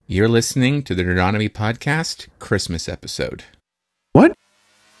You're listening to the Nerdonomy podcast Christmas episode. What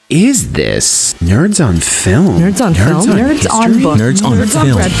is this? Nerds on film. Nerds on film. Nerds on book. Nerds on Nerds film.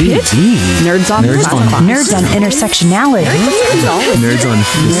 on Brad Pitt. Nerds on Nerds on intersectionality. Nerds on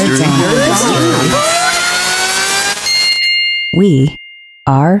history. We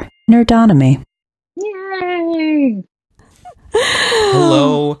are Nerdonomy. Yay!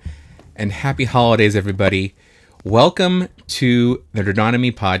 Hello and happy holidays, everybody. Welcome to the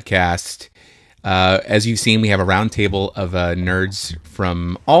Nerdonomy podcast. As you've seen, we have a round table of nerds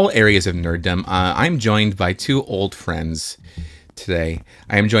from all areas of nerddom. I'm joined by two old friends today.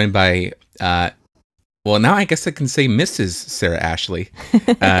 I am joined by, well, now I guess I can say Mrs. Sarah Ashley.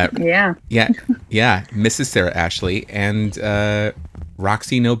 Yeah, Mrs. Sarah Ashley and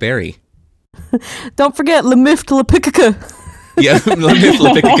Roxy No Berry. Don't forget Lemif Lepikaka. Yeah,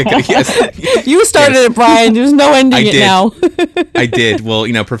 yes. You started it, Brian. There's no ending it now. I did. Well,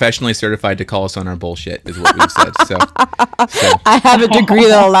 professionally certified to call us on our bullshit is what we've said. So. I have a degree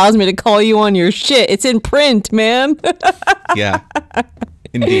that allows me to call you on your shit. It's in print, man. Yeah,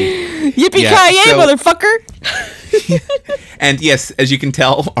 indeed. Yippee-ki-yay, motherfucker. And yes, as you can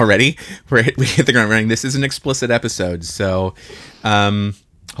tell already, we hit the ground running. This is an explicit episode, so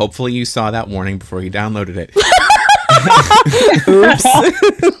hopefully you saw that warning before you downloaded it. Oops.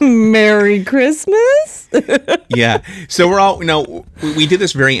 Merry Christmas. Yeah. So we're all, we did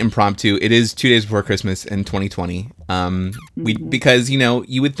this very impromptu. It is 2 days before Christmas in 2020. Because,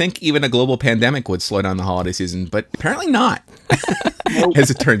 you would think even a global pandemic would slow down the holiday season, but apparently not.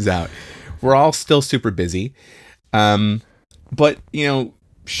 As it turns out. We're all still super busy. But,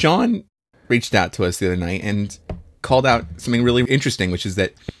 Sean reached out to us the other night and called out something really interesting, which is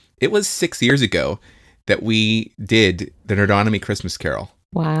that it was 6 years ago that we did the Nerdonomy Christmas Carol.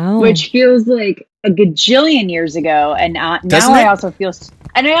 Wow. which feels like a gajillion years ago, and now I also feel,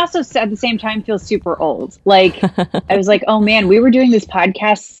 and I also at the same time feel super old. Like I was like, oh man, we were doing this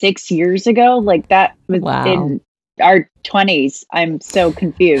podcast 6 years ago. Like that was in our 20s. I'm so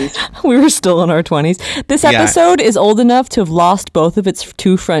confused. We were still in our 20s. This episode is old enough to have lost both of its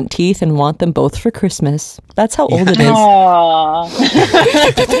two front teeth and want them both for Christmas. That's how old it is. Aww.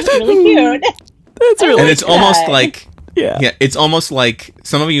 That's really cute. That's really And it's almost like, yeah, it's almost like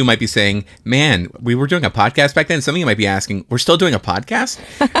some of you might be saying, man, we were doing a podcast back then. Some of you might be asking, we're still doing a podcast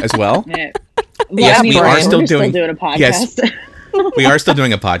as well? Yes, we are still doing a podcast. Yes, we are still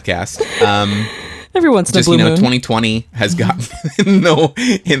doing a podcast. every once in a blue moon. 2020 has gotten in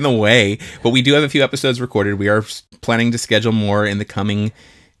the way, but we do have a few episodes recorded. We are planning to schedule more in the coming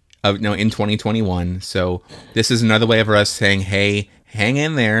in 2021. So this is another way of us saying, hey, hang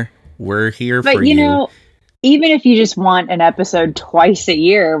in there. We're here for you. But even if you just want an episode twice a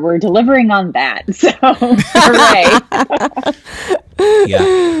year, we're delivering on that. So, hooray.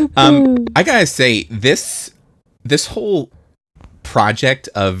 Yeah. I gotta say, this whole project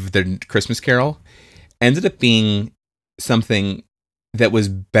of the Christmas Carol ended up being something that was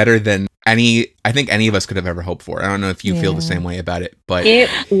better than I think any of us could have ever hoped for. I don't know if you feel the same way about it, but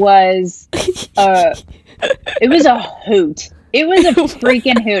it was a hoot. It was a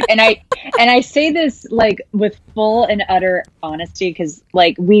freaking hoot. And I say this like with full and utter honesty, because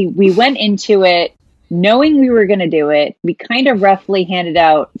like we went into it knowing we were going to do it. We kind of roughly handed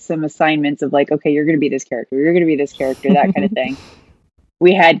out some assignments of like, okay, you're going to be this character, you're going to be this character, that kind of thing.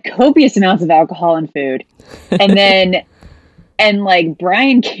 We had copious amounts of alcohol and food. And like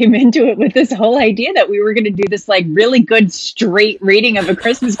Brian came into it with this whole idea that we were going to do this like really good straight reading of A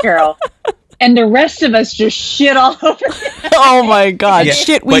Christmas Carol. And the rest of us just shit all over it. Oh my God. Yeah,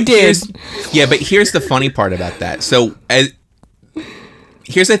 shit we did. But here's the funny part about that. So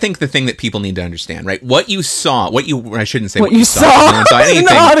here's, I think, the thing that people need to understand, right? I shouldn't say what you saw. No one saw anything.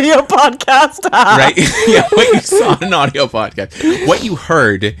 An audio podcast. Right? Yeah, what you saw in an audio podcast. What you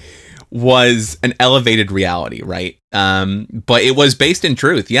heard was an elevated reality, right? But it was based in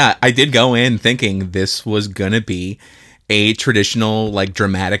truth. Yeah, I did go in thinking this was going to be a traditional, like,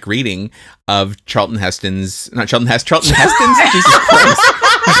 dramatic reading of Charlton Heston's... Jesus Christ.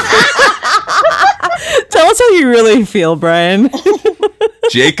 Tell us how you really feel, Brian.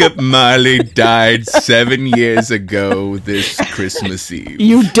 Jacob Marley died 7 years ago this Christmas Eve.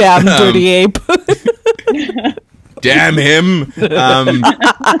 You damn dirty ape. Damn him.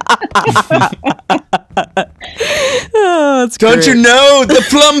 Oh, that's Don't great. you know the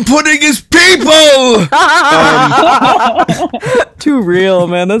plum pudding is people? Too real,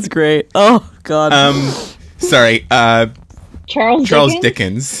 man. That's great. Oh, God. Sorry. Charles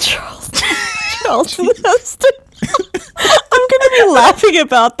Dickens. Charles Heston. I'm going to be laughing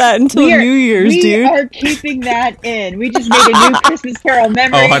about that until New Year's, dude. We are keeping that in. We just made a new Christmas Carol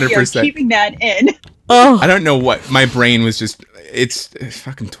memory. 100%. We are keeping that in. Oh, I don't know what my brain was just. It's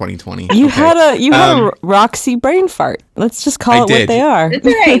fucking 2020. you had a Roxy brain fart. Let's just call it what they are. It's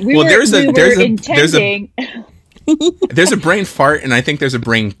all right. There's a brain fart, and I think there's a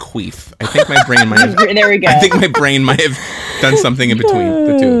brain queef. I think my brain might have. There we go. I think my brain might have done something in between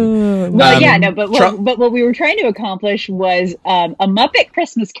the two. Well, but what we were trying to accomplish was a Muppet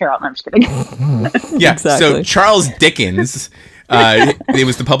Christmas Carol. No, I'm just kidding. Yeah. Exactly. So Charles Dickens. It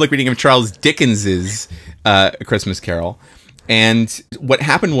was the public reading of Charles Dickens's Christmas Carol. And what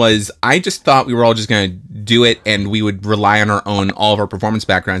happened was, I just thought we were all just going to do it, and we would rely on all of our performance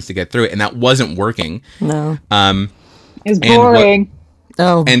backgrounds to get through it, and that wasn't working. No, it was boring.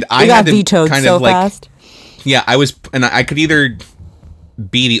 And I got had to vetoed kind so of like, fast. Yeah, I could either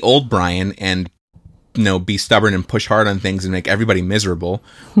be the old Brian and be stubborn and push hard on things and make everybody miserable,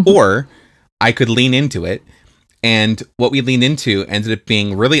 or I could lean into it. And what we leaned into ended up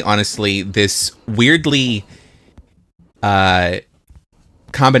being, really honestly, this weirdly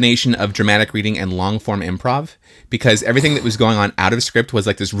combination of dramatic reading and long form improv, because everything that was going on out of script was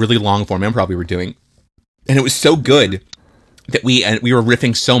like this really long form improv we were doing, and it was so good that we were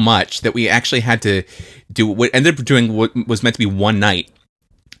riffing so much that we actually had to do what ended up doing what was meant to be one night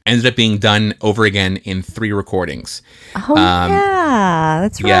ended up being done over again in 3 recordings. Oh yeah,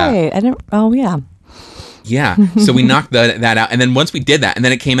 that's right. Yeah. So we knocked that out, and then once we did that, and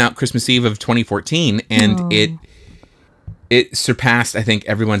then it came out Christmas Eve of 2014, and it surpassed, I think,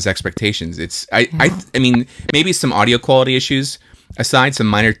 everyone's expectations. I mean, maybe some audio quality issues aside, some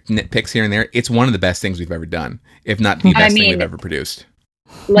minor nitpicks here and there, it's one of the best things we've ever done, if not the best thing we've ever produced.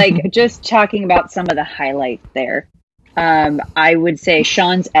 Like, just talking about some of the highlights there, I would say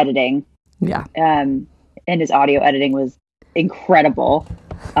Sean's editing, and his audio editing was incredible.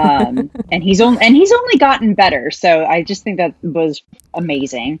 And he's only gotten better, so I just think that was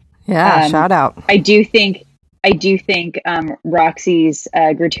amazing. Yeah, shout out. I do think Roxy's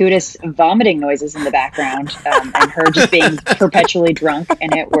gratuitous vomiting noises in the background and her just being perpetually drunk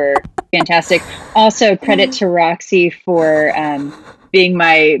in it were fantastic. Also, credit to Roxy for being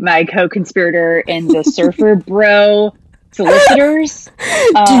my co-conspirator in the Surfer Bro Solicitors.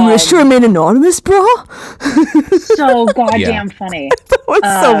 Do you wish to remain anonymous, bro? So goddamn funny. That was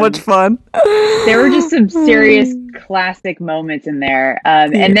so much fun. There were just some serious classic moments in there.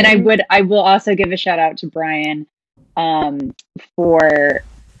 And then I will also give a shout out to Brian for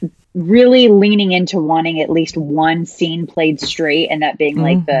really leaning into wanting at least one scene played straight, and that being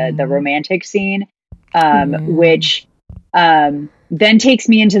like the romantic scene, which then takes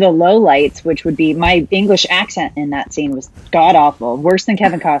me into the lowlights, which would be my English accent in that scene was god awful, worse than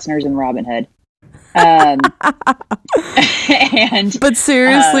Kevin Costner's in Robin Hood. But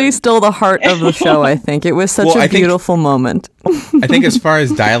seriously, still the heart of the show. I think it was such a beautiful moment. I think as far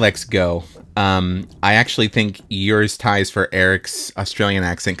as dialects go, I actually think yours ties for Eric's Australian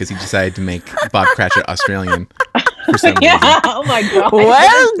accent, because he decided to make Bob Cratchit Australian for some reason. Oh my god!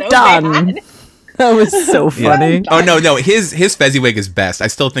 Well done. That was so funny. Oh no, his Fezziwig is best. I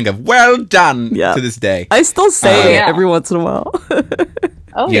still think of "well done" to this day. I still say it every once in a while.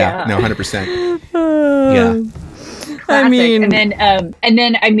 Oh yeah, no, 100%. Yeah. Classic. I mean, and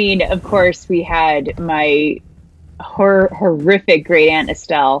then I mean, of course, we had my horrific great aunt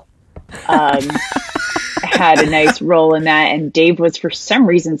Estelle. Had a nice role in that, and Dave was for some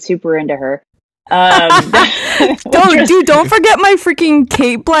reason super into her. Don't forget my freaking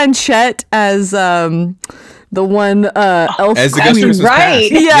Kate Blanchett as the one elf as the queen, ghost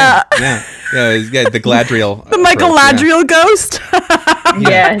right? Yeah, the Galadriel, the Michael Galadriel ghost.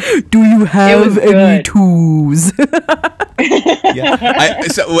 Yes. Do you have any tools?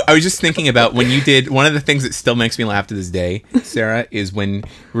 I was just thinking about when you did one of the things that still makes me laugh to this day, Sarah, is when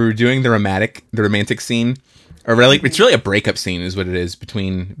we were doing the romantic scene. Or really, it's really a breakup scene, is what it is,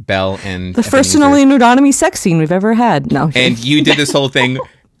 between Belle and the first and only Nerdonomy sex scene we've ever had. No, and you did this whole thing,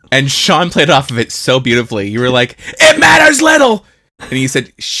 and Sean played off of it so beautifully. You were like, "It matters little," and he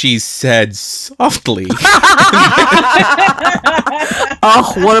said, "She said softly."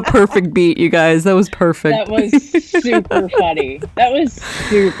 Oh, what a perfect beat, you guys! That was perfect. That was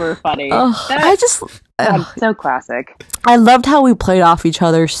super funny. So classic. I loved how we played off each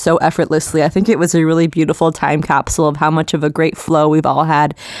other so effortlessly. I think it was a really beautiful time capsule of how much of a great flow we've all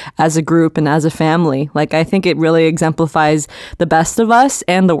had as a group and as a family. Like, I think it really exemplifies the best of us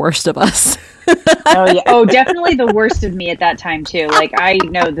and the worst of us. Oh yeah. Oh, definitely the worst of me at that time too. Like, I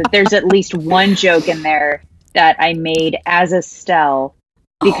know that there's at least one joke in there that I made as Estelle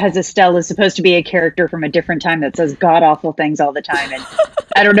because Estelle is supposed to be a character from a different time that says god awful things all the time. And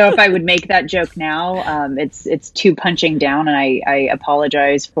I don't know if I would make that joke now. It's too punching down, and I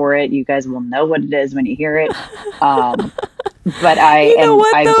apologize for it. You guys will know what it is when you hear it. But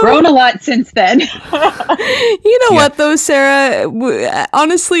I've grown a lot since then. You know what, though, Sarah?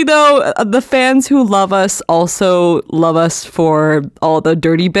 Honestly, though, the fans who love us also love us for all the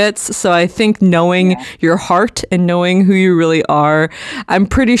dirty bits. So I think knowing your heart and knowing who you really are, I'm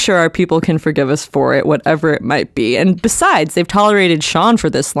pretty sure our people can forgive us for it, whatever it might be. And besides, they've tolerated Sean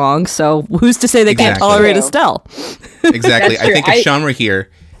for this long, so who's to say they can't tolerate Estelle? Exactly. I think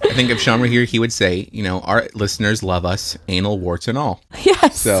if Sean were here, he would say, our listeners love us, anal warts and all.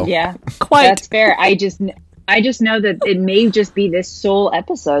 Yes. So yeah, quite. That's fair. I just know that it may just be this sole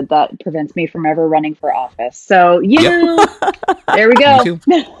episode that prevents me from ever running for office. So, there we go. Me too.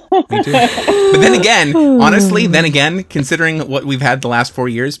 Me too. But then again, considering what we've had the last 4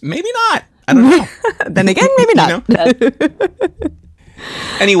 years, maybe not. I don't know. Then again, maybe not.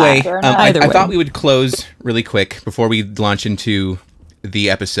 Anyway, I thought we would close really quick before we launch into the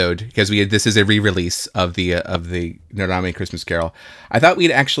episode, because this is a re-release of the Nerdonomy Christmas Carol. I thought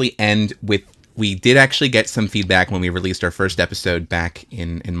we'd actually end with, we did actually get some feedback when we released our first episode back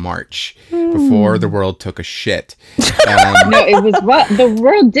in March, before the world took a shit. No, it was the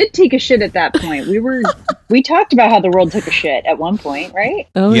world did take a shit at that point. We talked about how the world took a shit at one point, right?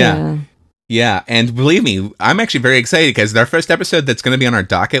 Oh yeah. Yeah, and believe me, I'm actually very excited, because our first episode that's going to be on our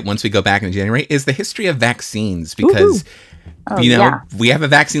docket once we go back in January is the history of vaccines, because we have a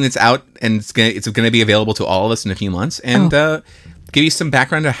vaccine that's out, and it's going to be available to all of us in a few months, and give you some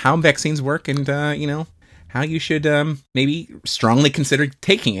background on how vaccines work, and how you should maybe strongly consider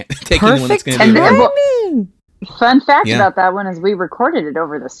taking it. One that's going to be available. Fun fact about that one is we recorded it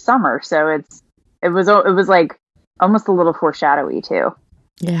over the summer, so it was like almost a little foreshadowy too.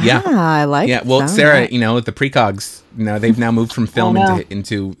 Yeah, I like. Yeah, well, Sarah, the precogs, they've now moved from film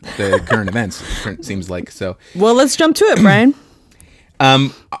into the current events. It seems like so. Well, let's jump to it, Brian.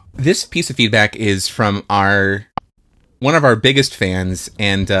 This piece of feedback is from one of our biggest fans,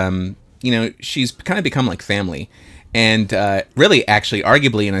 and she's kind of become like family, and really, actually,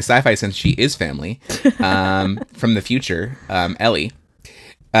 arguably in a sci-fi sense, she is family from the future, Ellie.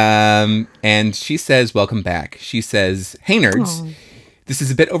 And she says, "Welcome back." She says, "Hey nerds." Aww. This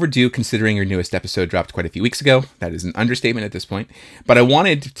is a bit overdue considering your newest episode dropped quite a few weeks ago. That is an understatement at this point. But I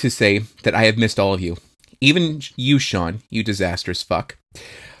wanted to say that I have missed all of you. Even you, Sean, you disastrous fuck.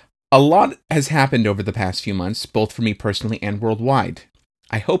 A lot has happened over the past few months, both for me personally and worldwide.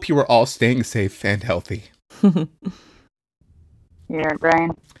 I hope you are all staying safe and healthy. You're right,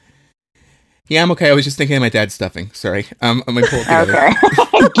 Brian. Yeah, I'm okay. I was just thinking of my dad's stuffing. Sorry. I'm going to pull it together.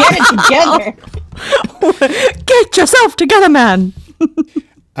 Okay. Get it together. Get yourself together, man.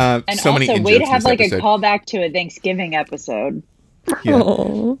 And so also, many way to have like episode. A callback to a Thanksgiving episode.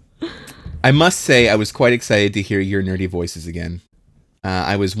 Yeah. I must say, I was quite excited to hear your nerdy voices again.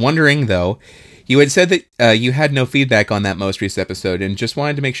 I was wondering, though, you had said that you had no feedback on that most recent episode, and just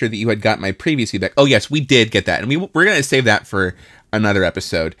wanted to make sure that you had got my previous feedback. Oh, yes, we did get that, and we're going to save that for another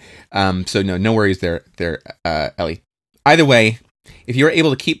episode. So no worries there, Ellie. Either way, if you're able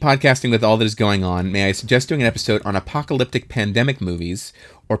to keep podcasting with all that is going on, may I suggest doing an episode on apocalyptic pandemic movies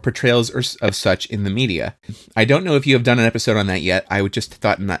or portrayals of such in the media? I don't know if you have done an episode on that yet. I would just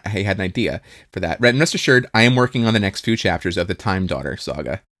thought I had an idea for that. And rest assured, I am working on the next few chapters of the Time Daughter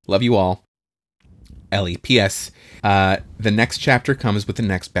saga. Love you all. Ellie. P.S. The next chapter comes with the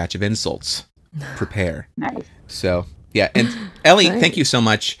next batch of insults. Prepare. Nice. So... yeah, and Ellie, thank you so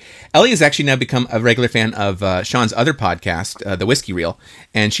much. Ellie has actually now become a regular fan of Sean's other podcast, The Whiskey Reel,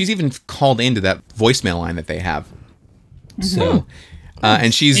 and she's even called into that voicemail line that they have. Mm-hmm. So,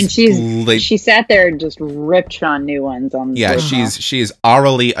 and she sat there and just ripped Sean new ones on. Yeah, she is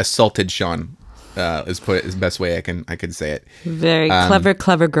orally assaulted Sean. Is the best way I could say it. Very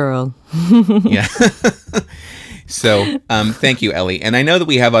clever girl. Yeah. So, thank you, Ellie. And I know that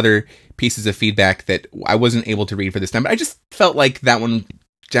we have other pieces of feedback that I wasn't able to read for this time, but I just felt like that one,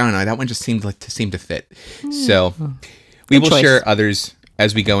 I don't know, that one just seemed to fit. So, we will share others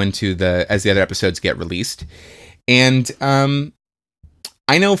as we go into as the other episodes get released. And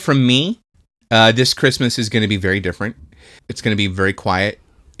I know from me, this Christmas is going to be very different. It's going to be very quiet,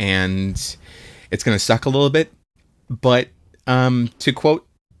 and it's going to suck a little bit. But to quote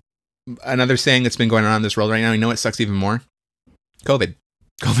another saying that's been going on in this world right now, you know what sucks even more? COVID.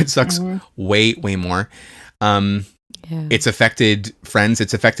 COVID sucks way more. It's affected friends.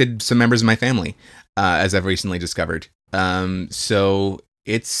 It's affected some members of my family, as I've recently discovered. So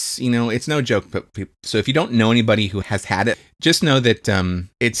it's it's no joke. But so if you don't know anybody who has had it, just know that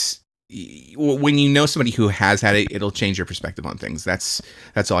it's when you know somebody who has had it, it'll change your perspective on things. That's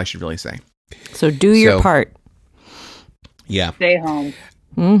all I should really say. So do your part. Yeah. Stay home.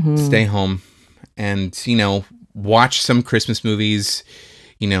 Mm-hmm. Stay home, and watch some Christmas movies.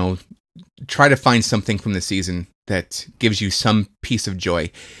 Try to find something from the season that gives you some piece of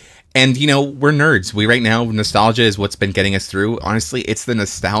joy. And, we're nerds. Right now, nostalgia is what's been getting us through. Honestly, it's the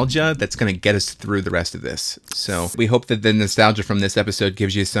nostalgia that's going to get us through the rest of this. So we hope that the nostalgia from this episode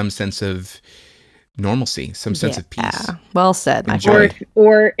gives you some sense of normalcy, some sense of peace. Well said, my Enjoy. friend.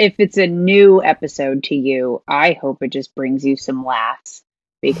 Or if it's a new episode to you, I hope it just brings you some laughs.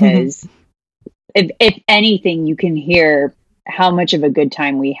 Because if anything, you can hear how much of a good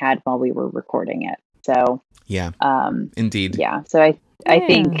time we had while we were recording it. So yeah, indeed. Yeah. So I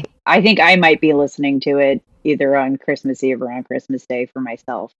think I might be listening to it either on Christmas Eve or on Christmas Day for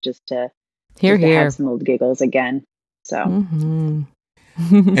myself, just to have some old giggles again. So. Mm-hmm.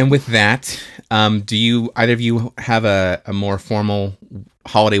 And with that, do either of you have a more formal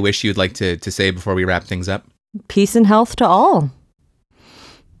holiday wish you'd like to say before we wrap things up? Peace and health to all.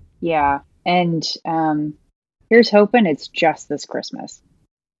 Yeah. And here's hoping it's just this Christmas.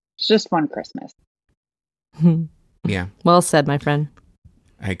 It's just one Christmas. Yeah. Well said, my friend.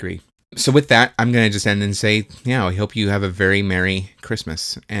 I agree. So with that, I'm going to just end and say, I hope you have a very Merry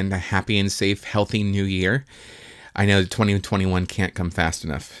Christmas and a happy and safe, healthy New Year. I know that 2021 can't come fast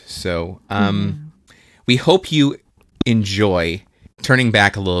enough. So we hope you enjoy turning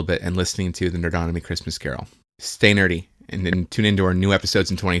back a little bit and listening to the Nerdonomy Christmas Carol. Stay nerdy and then tune into our new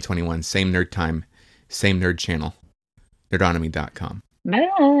episodes in 2021. Same nerd time, same nerd channel, nerdonomy.com.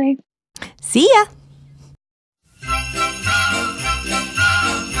 Bye. See ya.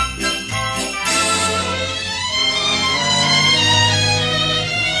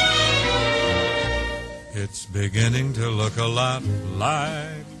 It's beginning to look a lot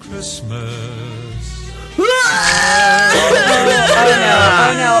like Christmas. Oh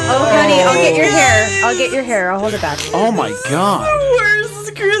no. Oh honey, I'll get your hair. I'll hold it back. Oh my god.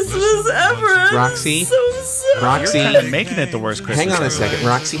 Worst Christmas ever. Roxy? So sad. Roxy, You're kind of making it the worst Christmas. hang on a ever. second.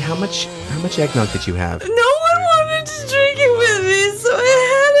 Roxy, how much eggnog did you have? No one wanted to drink it with me, so I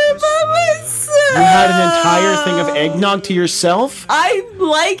had it by myself. You had an entire thing of eggnog to yourself? I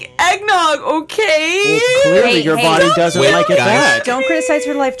like eggnog, okay? Well, clearly your body doesn't Wait, like it guys. back. Don't criticize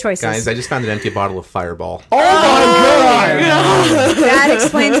her life choices. Guys, I just found an empty bottle of Fireball. Oh my god! That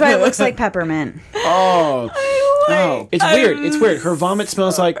explains why it looks like peppermint. Oh. Oh. It's weird. It's weird. Her vomit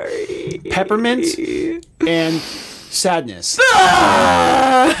smells like peppermint and sadness.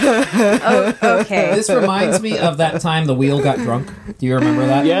 Oh, okay. This reminds me of that time the wheel got drunk. Do you remember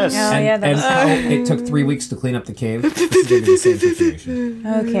that? Yes. Oh, And, yeah, that and was- how it took 3 weeks to clean up the cave. This is going to be the same situation.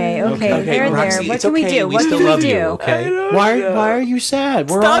 Okay. Okay, There. Roxy, What it's can we okay. do? We What still can love we you, do? okay? Why are you sad?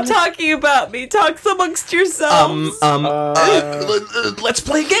 We're Stop all... talking about me. Talk amongst yourselves. Let's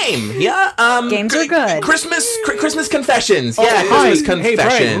play a game. Yeah. Games are good. Christmas confessions. Yeah, Hi. Christmas Hey,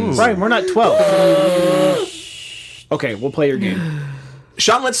 confessions. Brian, we're not 12. Okay, we'll play your game.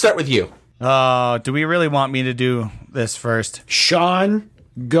 Sean, let's start with you. Do we really want me to do this first? Sean,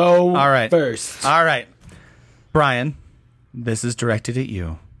 go All right. first. All right. Brian, this is directed at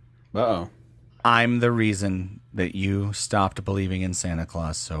you. Uh-oh. I'm the reason that you stopped believing in Santa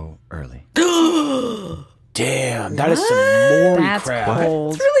Claus so early. Damn, that is some Maury That's crap.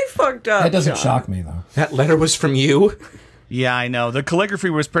 cold. Really fucked up. That doesn't shock me, though. That letter was from you. Yeah, I know. The calligraphy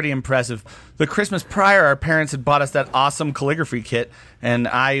was pretty impressive. The Christmas prior, our parents had bought us that awesome calligraphy kit, and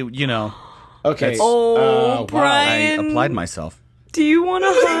I, Okay. Oh, wow. Brian. I applied myself. Do you want to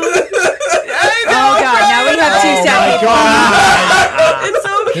hug? Oh god, now we have two sad people. It's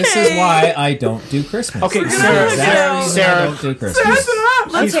okay. This is why I don't do Christmas. Okay, This is Sarah, the exact reason Sarah. I don't do Christmas.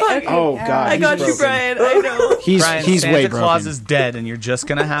 Let's hug. Oh, God. I got he's you, broken. Brian. I know. He's Santa way Claus broken. is dead, and you're just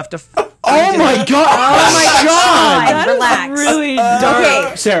gonna have to. Oh my god! Oh my god! Relax. Really dark.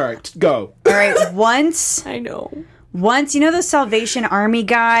 Okay. Sarah, go. All right. Once, I know. you know those Salvation Army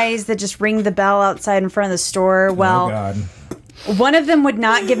guys that just ring the bell outside in front of the store? Oh, Well, God. one of them would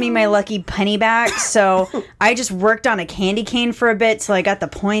not give me my lucky penny back, so I just worked on a candy cane for a bit till I got the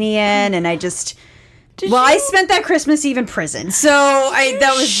pointy end, and I just. I spent that Christmas Eve in prison, so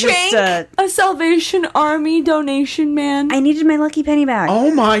that was just a Salvation Army donation, man. I needed my lucky penny back.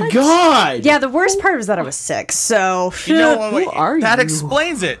 Oh my god! Yeah, the worst part was that I was sick, so You know what? Who are That you?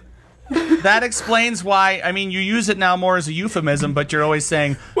 explains it. That explains why. I mean, you use it now more as a euphemism, but you're always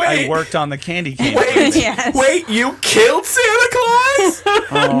saying, "I worked on the candy cane." Wait, you killed Santa Claus?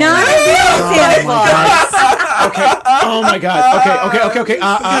 Not Santa Claus. Okay. Oh my God. Okay.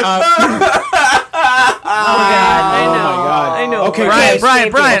 I know. Okay,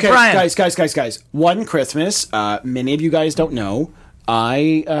 Brian. Guys. One Christmas, many of you guys don't know,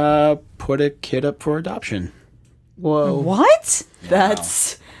 I put a kid up for adoption. Whoa. What?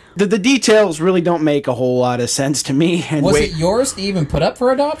 That's... The details really don't make a whole lot of sense to me. And Was it yours to even put up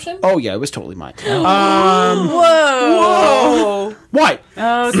for adoption? Oh yeah, it was totally mine. Whoa. Why?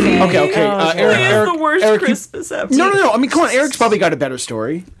 Okay. Okay. Eric, the worst Eric, Christmas ever. No. I mean, come on. Eric's probably got a better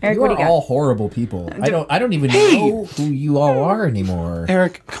story. Eric, You what are do you got? all horrible people. I don't even know who you all are anymore.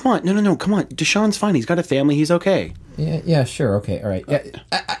 Eric, come on. No. Come on. Deshaun's fine. He's got a family. He's okay. Yeah, sure, okay, all right. Yeah,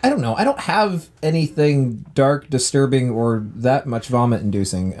 I don't know. I don't have anything dark, disturbing, or that much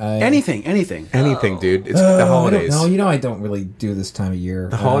vomit-inducing. Anything. Anything, dude. It's the holidays. No, you know I don't really do this time of year.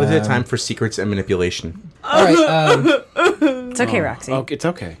 The holidays are a time for secrets and manipulation. All right. It's okay, Roxy. Oh, it's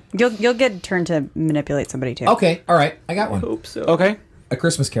okay. You'll get turned to manipulate somebody too. Okay, all right. I got one. Hope so. Okay. A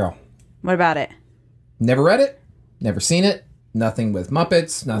Christmas Carol. What about it? Never read it. Never seen it. Nothing with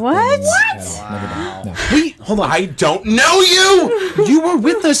Muppets. Nothing. What? Never done. No. Wait, hold on. I don't know you! You were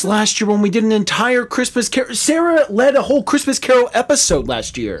with us last year when we did an entire Christmas Carol. Sarah led a whole Christmas Carol episode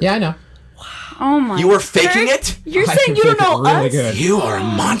last year. Yeah, I know. Oh my! You were faking it? You're I saying can you don't fake it know really us? good. You are a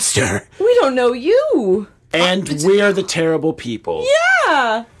monster. We don't know you. And we are the terrible people.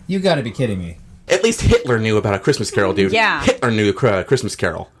 Yeah. You got to be kidding me. At least Hitler knew about a Christmas Carol, dude. Yeah. Hitler knew a Christmas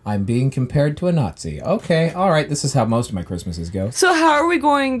Carol. I'm being compared to a Nazi. Okay, all right. This is how most of my Christmases go. So how are we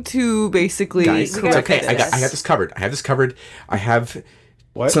going to basically Guys, it's correct okay. I this? got this covered. I have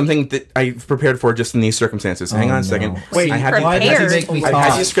something that I prepared for just in these circumstances. Hang on a second. no. Wait, I had Why these- did you make me I talk?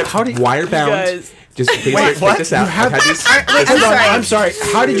 had these scripts wire bound. guys. Just check this out. I've had these. I'm sorry.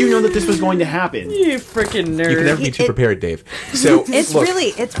 How did you know that this was going to happen? You freaking nerd. You can never be too prepared, Dave. So It's look,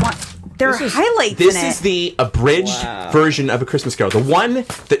 really one. There are highlights This in it. is the abridged version of A Christmas Carol, the one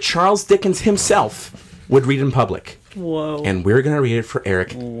that Charles Dickens himself would read in public. Whoa. And we're gonna read it for Eric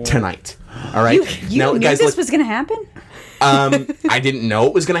tonight. All right. You now, knew guys, this look, was going to happen? I didn't know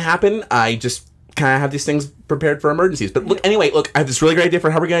it was gonna happen. I just kind of have these things prepared for emergencies. But look, anyway, I have this really great idea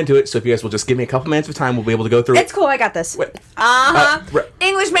for how we're gonna do it. So if you guys will just give me a couple minutes of time, we'll be able to go through It's it. cool. I got this.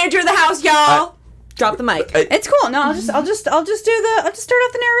 English major of the house, y'all. Drop the mic. It's cool. No, I'll just start off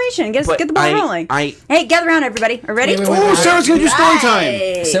the narration. Get the ball rolling. Hey, gather around, everybody. Are ready? Wait. Oh, Sarah's going to do story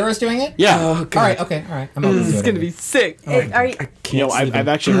time. Sarah's doing it? Yeah. All right. I'm open This is to gonna it. be sick. Are you, I've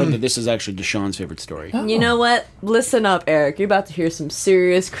actually heard that this is actually Deshaun's favorite story. You know what? Listen up, Eric. You're about to hear some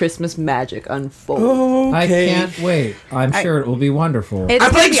serious Christmas magic unfold. I can't wait. I'm sure it will be wonderful. it's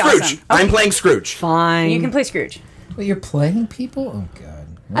I'm gonna playing be Scrooge. awesome. I'm playing Scrooge. Fine. You can play Scrooge. Wait, you're playing people? Oh God.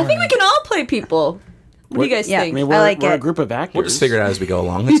 I think we can all play people. What do you guys Yeah, think? I mean, I we're, like we're a it. group of actors. We'll just figure it out as we go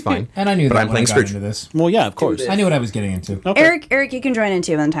along. That's fine. And I knew But that I'm when I playing got Scrooge. into this. Well, yeah, of course. I knew what I was getting into. Okay. Eric, you can join in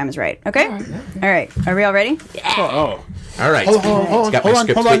too when the time is right. Okay? All right. Are we all ready? Oh. All right. Hold It's got my on,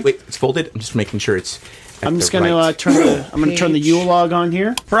 script. hold on. Wait. It's folded. I'm just making sure it's. I'm just going to turn the Yule log on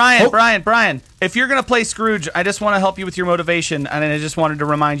here. Brian, if you're going to play Scrooge, I just want to help you with your motivation, and I just wanted to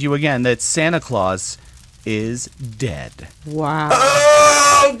remind you again that Santa Claus is dead. Wow.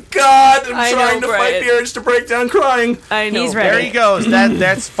 Oh God! I'm I trying know, to fight Brian. the urge to break down crying. I know. He's There ready. he goes.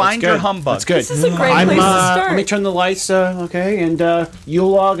 That's find your humbug. That's good. This is a great place to start. Let me turn the lights, okay, and Yule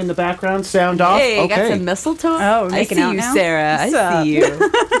log in the background sound off. Hey, okay. got some mistletoe. Oh, we're I making see out you, now? Sarah. What's I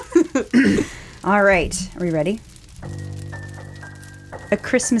see you. All right. Are we ready? A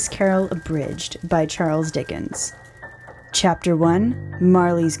Christmas Carol Abridged by Charles Dickens. Chapter 1,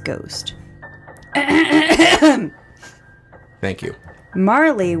 Marley's Ghost. Thank you.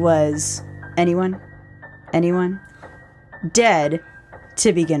 Marley was... Anyone? Dead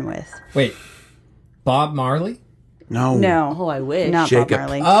to begin with. Wait, Bob Marley? No. No. Oh, I wish. Not Jacob. Bob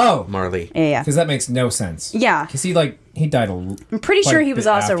Marley. Oh, Marley. Yeah. because that makes no sense. Yeah. Because he died a. I'm pretty sure quite he a was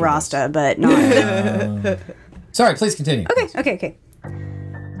bit also after Rasta, but not... Sorry, please continue. Okay.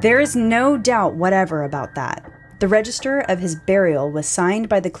 There is no doubt whatever about that. The register of his burial was signed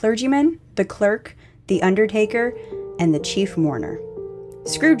by the clergyman, the clerk, the undertaker, and the chief mourner.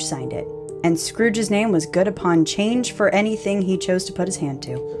 Scrooge signed it, and Scrooge's name was good upon change for anything he chose to put his hand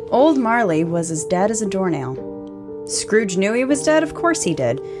to. Old Marley was as dead as a doornail. Scrooge knew he was dead, of course he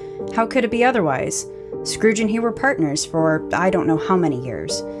did. How could it be otherwise? Scrooge and he were partners for I don't know how many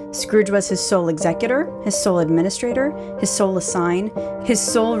years. Scrooge was his sole executor, his sole administrator, his sole assign, his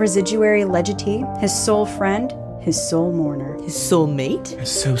sole residuary legatee, his sole friend, his sole mourner. His soulmate?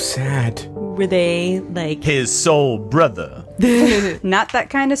 That's so sad. Were they like his soul brother? Not that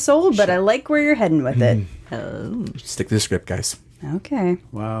kind of soul, but I like where you're heading with it. Oh. Stick to the script, guys. Okay.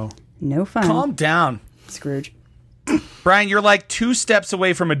 Wow. No fun. Calm down, Scrooge. Brian. You're like 2 steps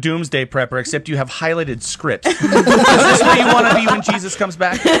away from a doomsday prepper, except you have highlighted script. Is this where you want to be when Jesus comes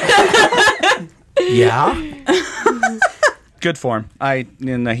back? Yeah. Good for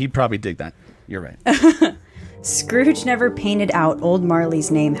him. He'd probably dig that. You're right. Scrooge never painted out old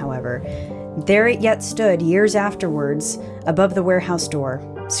Marley's name, however. There it yet stood, years afterwards, above the warehouse door.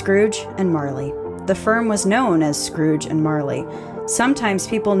 Scrooge and Marley. The firm was known as Scrooge and Marley. Sometimes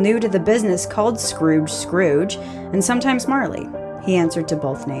people new to the business called Scrooge Scrooge, and sometimes Marley. He answered to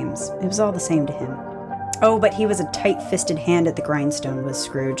both names. It was all the same to him. Oh, but he was a tight-fisted hand at the grindstone, was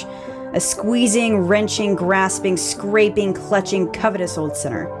Scrooge. A squeezing, wrenching, grasping, scraping, clutching, covetous old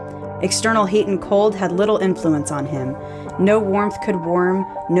sinner. External heat and cold had little influence on him. No warmth could warm,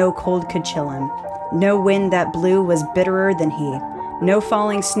 no cold could chill him. No wind that blew was bitterer than he. No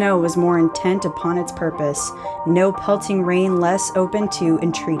falling snow was more intent upon its purpose. No pelting rain less open to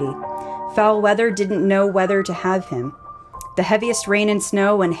entreaty. Foul weather didn't know whether to have him. The heaviest rain and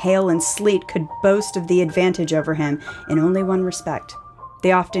snow and hail and sleet could boast of the advantage over him in only one respect.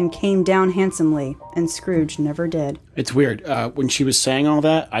 They often came down handsomely, and Scrooge never did. It's weird. When she was saying all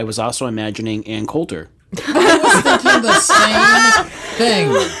that, I was also imagining Ann Coulter. I was thinking the same thing.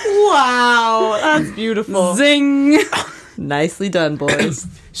 Wow, that's beautiful. Zing! Nicely done, boys.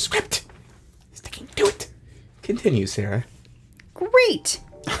 Script. Sticking to it. Continue, Sarah. Great!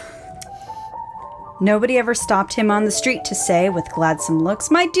 Nobody ever stopped him on the street to say, with gladsome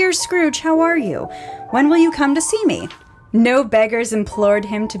looks, "My dear Scrooge, how are you? When will you come to see me?" No beggars implored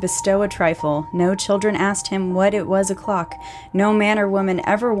him to bestow a trifle. No children asked him what it was o'clock. No man or woman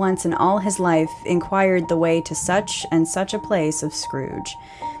ever once in all his life inquired the way to such and such a place of Scrooge.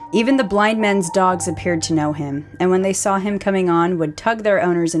 Even the blind men's dogs appeared to know him, and when they saw him coming on, would tug their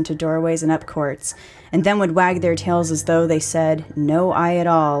owners into doorways and up courts, and then would wag their tails as though they said, "No eye at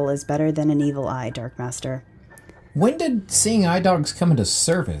all is better than an evil eye, Dark Master." When did seeing eye dogs come into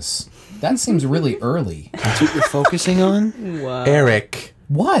service? That seems really early. That's what you're focusing on? Wow. Eric.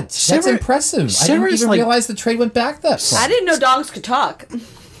 What? That's impressive. I didn't even realize the trade went back that far. I didn't know dogs could talk.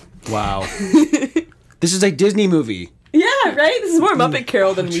 Wow. This is a Disney movie. Yeah, right? This is more Muppet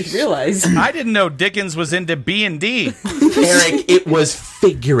Carol than we realized. I didn't know Dickens was into B&D. Eric, it was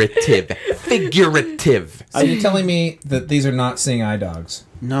figurative. Figurative. So you're telling me that these are not seeing eye dogs?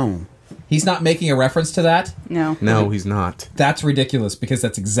 No. He's not making a reference to that? No. No, he's not. That's ridiculous because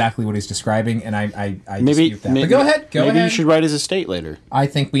that's exactly what he's describing, and I Maybe, dispute that. But go ahead. Maybe you should write his estate later. I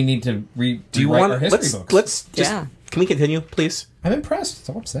think we need to Do you rewrite want our history books. Let's just. Yeah. Can we continue, please? I'm impressed. That's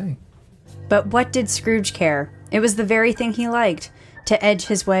all I'm saying. But what did Scrooge care? It was the very thing he liked. To edge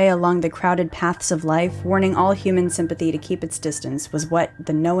his way along the crowded paths of life, warning all human sympathy to keep its distance, was what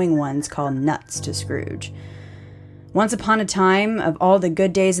the knowing ones call nuts to Scrooge. Once upon a time, of all the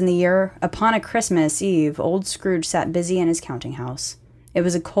good days in the year, upon a Christmas Eve, old Scrooge sat busy in his counting house. It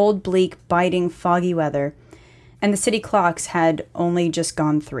was a cold, bleak, biting, foggy weather, and the city clocks had only just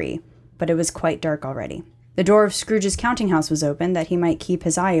gone 3, but it was quite dark already. The door of Scrooge's counting house was open, that he might keep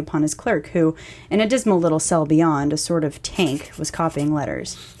his eye upon his clerk, who, in a dismal little cell beyond, a sort of tank, was copying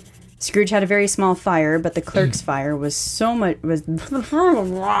letters. Scrooge had a very small fire, but the clerk's fire was so much...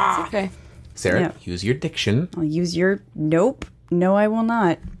 Okay. Sarah, Yeah. use your diction. I'll use your... Nope. No, I will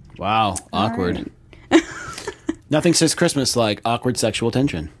not. Wow. Awkward. Nothing says Christmas like awkward sexual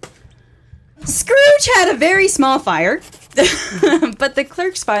tension. Scrooge had a very small fire, but the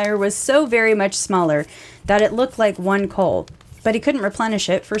clerk's fire was so very much smaller that it looked like one coal. But he couldn't replenish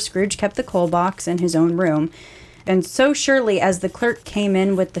it, for Scrooge kept the coal box in his own room, and so surely as the clerk came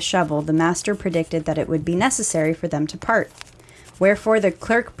in with the shovel, the master predicted that it would be necessary for them to part. Wherefore the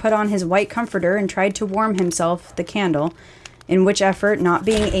clerk put on his white comforter and tried to warm himself the candle, in which effort, not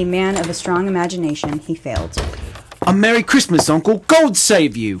being a man of a strong imagination, he failed. A Merry Christmas, Uncle! God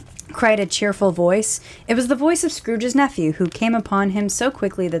save you! Cried a cheerful voice. It was the voice of Scrooge's nephew, who came upon him so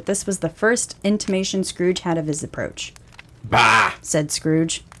quickly that this was the first intimation Scrooge had of his approach. Bah! Said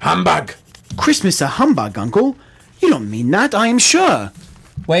Scrooge. Humbug! Christmas a humbug, Uncle? You don't mean that, I am sure.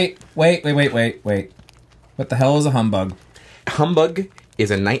 Wait. What the hell is a humbug? Humbug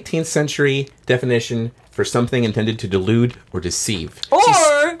is a 19th century definition for something intended to delude or deceive.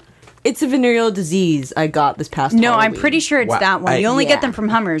 Or It's a venereal disease I got this past No, Halloween. I'm pretty sure it's that one. You only get them from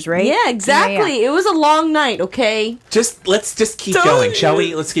Hummers, right? Yeah, exactly. Yeah. It was a long night, okay? Let's just keep going, shall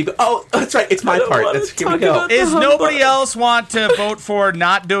we? Let's keep. Oh, that's right. It's my part. Here we go. Is nobody else want to vote for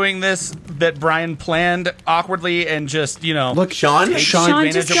not doing this that Brian planned awkwardly and just, look, Sean just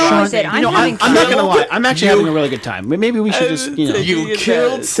advantage goes of with it. I'm not gonna lie. I'm actually having a really good time. Maybe we should just, You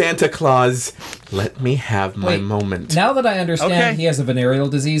killed Santa Claus. Let me have my moment. Now that I understand Okay. he has a venereal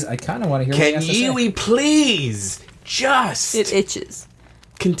disease, I kind of want to hear what he Can has to say. you please just It itches.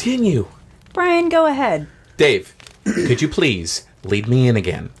 continue? Brian, go ahead. Dave, could you please lead me in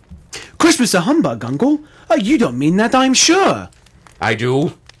again? Christmas a humbug, Uncle. You don't mean that, I'm sure. I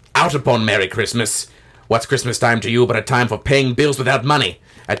do. Out upon Merry Christmas. What's Christmas time to you but a time for paying bills without money?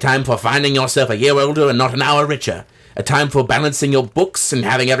 A time for finding yourself a year older and not an hour richer? A time for balancing your books and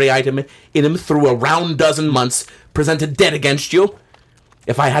having every item in them through a round dozen months presented dead against you?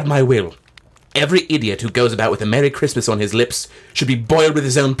 If I had my will, every idiot who goes about with a Merry Christmas on his lips should be boiled with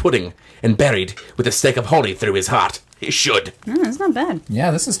his own pudding and buried with a stake of holly through his heart. He should. That's not bad.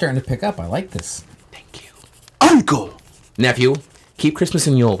 Yeah, this is starting to pick up. I like this. Uncle! Nephew, keep Christmas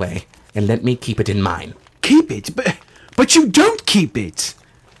in your way, and let me keep it in mine. Keep it? But you don't keep it.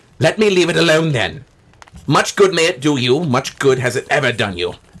 Let me leave it alone, then. Much good may it do you, much good has it ever done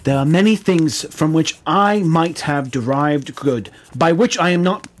you. There are many things from which I might have derived good, by which I am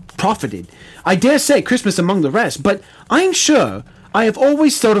not profited. I dare say Christmas among the rest, but I'm sure I have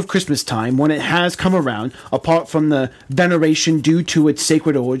always thought of Christmas time when it has come around, apart from the veneration due to its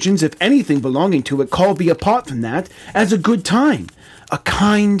sacred origins, if anything belonging to it call be apart from that, as a good time. A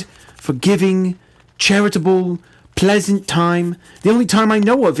kind, forgiving, charitable, pleasant time, the only time I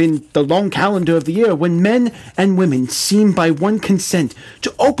know of in the long calendar of the year when men and women seem by one consent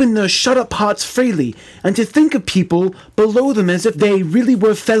to open their shut-up hearts freely and to think of people below them as if they really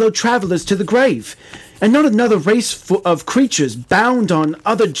were fellow travelers to the grave, and not another race of creatures bound on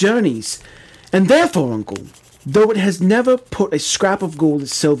other journeys. And therefore, Uncle, though it has never put a scrap of gold or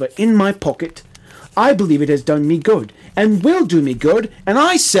silver in my pocket, I believe it has done me good, and will do me good, and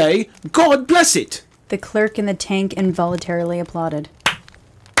I say, God bless it! The clerk in the tank involuntarily applauded.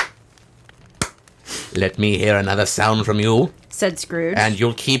 Let me hear another sound from you, Said Scrooge. and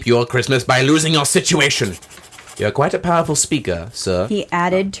you'll keep your Christmas by losing your situation. You're quite a powerful speaker, sir. He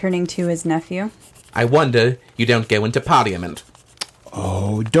added, turning to his nephew. I wonder you don't go into Parliament.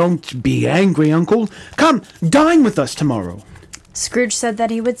 Oh, don't be angry, Uncle. Come, dine with us tomorrow. Scrooge said that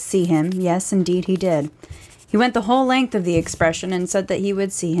he would see him. Yes, indeed he did. He went the whole length of the expression and said that he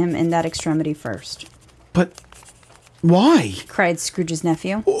would see him in that extremity first. But why? Cried Scrooge's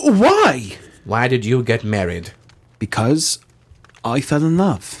nephew. Why? Why did you get married? Because I fell in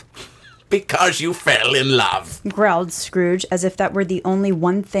love. Because you fell in love. Growled Scrooge, as if that were the only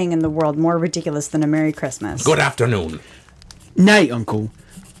one thing in the world more ridiculous than a Merry Christmas. Good afternoon. Nay, Uncle,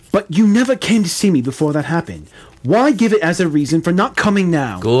 but you never came to see me before that happened. Why give it as a reason for not coming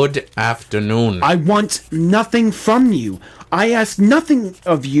now? Good afternoon. I want nothing from you. I ask nothing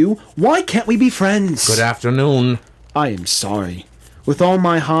of you. Why can't we be friends? Good afternoon. I am sorry, with all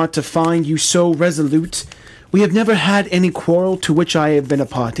my heart, to find you so resolute. We have never had any quarrel to which I have been a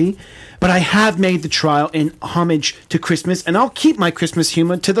party, but I have made the trial in homage to Christmas, and I'll keep my Christmas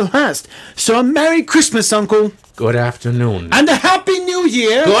humor to the last. So a Merry Christmas, Uncle. Good afternoon. And a Happy New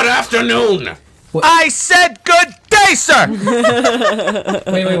Year. Good afternoon. I said good day, sir!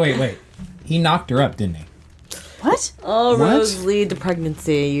 Wait. He knocked her up, didn't he? What? Oh, What? roads lead to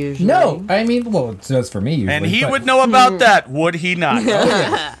pregnancy, usually. No, I mean, well, it says for me usually. And he but would know about that, would he not?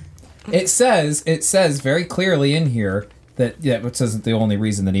 It says very clearly in here that it says that the only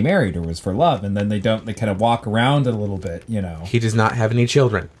reason that he married her was for love, and then they kind of walk around it a little bit, you know. He does not have any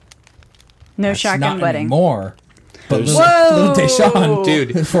children. No Not shotgun wedding. anymore. But little Deshaun,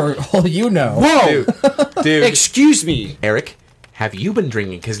 Dude. for all you know. Whoa! Dude. Excuse me. Eric, have you been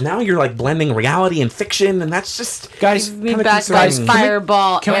drinking? Because now you're like blending reality and fiction, and that's just... Guys, Me back by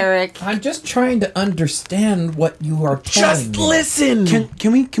Fireball, Eric. I'm just trying to understand what you are telling Just me. listen!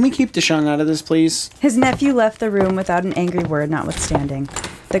 Can we keep Deshaun out of this, please? His nephew left the room without an angry word notwithstanding.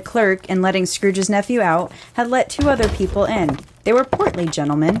 The clerk, in letting Scrooge's nephew out, had let two other people in. They were portly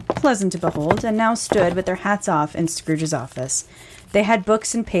gentlemen, pleasant to behold, and now stood with their hats off in Scrooge's office. They had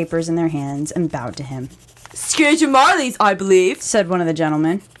books and papers in their hands and bowed to him. Scrooge and Marley's, I believe. Said one of the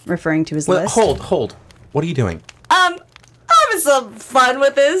gentlemen, referring to his Well, list. hold. What are you doing? I was some fun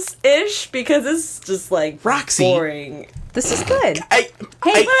with this ish because it's just like Roxy. boring. This is good. Hey,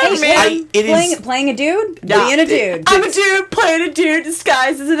 man. Playing a dude? Being a dude. I'm a dude playing a dude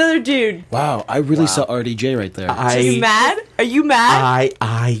disguised as another dude. Wow, I really saw RDJ right there. Are you mad? Are you mad?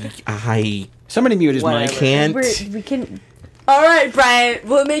 I Somebody mute his mic. can't. We can. All right, Brian.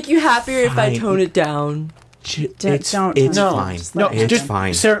 Will it make you happier if I Fine. tone it down? It's don't- it's no. fine. No, it's just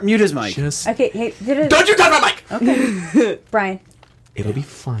fine. Sarah, mute his mic. Just Okay, hey, don't you touch my mic. Okay, Brian, It'll be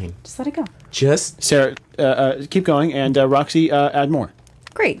fine. just let it go. Just Sarah, keep going, and Roxy, add more.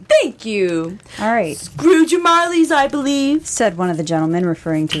 Great. Thank you. All right, Scrooge and Marley's, I believe. said one of the gentlemen,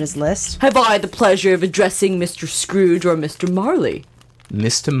 referring to his list. Have I the pleasure of addressing Mr. Scrooge or Mr. Marley?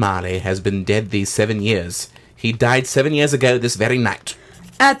 Mr. Marley has been dead these 7 years. He died 7 years ago this very night.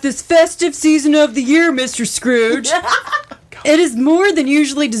 At this festive season of the year, Mr. Scrooge, it is more than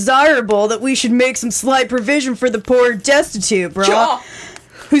usually desirable that we should make some slight provision for the poor and destitute, brah,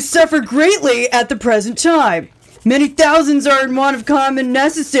 who suffer greatly at the present time. Many thousands are in want of common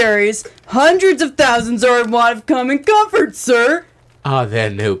necessaries. Hundreds of thousands are in want of common comforts, sir. Are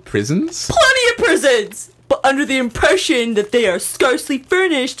there no prisons? Plenty of prisons! But under the impression that they are scarcely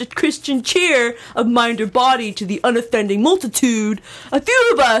furnished a Christian cheer of mind or body to the unoffending multitude, a few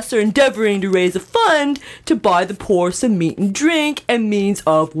of us are endeavoring to raise a fund to buy the poor some meat and drink and means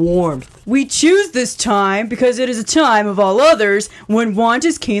of warmth. We choose this time because it is a time of all others when want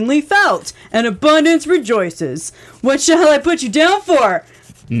is keenly felt and abundance rejoices. What shall I put you down for?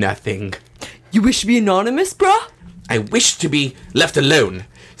 Nothing. You wish to be anonymous, bruh? I wish to be left alone.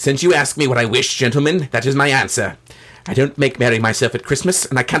 Since you ask me what I wish, gentlemen, that is my answer. I don't make merry myself at Christmas,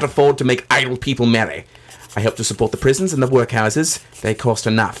 and I can't afford to make idle people merry. I help to support the prisons and the workhouses. They cost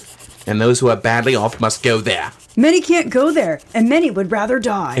enough. And those who are badly off must go there. Many can't go there, and many would rather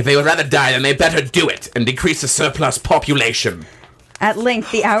die. If they would rather die, then they better do it and decrease the surplus population. At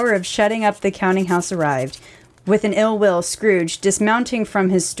length, the hour of shutting up the counting house arrived. With an ill will, Scrooge, dismounting from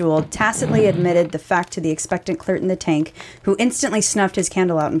his stool, tacitly admitted the fact to the expectant clerk in the tank, who instantly snuffed his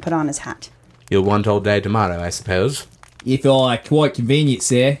candle out and put on his hat. You'll want all day tomorrow, I suppose. If you're quite convenient,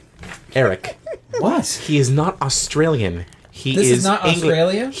 sir. Eric. What? He is not Australian. This is not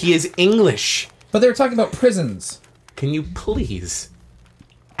Australia? He is English. But they were talking about prisons. Can you please,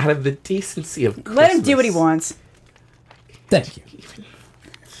 out of the decency of Christmas... Let him do what he wants. Thank you.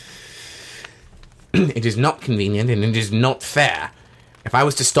 It is not convenient and it is not fair. If I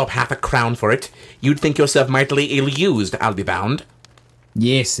was to stop half a crown for it, you'd think yourself mightily ill-used, I'll be bound.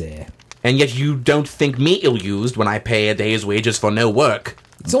 Yes, sir. And yet you don't think me ill-used when I pay a day's wages for no work.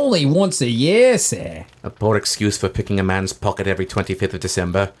 It's only once a year, sir. A poor excuse for picking a man's pocket every 25th of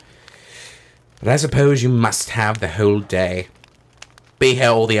December. But I suppose you must have the whole day. Be here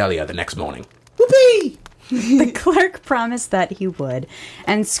all the earlier the next morning. Whoopee! The clerk promised that he would,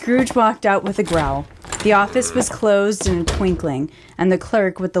 and Scrooge walked out with a growl. The office was closed in a twinkling, and the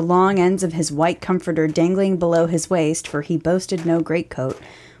clerk, with the long ends of his white comforter dangling below his waist, for he boasted no greatcoat,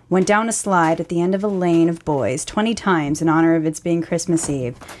 went down a slide at the end of a lane of boys 20 times in honor of its being Christmas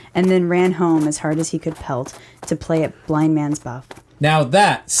Eve, and then ran home as hard as he could pelt to play at blind man's buff. Now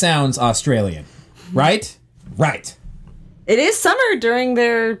that sounds Australian. Right? Right. It is summer during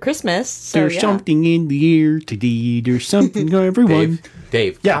their Christmas, so There's something in the air today. There's something for everyone.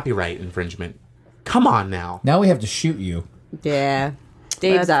 Dave, Yeah. Copyright infringement. Come on now. Now we have to shoot you. Yeah.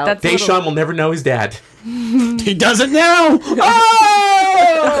 Dave's out. that's- Deshaun will never know his dad. He does it now.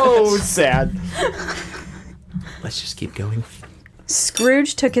 Oh, sad. Let's just keep going.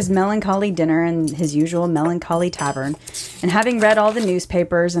 Scrooge took his melancholy dinner in his usual melancholy tavern, and having read all the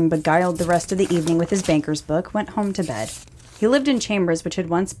newspapers and beguiled the rest of the evening with his banker's book, went home to bed. He lived in chambers which had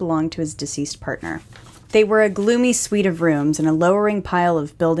once belonged to his deceased partner. They were a gloomy suite of rooms and a lowering pile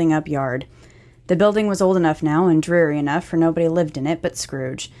of building up yard. The building was old enough now and dreary enough, for nobody lived in it but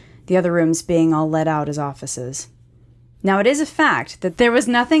Scrooge, the other rooms being all let out as offices. Now, it is a fact that there was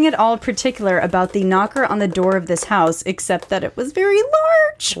nothing at all particular about the knocker on the door of this house, except that it was very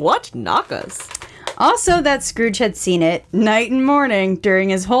large. What? Knockers? Also, that Scrooge had seen it, night and morning, during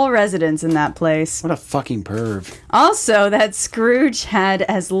his whole residence in that place. What a fucking perv. Also, that Scrooge had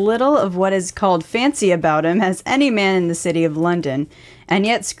as little of what is called fancy about him as any man in the city of London. And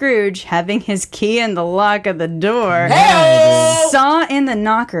yet Scrooge, having his key in the lock of the door, saw in the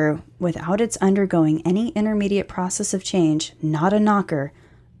knocker, without its undergoing any intermediate process of change, not a knocker,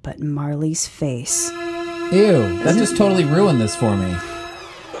 but Marley's face. Ew, that just totally ruined this for me.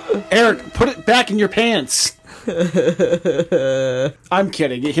 Eric, put it back in your pants. I'm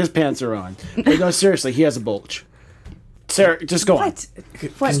kidding. His pants are on. But no, seriously, he has a bulge. Sarah, just go on. What?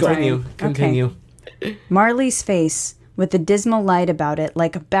 Continue. Brian? Continue. Okay. Marley's face with a dismal light about it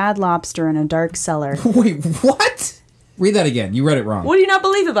like a bad lobster in a dark cellar. Wait, what? Read that again. You read it wrong. What do you not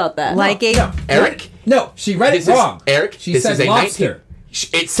believe about that? Eric? No, she read it wrong. Eric, She said lobster.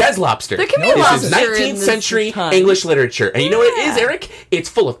 It says lobster. There can be This lobster is in 19th this century time. English literature. And you know what it is, Eric? It's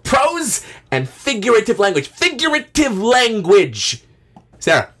full of prose and figurative language. Figurative language!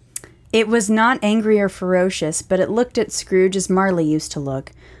 Sarah. It was not angry or ferocious, but it looked at Scrooge as Marley used to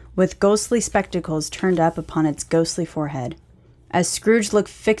look, with ghostly spectacles turned up upon its ghostly forehead. As Scrooge looked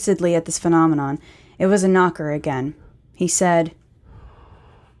fixedly at this phenomenon, it was a knocker again. He said,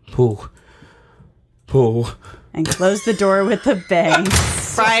 Pooh. Pooh. and closed the door with a bang.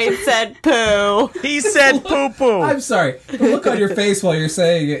 Brian said poo. He said poo-poo. I'm sorry. The look on your face while you're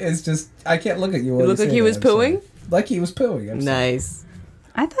saying it is just... I can't look at you while It looked you like say he that. was I'm sorry. pooing? Like he was pooing. I'm sorry. Nice.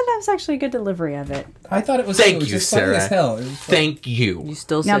 I thought that was actually a good delivery of it. I thought it was... Thank it was you, just funny Sarah. as hell. It was funny. Thank you. You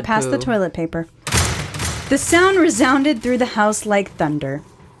still Now said pass poo. the toilet paper. The sound resounded through the house like thunder.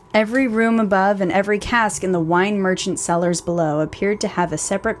 Every room above and every cask in the wine merchant cellars below appeared to have a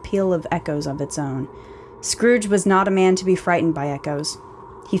separate peal of echoes of its own. Scrooge was not a man to be frightened by echoes.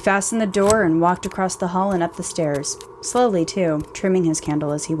 He fastened the door and walked across the hall and up the stairs, slowly too, trimming his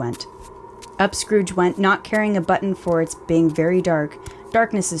candle as he went. Up Scrooge went, not caring a button for its being very dark.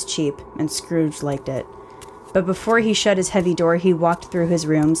 Darkness is cheap, and Scrooge liked it. But before he shut his heavy door, he walked through his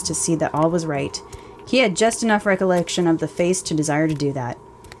rooms to see that all was right. He had just enough recollection of the face to desire to do that.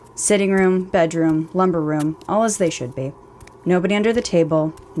 Sitting room, bedroom, lumber room, all as they should be. Nobody under the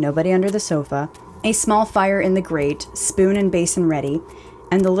table, nobody under the sofa, a small fire in the grate, spoon and basin ready,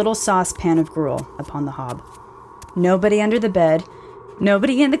 and the little saucepan of gruel upon the hob. Nobody under the bed,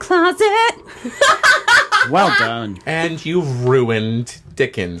 nobody in the closet. Well done. And you've ruined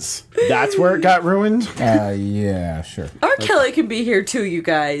Dickens. That's where it got ruined. Yeah, sure. R. Kelly can be here too, you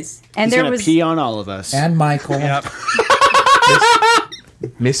guys. And He's there gonna was pee on all of us. And Michael. Yep.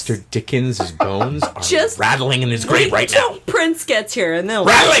 Mr. Dickens' bones are Just rattling in his grave right now. Prince gets here and they'll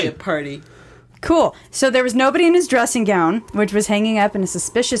Rattling! be a party. cool. So there was nobody in his dressing gown, which was hanging up in a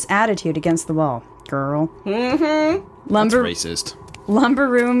suspicious attitude against the wall. Girl. Mm-hmm. Lumber Racist. Lumber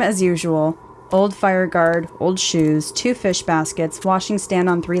room as usual. Old fire guard, old shoes, 2 fish baskets, washing stand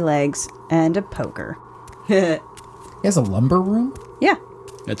on 3 legs, and a poker. He has a lumber room? Yeah.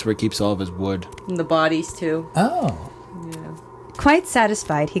 That's where he keeps all of his wood. And the bodies too. Oh. Quite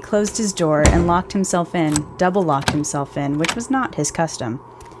satisfied, he closed his door and locked himself in, double-locked himself in, which was not his custom.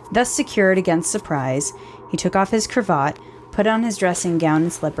 Thus secured against surprise, he took off his cravat, put on his dressing gown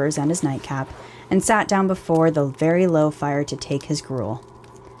and slippers and his nightcap, and sat down before the very low fire to take his gruel.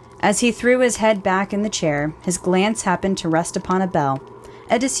 As he threw his head back in the chair, his glance happened to rest upon a bell,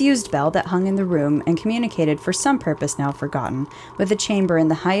 a disused bell that hung in the room and communicated for some purpose now forgotten with a chamber in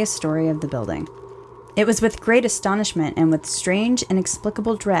the highest story of the building. It was with great astonishment and with strange,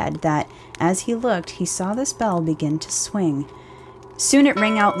 inexplicable dread that, as he looked, he saw this bell begin to swing. Soon it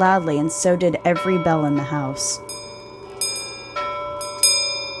rang out loudly, and so did every bell in the house.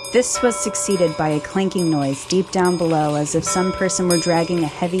 This was succeeded by a clanking noise deep down below, as if some person were dragging a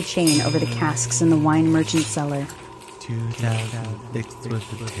heavy chain over the casks in the wine merchant's cellar. 2006 was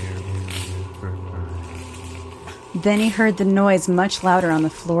a terrible year for mine. Then he heard the noise much louder on the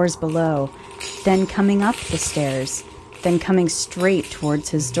floors below, then coming up the stairs, then coming straight towards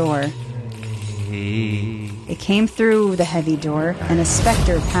his door. It came through the heavy door, and a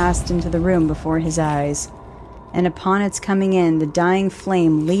specter passed into the room before his eyes. And upon its coming in, the dying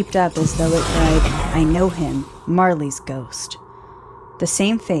flame leaped up as though it cried, "I know him, Marley's ghost." The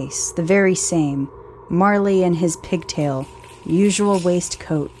same face, the very same, Marley in his pigtail, usual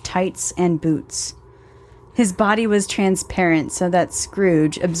waistcoat, tights, and boots. His body was transparent so that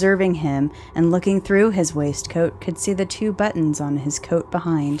Scrooge, observing him and looking through his waistcoat, could see the 2 buttons on his coat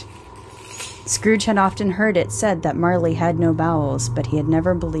behind. Scrooge had often heard it said that Marley had no bowels, but he had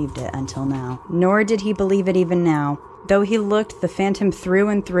never believed it until now. Nor did he believe it even now, though he looked the phantom through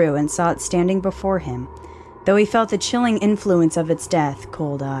and through and saw it standing before him, though he felt the chilling influence of its death,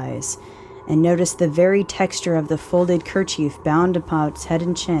 cold eyes, and noticed the very texture of the folded kerchief bound about its head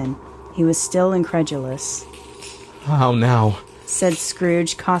and chin. He was still incredulous. How now? Said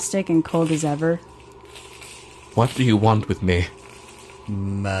Scrooge, caustic and cold as ever. What do you want with me?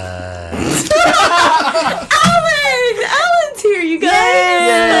 Alan! Alan's here, you guys!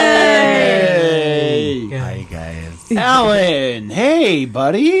 Yay! Hi, guys. Alan! Hey,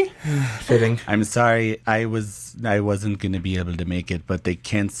 buddy! fitting. I'm sorry, I wasn't going to be able to make it, but they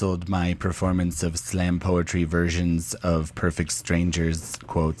canceled my performance of slam poetry versions of Perfect Strangers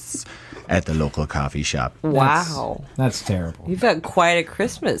quotes at the local coffee shop. Wow. That's terrible. You've had quite a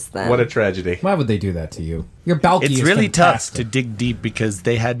Christmas then. What a tragedy. Why would they do that to you? Your Balky It's is really fantastic. tough to dig deep because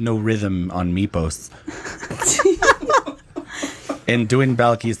they had no rhythm on Meepos. And doing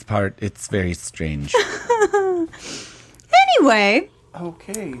Balky's part, it's very strange. Anyway,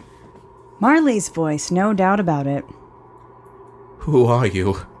 Okay. Marley's voice, no doubt about it. Who are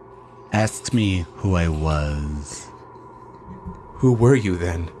you? Asked me who I was. Who were you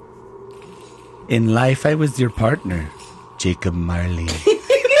then? In life, I was your partner, Jacob Marley.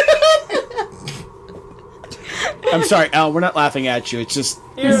 I'm sorry, Al. We're not laughing at you. It's just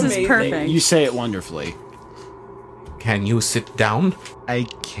This is perfect. you say it wonderfully. Can you sit down? I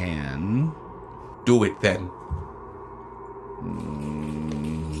can. Do it then.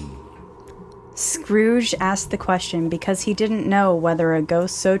 Scrooge asked the question because he didn't know whether a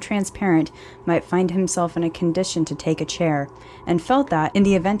ghost so transparent might find himself in a condition to take a chair, and felt that, in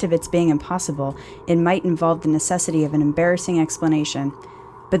the event of its being impossible, it might involve the necessity of an embarrassing explanation.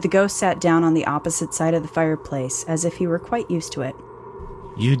 But the ghost sat down on the opposite side of the fireplace, as if he were quite used to it.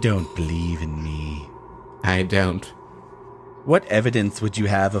 You don't believe in me. I don't. What evidence would you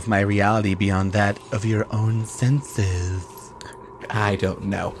have of my reality beyond that of your own senses? I don't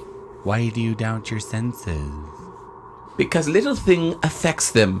know. Why do you doubt your senses? Because little thing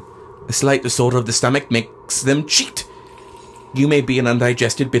affects them. A slight disorder of the stomach makes them cheat. You may be an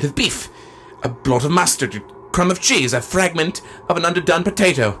undigested bit of beef, a blot of mustard, a crumb of cheese, a fragment of an underdone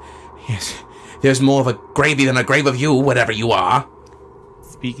potato. Yes, there's more of a gravy than a grave of you, whatever you are.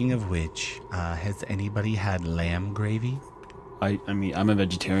 Speaking of which, has anybody had lamb gravy? I mean, I'm a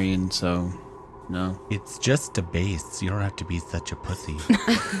vegetarian, so no. It's just a base. You don't have to be such a pussy.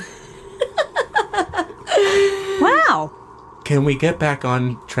 Wow! Can we get back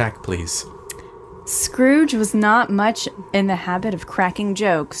on track, please? Scrooge was not much in the habit of cracking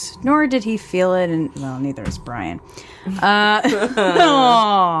jokes, nor did he feel it, and well, neither is Brian. Aww.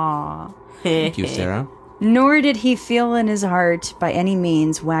 Thank you, Sarah. Nor did he feel in his heart by any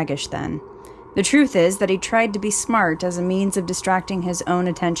means waggish then. The truth is that he tried to be smart as a means of distracting his own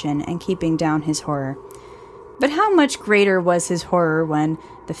attention and keeping down his horror. But how much greater was his horror when,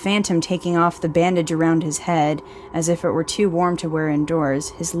 the phantom taking off the bandage around his head, as if it were too warm to wear indoors,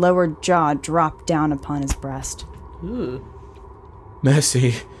 his lower jaw dropped down upon his breast.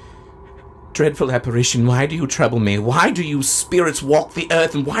 Mercy. Dreadful apparition, why do you trouble me? Why do you spirits walk the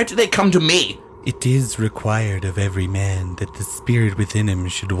earth, and why do they come to me? It is required of every man that the spirit within him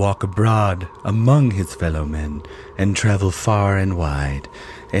should walk abroad among his fellow men, and travel far and wide.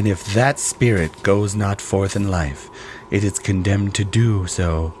 And if that spirit goes not forth in life, it is condemned to do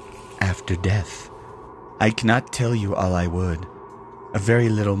so after death. I cannot tell you all I would. A very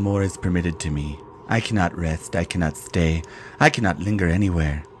little more is permitted to me. I cannot rest, I cannot stay, I cannot linger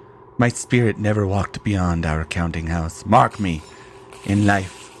anywhere. My spirit never walked beyond our counting house. Mark me, in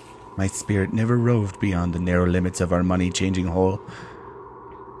life, my spirit never roved beyond the narrow limits of our money-changing hole.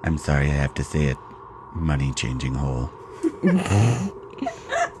 I'm sorry I have to say it, money-changing hole.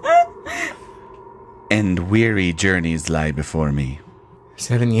 And weary journeys lie before me.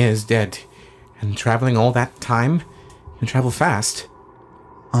 7 years dead, and traveling all that time? You travel fast.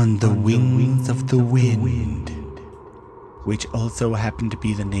 On the wings of the wind. Which also happened to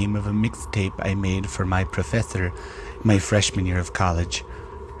be the name of a mixtape I made for my professor my freshman year of college.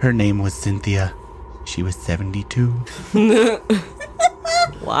 Her name was Cynthia. She was 72.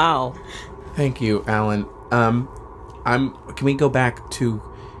 Wow. Thank you, Alan. Can we go back to...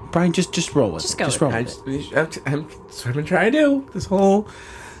 Brian, just roll with it. Just roll with it. That's what I've been trying to do this whole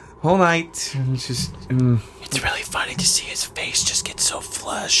night. And it's just... It's really funny to see his face just get so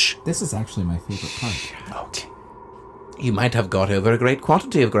flush. This is actually my favorite part. Okay. You might have got over a great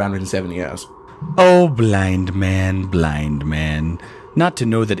quantity of ground in 7 years. Oh, blind man, not to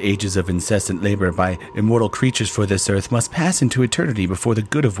know that ages of incessant labor by immortal creatures for this earth must pass into eternity before the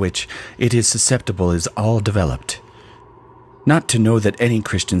good of which it is susceptible is all developed. Not to know that any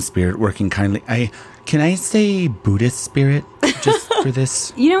Christian spirit working kindly... Can I say Buddhist spirit just for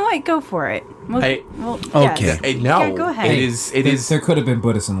this? You know what? Go for it. Okay. No. Yeah, go ahead. It is... There could have been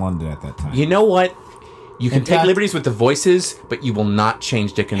Buddhists in London at that time. You know what? You can In take fact- liberties with the voices, but you will not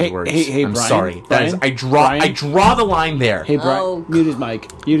change Dickens' words. Hey, I'm Brian, sorry. Brian, I draw the line there. Hey, Brian, Oh. mute his mic.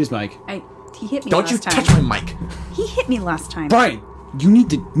 Mute his mic. He hit me Don't last you time. touch my mic. He hit me last time. Brian, you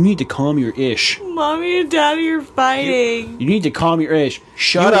need to calm your ish. Mommy and Daddy are fighting. You need to calm your ish.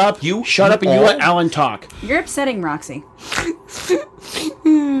 Shut up. You shut up and you let Alan talk. You're upsetting Roxy.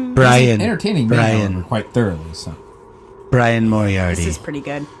 Brian. Entertaining me, however, quite thoroughly. So, Brian Moriarty. This is pretty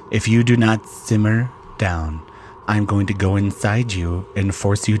good. If you do not simmer down, I'm going to go inside you and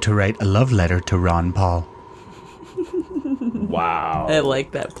force you to write a love letter to Ron Paul. Wow. I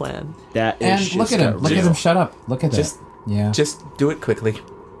like that plan. That is and just look at him. Look at him. Shut up. Look at Just, Yeah. just do it quickly.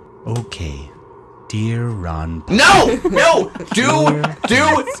 Okay. Dear Ron Paul. No!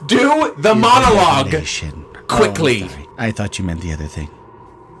 Do the monologue Revelation. quickly. Sorry. I thought you meant the other thing.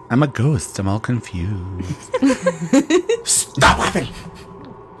 I'm a ghost. I'm all confused. Stop laughing.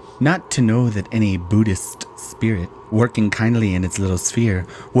 Not to know that any Buddhist spirit, working kindly in its little sphere,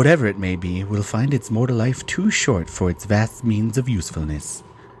 whatever it may be, will find its mortal life too short for its vast means of usefulness.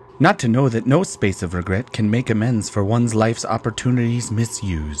 Not to know that no space of regret can make amends for one's life's opportunities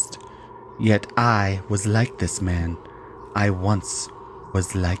misused. Yet I was like this man. I once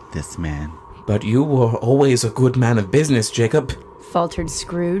was like this man. But you were always a good man of business, Jacob. Faltered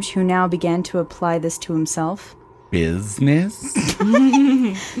Scrooge, who now began to apply this to himself. Business?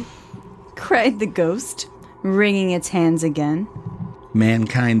 Cried the ghost, wringing its hands again.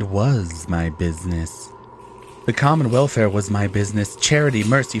 Mankind was my business. The common welfare was my business. Charity,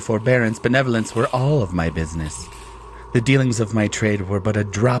 mercy, forbearance, benevolence were all of my business. The dealings of my trade were but a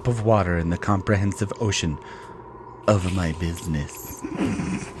drop of water in the comprehensive ocean of my business.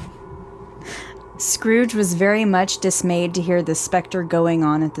 Scrooge was very much dismayed to hear the specter going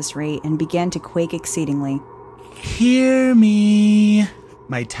on at this rate and began to quake exceedingly. Hear me.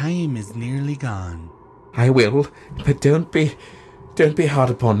 My time is nearly gone. I will, but don't be hard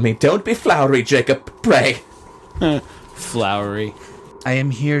upon me. Don't be flowery, Jacob, pray. Flowery. I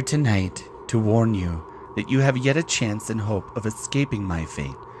am here tonight to warn you that you have yet a chance and hope of escaping my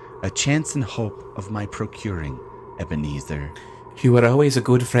fate, a chance and hope of my procuring, Ebenezer. You were always a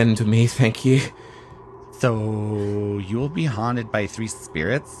good friend to me, thank you. So, you'll be haunted by 3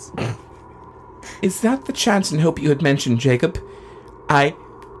 spirits? Is that the chance and hope you had mentioned, Jacob? I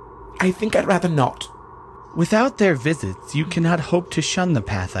think I'd rather not. Without their visits, you cannot hope to shun the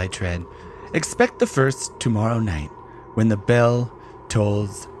path I tread. Expect the first tomorrow night, when the bell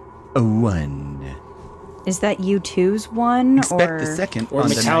tolls 1. Is that U2's one? Expect or the second Or on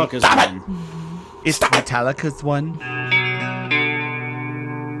the night. Metallica's one. It's Metallica's one.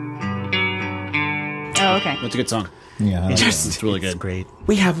 Oh, okay. That's a good song. Yeah. It's really It's good. great.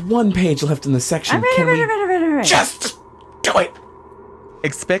 We have one page left in the section. Can we just do it?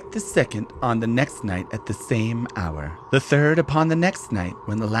 Expect the second on the next night at the same hour. The third upon the next night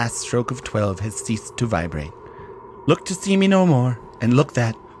when the last stroke of 12 has ceased to vibrate. Look to see me no more, and look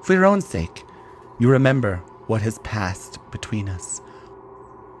that, for your own sake, you remember what has passed between us.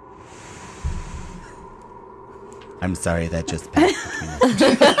 I'm sorry that just passed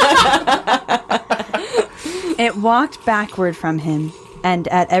between us. It walked backward from him, and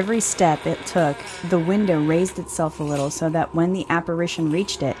at every step it took, the window raised itself a little so that when the apparition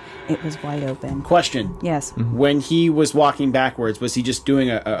reached it, it was wide open. Question. Yes. When he was walking backwards, was he just doing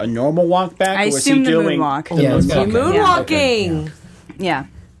a normal walk back? I or was assume he the doing moonwalk. Yeah, it's got- Moonwalking Yeah.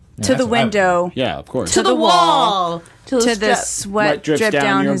 Yeah, To the that's what I- window, Yeah, of course. to the wall, to the strap- sweat What drips drip down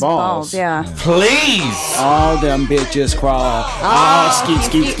down your his balls. balls. Yeah. Please! All them bitches crawl. Skeet,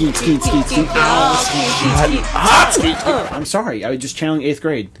 skeet, skeet, skeet, skeet, skeet. Skeet, skeet. I'm sorry. I was just channeling 8th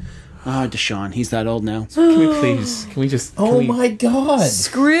grade. Deshaun, he's that old now. Can we please? Can we just? Can Oh we- my God.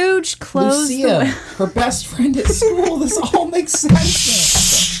 Scrooge closed Lucia, her best friend at school. This all makes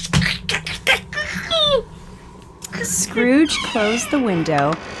sense. Scrooge closed the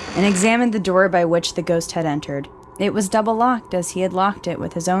window and examined the door by which the ghost had entered. It was double locked as he had locked it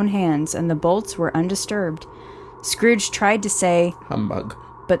with his own hands, and the bolts were undisturbed. Scrooge tried to say, Humbug.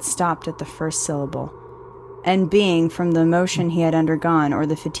 but stopped at the first syllable. And being, from the emotion he had undergone, or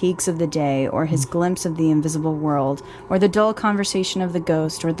the fatigues of the day, or his glimpse of the invisible world, or the dull conversation of the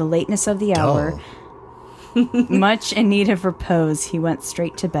ghost, or the lateness of the hour, much in need of repose, he went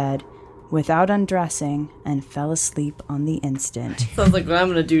straight to bed, without undressing, and fell asleep on the instant. Sounds like what I'm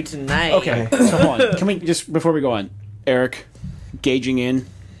gonna do tonight. Okay, so hold on. Can we just, before we go on, Eric, gauging in?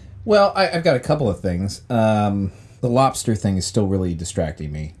 Well, I've got a couple of things. The lobster thing is still really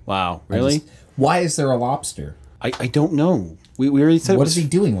distracting me. Wow, really? Why is there a lobster? I don't know. We already said What is he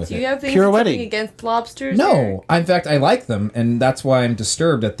doing with Do it? you have things Pirouetting. something against lobsters? No, in fact, I like them, and that's why I'm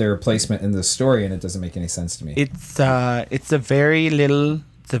disturbed at their placement in this story, and it doesn't make any sense to me. It's a very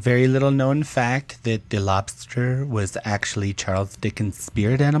little known fact that the lobster was actually Charles Dickens'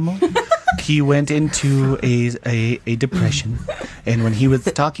 spirit animal. he went into a depression, and when he was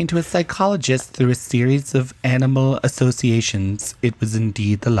talking to a psychologist through a series of animal associations, it was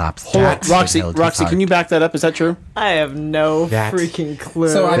indeed the lobster. Hold on, that Roxy, held his Roxy, heart. can you back that up? Is that true? I have no That's- freaking clue.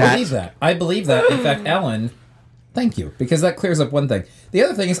 So I believe that. I believe that. In fact, Ellen, thank you, because that clears up one thing. The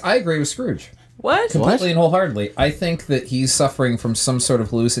other thing is I agree with Scrooge. what? Completely and wholeheartedly. I think that he's suffering from some sort of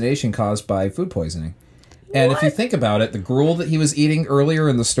hallucination caused by food poisoning. And if you think about it, the gruel that he was eating earlier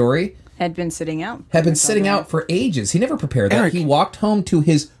in the story Had been sitting out. had been sitting out for ages. He never prepared that. Eric. He walked home to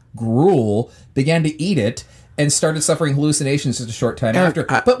his gruel, began to eat it, and started suffering hallucinations just a short time after.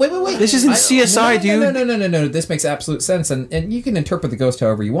 But wait. This isn't CSI, dude. No. This makes absolute sense. And you can interpret the ghost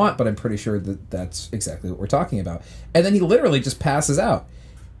however you want, but I'm pretty sure that that's exactly what we're talking about. And then he literally just passes out.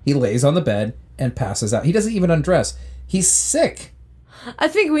 He lays on the bed and passes out. He doesn't even undress. He's sick. I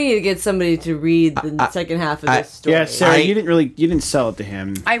think we need to get somebody to read the second half of this story. Yeah, Sarah, you didn't sell it to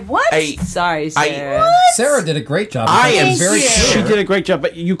him. I what? Sorry, Sarah. Sarah did a great job. I am very She clear. did a great job,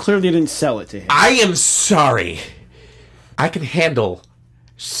 but you clearly didn't sell it to him. I am sorry. I can handle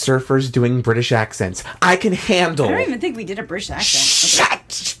surfers doing British accents. I can handle. I don't even think we did a British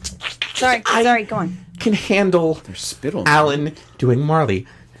accent. Shut. Sorry, go on. Can handle Spit on Alan doing Marley.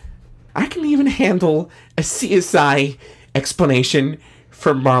 I can even handle a CSI explanation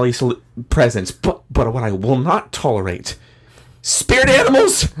for Marley's presence. But what I will not tolerate, spirit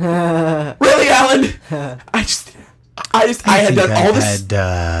animals. Really, Alan? I had done all this.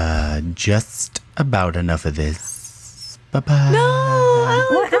 Had just about enough of this. Bye-bye.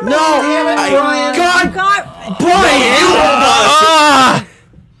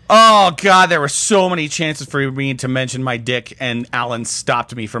 Oh, God, there were so many chances for me to mention my dick, and Alan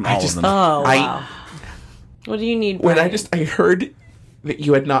stopped me from all of them. Oh, wow. What do you need, When Brian? I heard that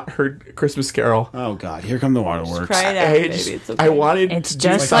you had not heard Christmas Carol. Oh, God, here come the waterworks. Try it out, baby. It's okay. I wanted It's to do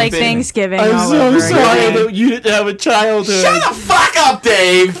just like something. Thanksgiving. I'm all so over sorry again. that you didn't have a childhood. Shut the fuck up,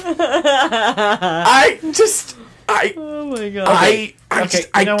 Dave! Oh my God. I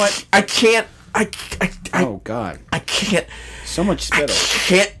you know what? I can't. Oh, God. I can't. So much I spittle.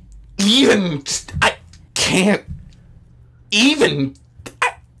 can't even. I can't even.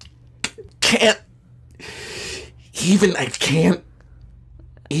 I can't even. I can't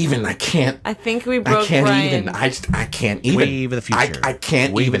even. I can't. I think we I broke can't Brian. even. I can't even. Wave of the future. I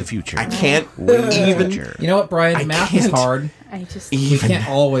can't Wave even. of the future. I can't Wave of the even. future. You know what, Brian? I Math is can't. hard. I just You Even. can't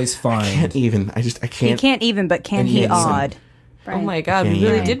always find. Can't even. I he can't. can't even, but can he Even. odd? Oh my God, we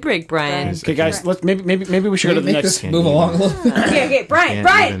really did break Brian. Okay, guys, let's maybe we should go to the Make next. this move along a little bit. Okay, Brian,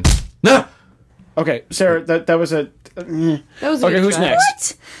 Can't even. No. Okay, Sarah, that was a. That was a Okay, good who's try.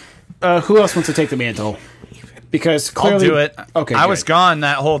 next? Who else wants to take the mantle? Because clearly, I'll do it. Okay, I was good. gone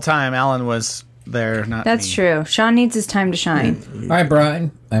that whole time. Alan was there, not That's me. true. Sean needs his time to shine. All right,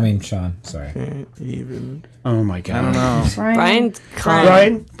 Brian. I mean, Sean. Sorry. Oh my God! I don't know. Brian's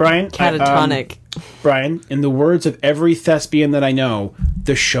calm. Brian, Catatonic. Brian, in the words of every thespian that I know,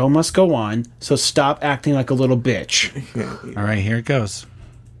 the show must go on, so stop acting like a little bitch. All right, here it goes.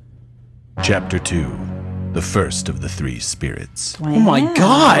 Chapter 2. The first of the three spirits. Oh my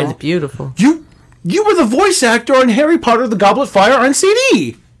God! Beautiful. You were the voice actor on Harry Potter: The Goblet of Fire on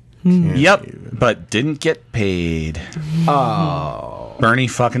CD. Yep, but didn't get paid. Oh, Bernie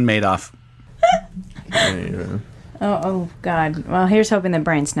fucking Madoff. Oh, God. Well, here's hoping that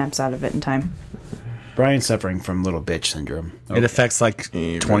Brian snaps out of it in time. Brian's suffering from little bitch syndrome. It affects like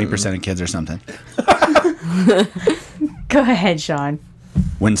 20% of kids or something. Go ahead, Sean.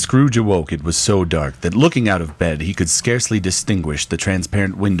 When Scrooge awoke, it was so dark that looking out of bed, he could scarcely distinguish the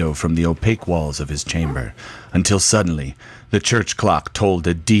transparent window from the opaque walls of his chamber, until suddenly the church clock tolled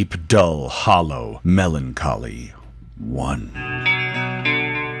a deep, dull, hollow, melancholy 1.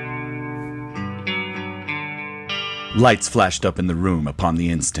 Lights flashed up in the room upon the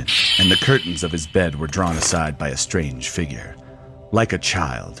instant, and the curtains of his bed were drawn aside by a strange figure. Like a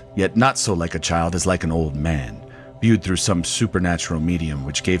child, yet not so like a child as like an old man, viewed through some supernatural medium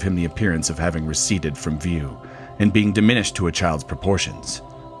which gave him the appearance of having receded from view, and being diminished to a child's proportions.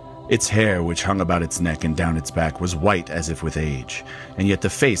 Its hair, which hung about its neck and down its back, was white as if with age, and yet the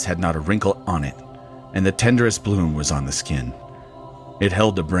face had not a wrinkle on it, and the tenderest bloom was on the skin. It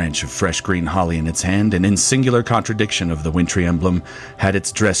held a branch of fresh green holly in its hand, and in singular contradiction of the wintry emblem, had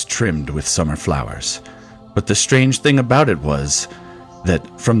its dress trimmed with summer flowers. But the strange thing about it was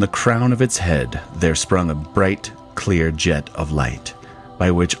that from the crown of its head there sprung a bright, clear jet of light, by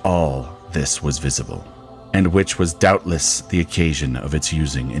which all this was visible, and which was doubtless the occasion of its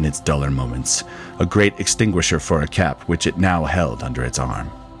using in its duller moments a great extinguisher for a cap which it now held under its arm.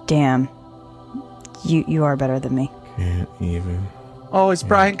 Damn. You are better than me. Can't even. Oh, is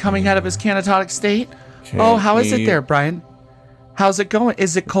Brian coming out of his catatonic state? Oh, how is it there, Brian? How's it going?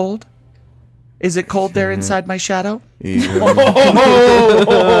 Is it cold? Is it cold there inside my shadow? Is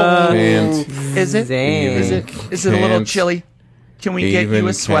it? Is it a little chilly? Can we get you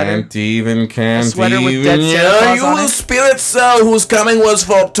a sweater? Can't a sweater even. with dead Santa Claus on You it? spirit soul whose coming was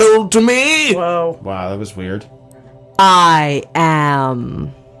foretold to me. Whoa. Wow, that was weird. I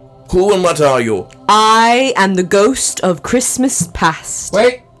am. Who and what are you? I am the ghost of Christmas past.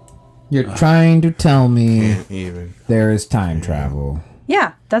 Wait! You're trying to tell me Can't even. there is time travel.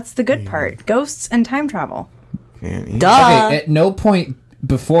 Yeah, that's the good part. Ghosts and time travel. Can't even. Duh. Okay, at no point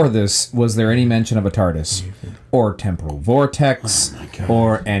before this was there any mention of a TARDIS or temporal vortex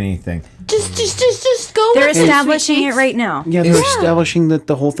or anything. Just go. They're with it, establishing sweet it right now. Yeah, they're establishing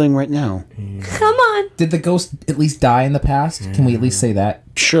the whole thing right now. Come on. Did the ghost at least die in the past? Can we at least say that?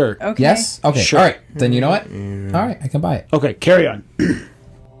 Sure. Okay. Yes? Okay, Sure. all right. Then you know what? All right, I can buy it. Okay, carry on.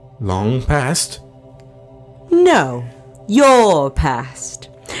 Long past. No, your past.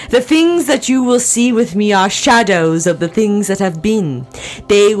 The things that you will see with me are shadows of the things that have been.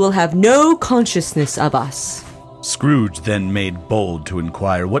 They will have no consciousness of us. Scrooge then made bold to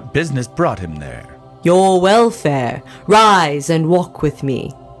inquire what business brought him there. Your welfare. Rise and walk with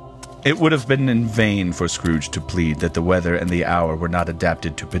me. It would have been in vain for Scrooge to plead that the weather and the hour were not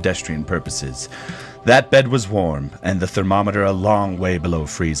adapted to pedestrian purposes. That bed was warm, and the thermometer a long way below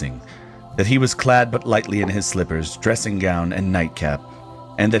freezing. That he was clad but lightly in his slippers, dressing gown, and nightcap,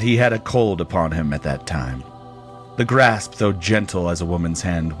 and that he had a cold upon him at that time. The grasp, though gentle as a woman's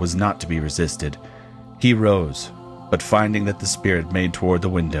hand, was not to be resisted. He rose, but finding that the spirit made toward the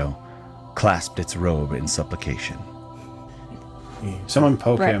window, clasped its robe in supplication. Someone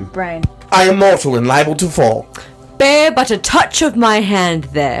poke him. Brian. I am mortal and liable to fall. Bear but a touch of my hand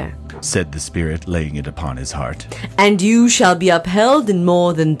there, Said the spirit, laying it upon his heart. and you shall be upheld in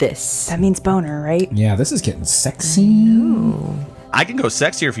more than this. That means boner, right? Yeah, this is getting sexy. I can go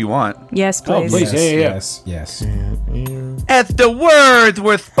sexier if you want. Yes, please. please. Yes, yes. As the words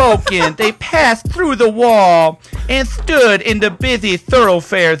were spoken, they passed through the wall and stood in the busy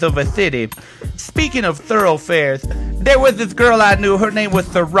thoroughfares of a city. Speaking of thoroughfares, there was this girl I knew. Her name was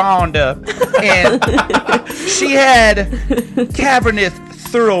Saranda, and she had cavernous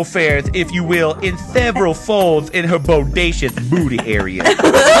thoroughfares, if you will, in several folds in her bodacious booty area. But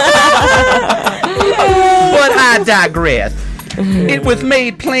I digress. It was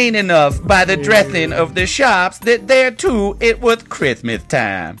made plain enough by the dressing of the shops that there too it was Christmas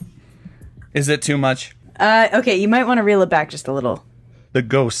time. Is it too much? Okay, you might want to reel it back just a little. The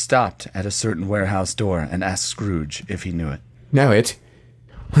ghost stopped at a certain warehouse door and asked Scrooge if he knew it. Know it?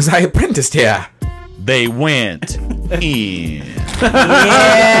 Was I apprenticed here? They went in.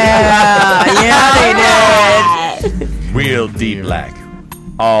 Yeah, they did. Real deep black.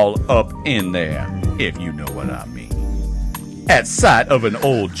 All up in there, if you know what I mean. At sight of an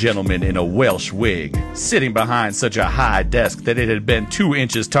old gentleman in a Welsh wig, sitting behind such a high desk that it had been 2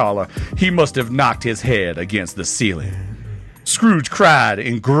 inches taller, he must have knocked his head against the ceiling. Scrooge cried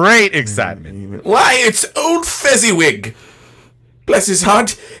in great excitement. Why, it's old Fezziwig! Bless his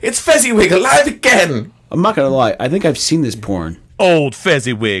heart, it's Fezziwig alive again! I'm not gonna lie, I think I've seen this porn. Old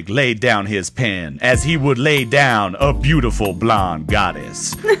Fezziwig laid down his pen as he would lay down a beautiful blonde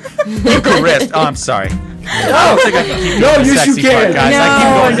goddess. He caressed. Oh, I'm sorry. I don't think I can keep doing the yes, you sexy can. part, guys. I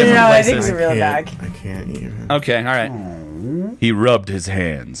keep going different I think places. we reel it back. I can't even. Okay, all right. He rubbed his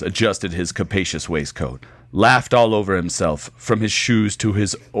hands, adjusted his capacious waistcoat, laughed all over himself, from his shoes to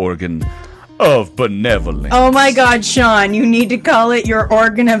his organ of benevolence. Oh my God, Sean, you need to call it your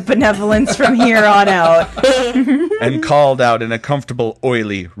organ of benevolence from here on out. And called out in a comfortable,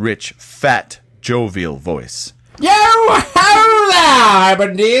 oily, rich, fat, jovial voice. Yo ho there,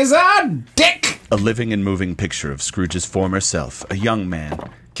 Ebenezer! Dick! A living and moving picture of Scrooge's former self, a young man,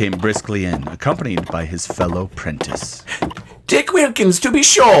 came briskly in, accompanied by his fellow prentice. Dick Wilkins, to be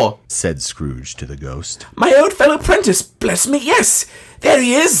sure! Said Scrooge to the ghost. My old fellow prentice, bless me, yes! There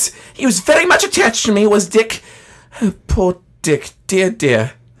he is! He was very much attached to me, was Dick. Oh, poor Dick, dear,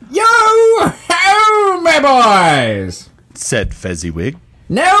 dear. Yo ho, my boys! Said Fezziwig.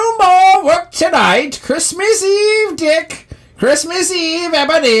 No more work tonight. Christmas Eve, Dick. Christmas Eve,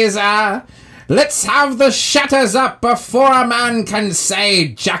 Ebenezer. Let's have the shutters up before a man can say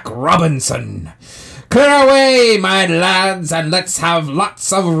Jack Robinson. Clear away, my lads, and let's have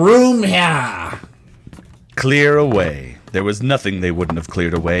lots of room here. Clear away. There was nothing they wouldn't have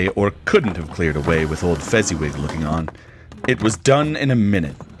cleared away, or couldn't have cleared away with old Fezziwig looking on. It was done in a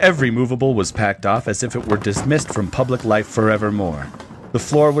minute. Every movable was packed off as if it were dismissed from public life forevermore. The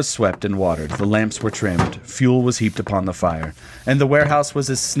floor was swept and watered, the lamps were trimmed, fuel was heaped upon the fire, and the warehouse was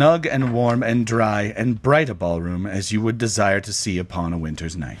as snug and warm and dry and bright a ballroom as you would desire to see upon a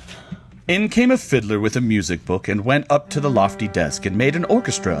winter's night. In came a fiddler with a music book and went up to the lofty desk and made an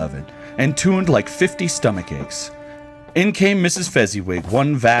orchestra of it, and tuned like 50 stomach aches. In came Mrs. Fezziwig,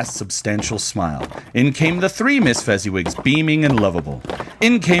 one vast substantial smile. In came the 3 Miss Fezziwigs, beaming and lovable.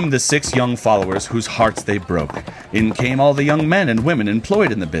 In came the 6 young followers whose hearts they broke. In came all the young men and women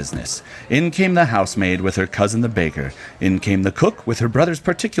employed in the business. In came the housemaid with her cousin the baker. In came the cook with her brother's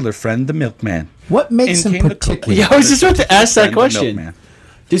particular friend the milkman. What makes him particular? Yeah, I was just about to ask that Friend the question. milkman.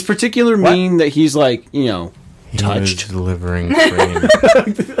 Does particular mean that he's like, you know, touched? Delivering cream.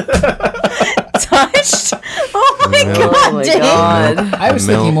 Touched? Oh my Milk. god, Oh my Dave. god. I was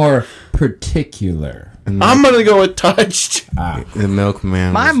thinking more particular. I'm gonna go with touched. The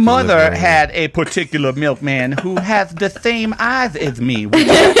milkman. My was mother delivering- had a particular milkman who has the same eyes as me. Which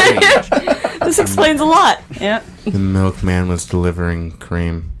is strange. This explains a lot. Yep. The milkman was delivering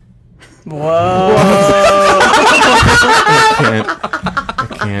cream.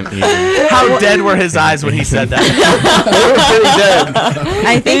 I can't even. How dead were his eyes when he said that?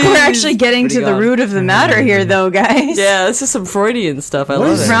 I think we're actually getting to the gone. root of the matter here, though, guys. Yeah, this is some Freudian stuff. I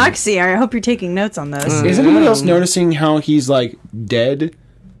love it. Roxy, I hope you're taking notes on this. Is anyone else noticing how he's like dead,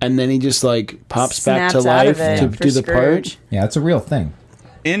 and then he just like pops back to Snaps out life of it to for do the part? Scrooge. Yeah, it's a real thing.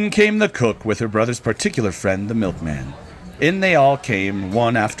 In came the cook with her brother's particular friend, the milkman. In they all came,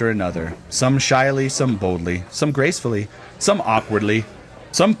 one after another, some shyly, some boldly, some gracefully, some awkwardly,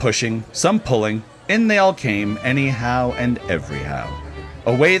 some pushing, some pulling. In they all came, anyhow and everyhow.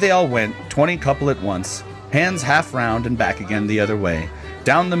 Away they all went, 20 couple at once, hands half round and back again the other way,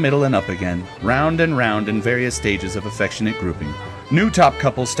 down the middle and up again, round and round in various stages of affectionate grouping. New top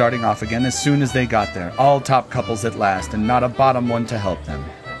couples starting off again as soon as they got there, all top couples at last, and not a bottom one to help them.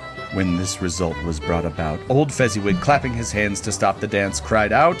 When this result was brought about, old Fezziwig, clapping his hands to stop the dance,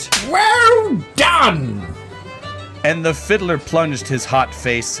 cried out, Well done! and the fiddler plunged his hot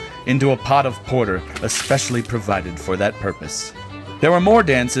face into a pot of porter, especially provided for that purpose. There were more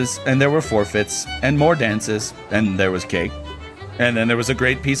dances, and there were forfeits, and more dances, and there was cake. And then there was a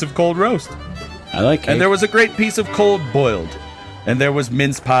great piece of cold roast. I like cake. And there was a great piece of cold boiled. And there was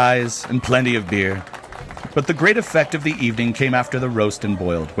mince pies, and plenty of beer. But the great effect of the evening came after the roast and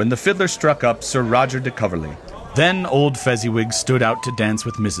boiled, when the fiddler struck up Sir Roger de Coverley. Then old Fezziwig stood out to dance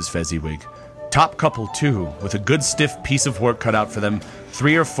with Mrs. Fezziwig. Top couple, too, with a good stiff piece of work cut out for them,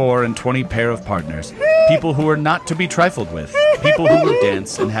 3 or 4 and 20 pair of partners. People who were not to be trifled with. People who would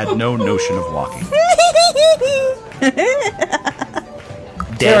dance and had no notion of walking.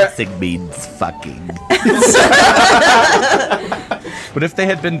 Dancing means fucking. But if they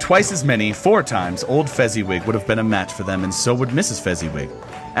had been twice as many, 4 times, old Fezziwig would have been a match for them, and so would Mrs. Fezziwig.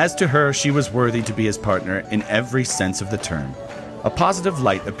 As to her, she was worthy to be his partner in every sense of the term. A positive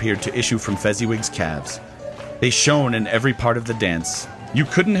light appeared to issue from Fezziwig's calves. They shone in every part of the dance. You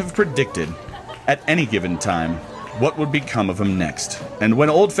couldn't have predicted, at any given time, what would become of him next. And when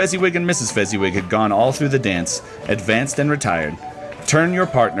old Fezziwig and Mrs. Fezziwig had gone all through the dance, advanced and retired, turn your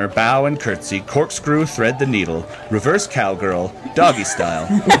partner, bow and curtsy, corkscrew, thread the needle, reverse cowgirl, doggy style,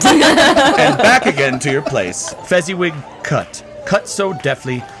 and back again to your place, Fezziwig cut so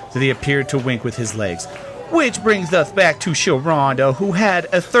deftly that he appeared to wink with his legs. Which brings us back to Sharonda, who had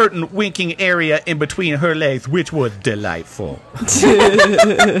a certain winking area in between her legs, which was delightful.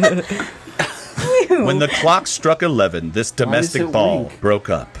 When the clock struck 11, this domestic ball broke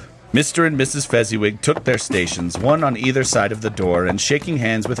up. Mr. and Mrs. Fezziwig took their stations, one on either side of the door, and shaking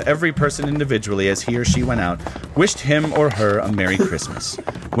hands with every person individually as he or she went out, wished him or her a Merry Christmas.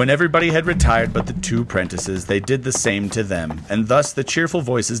 When everybody had retired but the 2 prentices, they did the same to them, and thus the cheerful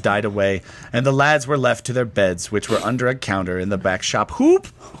voices died away, and the lads were left to their beds, which were under a counter in the back shop. Who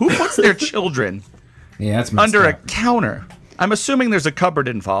puts their children Yeah, that's messed under a up. counter? I'm assuming there's a cupboard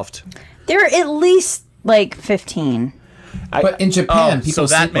involved. There are at least like 15. But in Japan, Oh, people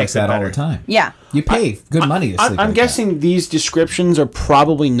so that sleep like makes it that all better. the time. Yeah. You pay good money to sleep I'm like guessing these descriptions are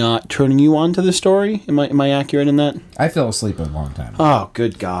probably not turning you on to the story. Am I accurate in that? that. I fell asleep a long time. Oh,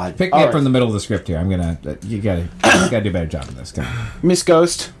 good God! Pick me All up from right. the middle of the script here. I'm gonna. You gotta do a better job of this. Come on. Miss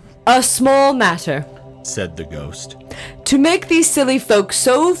Ghost. A small matter. Said the ghost. To make these silly folk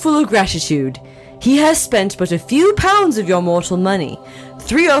so full of gratitude, he has spent but a few pounds of your mortal money.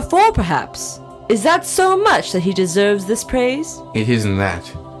 3 or 4, perhaps. Is that so much that he deserves this praise? It isn't that.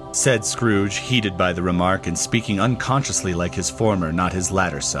 Said Scrooge, heated by the remark and speaking unconsciously like his former, not his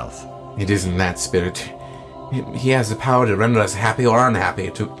latter self. It isn't that, Spirit. He has the power to render us happy or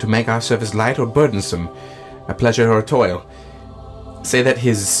unhappy, to make our service light or burdensome, a pleasure or a toil. say that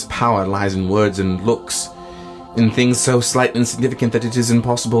his power lies in words and looks, in things so slight and insignificant that it is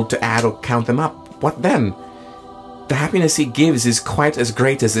impossible to add or count them up, what then? The happiness he gives is quite as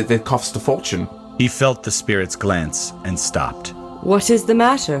great as it costs a fortune. He felt the spirit's glance and stopped. What is the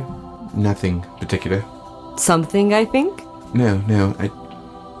matter? Nothing particular. Something, I think? No,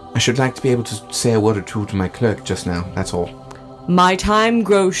 I should like to be able to say a word or two to my clerk just now, that's all. My time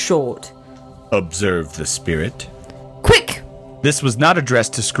grows short. Observed the spirit. Quick! This was not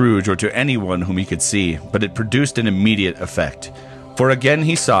addressed to Scrooge or to anyone whom he could see, but it produced an immediate effect. For again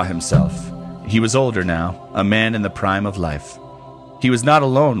he saw himself. He was older now, a man in the prime of life. He was not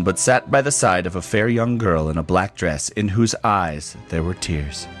alone, but sat by the side of a fair young girl in a black dress, in whose eyes there were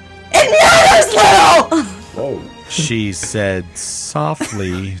tears. It matters little! She said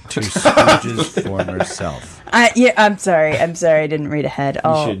softly to Scrooge's former self. I'm sorry. I didn't read ahead.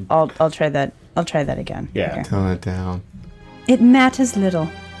 I'll try that. I'll try that again. Yeah. Okay. Tone it down. It matters little.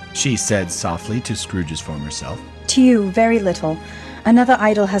 She said softly to Scrooge's former self. To you, very little. Another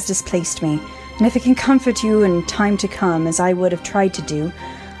idol has displaced me, and if it can comfort you in time to come, as I would have tried to do,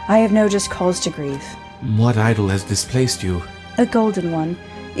 I have no just cause to grieve. What idol has displaced you? A golden one.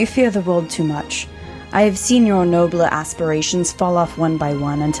 You fear the world too much. I have seen your nobler aspirations fall off one by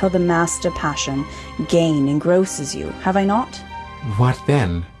one until the master passion, gain, engrosses you, have I not? What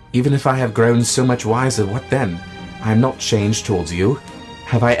then? Even if I have grown so much wiser, what then? I am not changed towards you.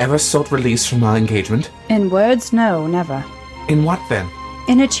 Have I ever sought release from our engagement? In words, no, never. In what then?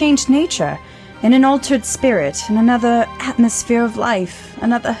 In a changed nature, in an altered spirit, in another atmosphere of life,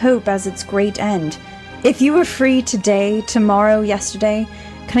 another hope as its great end. If you were free today, tomorrow, yesterday,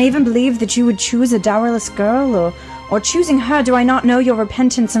 can I even believe that you would choose a dowerless girl, or choosing her, do I not know your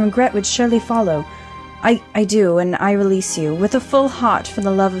repentance and regret would surely follow? I do, and I release you, with a full heart for the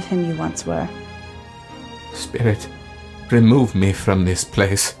love of him you once were. Spirit, remove me from this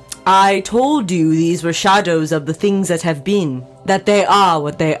place. I told you these were shadows of the things that have been, that they are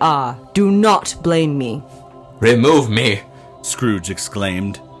what they are. Do not blame me. Remove me, Scrooge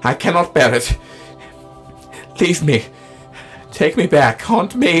exclaimed. I cannot bear it. Leave me. Take me back.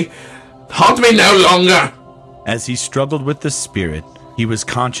 Haunt me. Haunt me no longer. As he struggled with the spirit, he was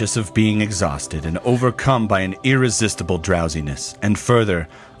conscious of being exhausted and overcome by an irresistible drowsiness, and further,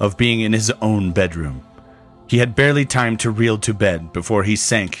 of being in his own bedroom. He had barely time to reel to bed before he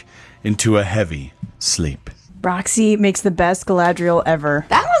sank into a heavy sleep. Roxy makes the best Galadriel ever.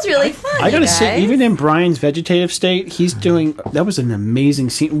 That was really fun. I gotta say, even in Brian's vegetative state, he's doing. That was an amazing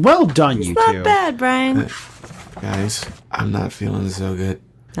scene. Well done, you two. Not bad, Brian. Guys, I'm not feeling so good.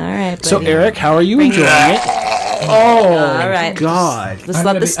 All right, buddy. So, Eric, how are you enjoying it? Oh, all right. God. Let's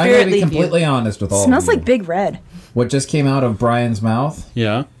let the I'm spirit gonna be lead completely you. honest with all Smells of you. like Big Red. What just came out of Brian's mouth,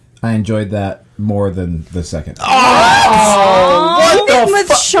 Yeah. I enjoyed that more than the second. What the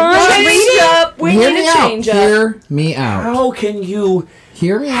with Sean? Change up. We Hear need me to out. change up. Hear me out. How can you?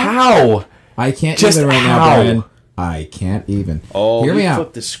 Hear me out. How? I can't Just even right now, how? Brian. I can't even. Oh, Hear me he out.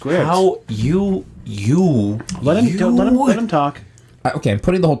 flipped the script. How you? Let him talk. Okay, I'm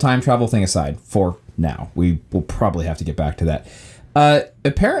putting the whole time travel thing aside for now. We will probably have to get back to that.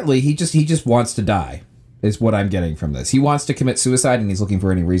 Apparently, he just wants to die, is what I'm getting from this. He wants to commit suicide, and he's looking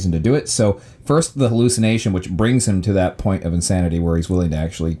for any reason to do it. So, first, the hallucination, which brings him to that point of insanity where he's willing to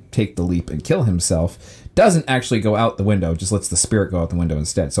actually take the leap and kill himself, doesn't actually go out the window, just lets the spirit go out the window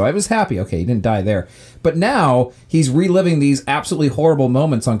instead. So I was happy, okay, he didn't die there. But now, he's reliving these absolutely horrible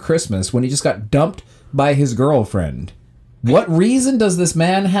moments on Christmas when he just got dumped by his girlfriend. What reason does this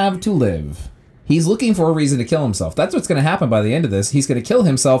man have to live? He's looking for a reason to kill himself. That's what's going to happen by the end of this. He's going to kill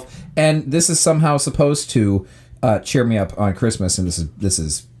himself, and this is somehow supposed to cheer me up on Christmas. And this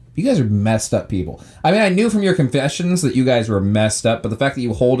is you guys are messed up people. I mean, I knew from your confessions that you guys were messed up, but the fact that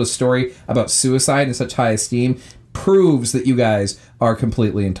you hold a story about suicide in such high esteem proves that you guys are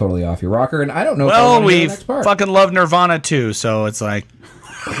completely and totally off your rocker. And I don't know. Well, if we the next part. fucking love Nirvana too, so it's like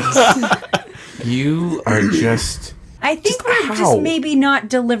You are just. I think we're how? just maybe not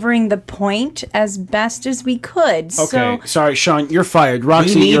delivering the point as best as we could. Okay, So sorry, Sean, you're fired.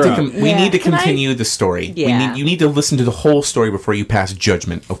 Roxy, We need you're to up. we need to Can I- continue the story. Yeah. You need to listen to the whole story before you pass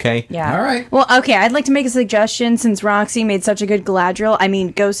judgment. Okay. yeah. All right. Well, okay. I'd like to make a suggestion since Roxy made such a good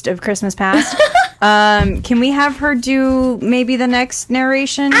Ghost of Christmas Past. Can we have her do maybe the next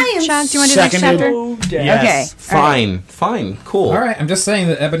narration? Sean, do you want to do the next Seconded. chapter? Yes. Okay. all right. Fine. Cool. All right, I'm just saying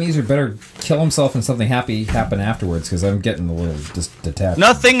that Ebenezer better kill himself and something happy happen afterwards, because I'm getting a little just detached.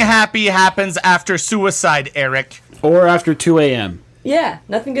 nothing happy happens after suicide, Eric. Or after 2 a.m. Yeah,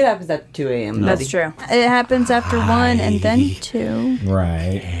 nothing good happens after 2 a.m. That's true. It happens after 1 and then 2.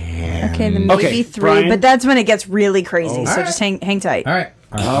 Right. Okay, then maybe 3. Brian? But that's when it gets really crazy. So Alright. just hang tight. All right.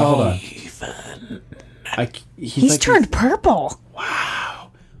 Hold on. He's turned purple.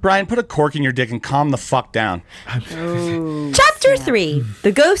 Brian, put a cork in your dick and calm the fuck down. Chapter 3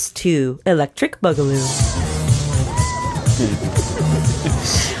 The Ghost 2 Electric Boogaloo.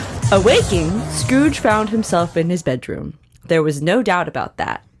 Awaking, Scrooge found himself in his bedroom. There was no doubt about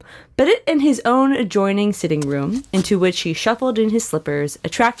that. But it in his own adjoining sitting room, into which he shuffled in his slippers,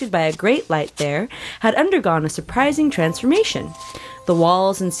 attracted by a great light there, had undergone a surprising transformation. The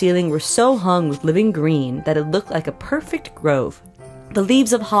walls and ceiling were so hung with living green that it looked like a perfect grove. The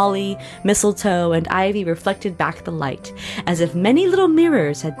leaves of holly, mistletoe, and ivy reflected back the light, as if many little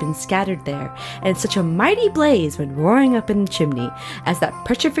mirrors had been scattered there, and such a mighty blaze went roaring up in the chimney, as that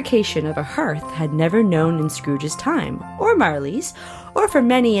petrification of a hearth had never known in Scrooge's time, or Marley's, or for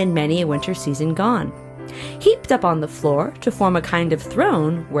many and many a winter season gone. Heaped up on the floor to form a kind of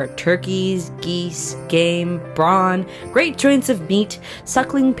throne were turkeys, geese, game, brawn, great joints of meat,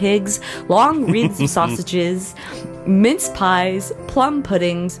 suckling pigs, long wreaths of sausages, mince pies, plum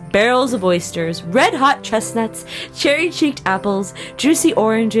puddings, barrels of oysters, red-hot chestnuts, cherry-cheeked apples, juicy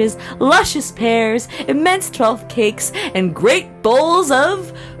oranges, luscious pears, immense 12th cakes, and great bowls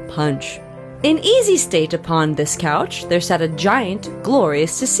of punch. In easy state upon this couch there sat a giant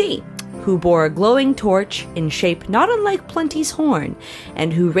glorious to see, who bore a glowing torch in shape not unlike Plenty's horn,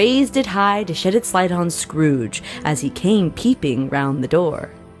 and who raised it high to shed its light on Scrooge as he came peeping round the door.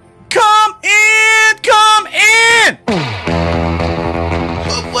 Come in! Come in!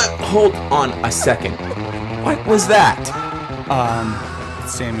 Hold on a second. What was that?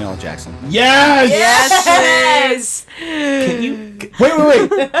 It's Samuel L. Jackson. Yes! Yes, Can you...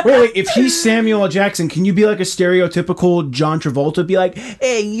 Wait. If he's Samuel L. Jackson, can you be like a stereotypical John Travolta? Be like,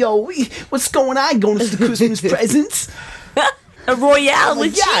 hey, yo, what's going on? Going to the Christmas presents? A Royale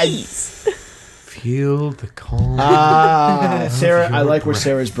with cheese. Feel the calm. Sarah, I like where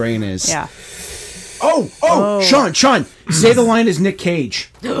Sarah's brain is. Yeah. Oh, Sean, say the line as Nick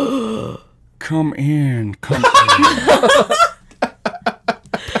Cage. Come in.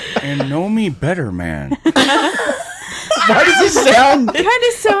 And know me better, man. Why does he sound? Kind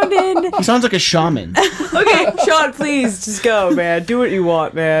of sounded. He sounds like a shaman. Okay, Sean, please, just go, man. Do what you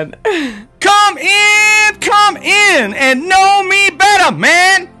want, man. Come in, and know me better,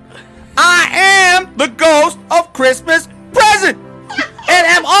 man. I am the ghost of Christmas present, and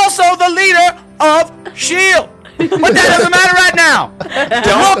am also the leader of S.H.I.E.L.D. But that doesn't matter right now.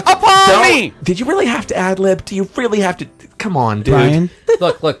 Look upon me. Did you really have to ad-lib? Do you really have to... Come on, dude. Brian?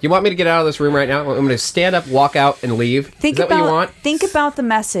 Look, you want me to get out of this room right now? I'm going to stand up, walk out, and leave. Is that what you want? Think about the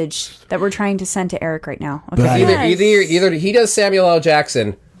message that we're trying to send to Eric right now. Okay. Either he does Samuel L.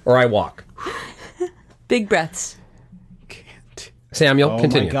 Jackson, or I walk. Big breaths. Samuel,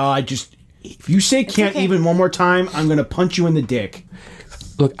 continue. Oh my God, just... If you say can't even one more time, I'm going to punch you in the dick.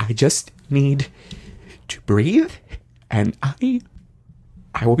 Look, I just need to breathe, and I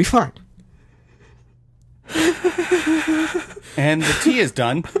will be fine. And the tea is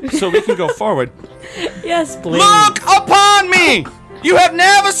done, so we can go forward. Yes, please. Look upon me. You have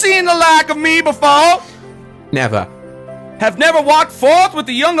never seen the like of me before. Never. Have never walked forth with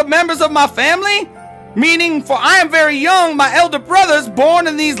the younger members of my family? Meaning, for I am very young, my elder brothers born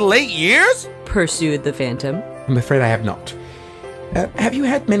in these late years? Pursued the Phantom. I'm afraid I have not. Have you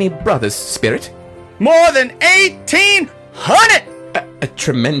had many brothers, Spirit? More than 1,800! A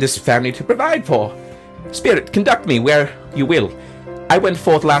tremendous family to provide for. Spirit, conduct me where you will. I went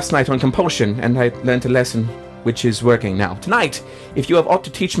forth last night on compulsion, and I learnt a lesson which is working now. Tonight, if you have aught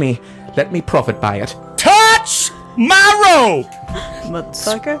to teach me, let me profit by it. Touch my robe!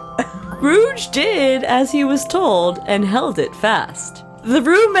 Motherfucker. Scrooge did as he was told and held it fast. The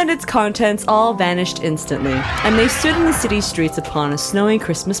room and its contents all vanished instantly, and they stood in the city streets upon a snowy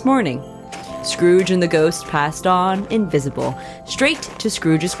Christmas morning. Scrooge and the ghost passed on, invisible, straight to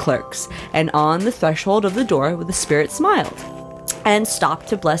Scrooge's clerks, and on the threshold of the door the spirit smiled, and stopped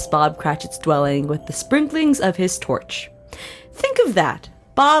to bless Bob Cratchit's dwelling with the sprinklings of his torch. Think of that.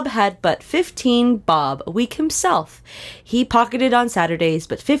 Bob had but 15 bob a week himself. He pocketed on Saturdays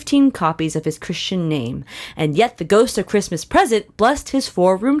but 15 copies of his Christian name, and yet the ghost of Christmas present blessed his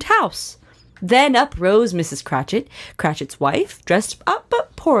 4-roomed house. Then up rose Mrs. Cratchit, Cratchit's wife, dressed up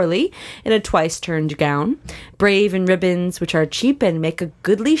but poorly in a twice-turned gown, brave in ribbons which are cheap and make a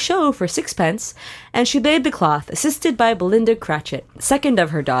goodly show for sixpence, and she laid the cloth, assisted by Belinda Cratchit, second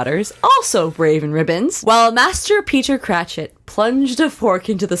of her daughters, also brave in ribbons, while Master Peter Cratchit plunged a fork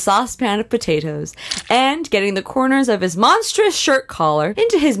into the saucepan of potatoes, and, getting the corners of his monstrous shirt collar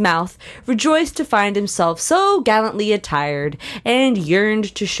into his mouth, rejoiced to find himself so gallantly attired, and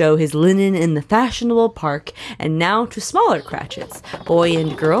yearned to show his linen in the fashionable park. And now to smaller Cratchits, boy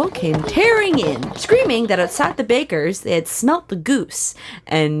and girl came tearing in, screaming that outside the baker's they had smelt the goose,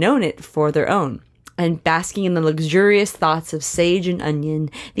 and known it for their own. And basking in the luxurious thoughts of sage and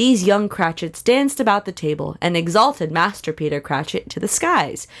onion, these young Cratchits danced about the table and exalted Master Peter Cratchit to the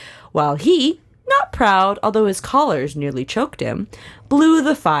skies, while he, not proud, although his collars nearly choked him, blew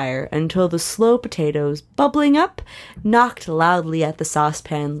the fire until the slow potatoes, bubbling up, knocked loudly at the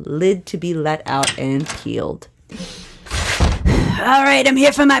saucepan lid to be let out and peeled. All right, I'm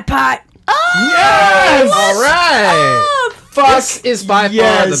here for my pot. Yes! All right. Fuck. This is by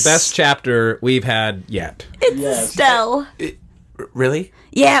far the best chapter we've had yet. It's Estelle. Really?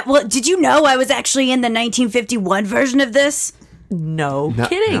 Yeah, well, did you know I was actually in the 1951 version of this? No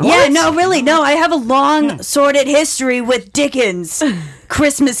kidding. Yeah, no, really, no. I have a long, sordid history with Dickens'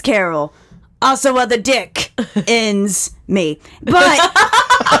 Christmas Carol. Also, other Dick-ins me. But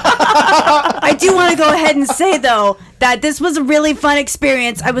I do want to go ahead and say, though, that this was a really fun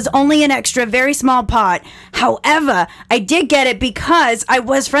experience. I was only an extra, very small pot. However, I did get it because I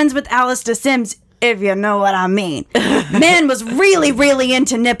was friends with Alistair Sims, if you know what I mean. Man was really, really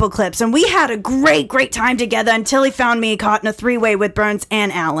into nipple clips, and we had a great, great time together until he found me caught in a three-way with Burns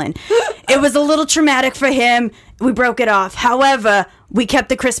and Allen. It was a little traumatic for him. We broke it off. However, we kept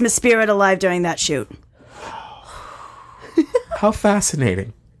the Christmas spirit alive during that shoot. How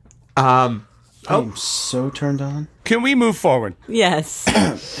fascinating. I'm so turned on. Can we move forward? Yes.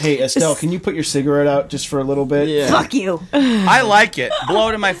 Hey, Estelle, can you put your cigarette out just for a little bit? Yeah. Fuck you. I like it. Blow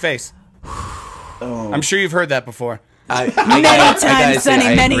it in my face. I'm sure you've heard that before. Many times, Sonny,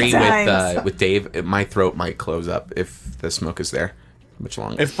 I many agree times. with Dave. My throat might close up if the smoke is there much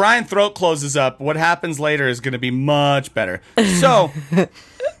longer. If Brian's throat closes up, what happens later is going to be much better. So,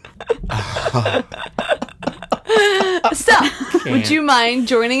 Stop. Would you mind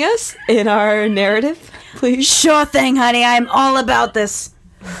joining us in our narrative, please? Sure thing, honey. I'm all about this.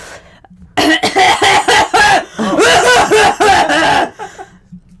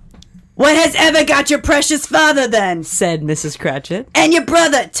 What has ever got your precious father, then? Said Mrs. Cratchit. And your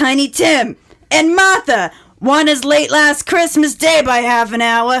brother, Tiny Tim. And Martha. One as late last Christmas Day by half an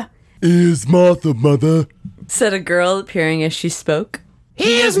hour. Is Martha, mother? Said a girl, appearing as she spoke.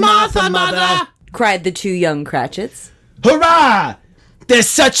 Here's Martha, mother! Cried the two young Cratchits. Hurrah! There's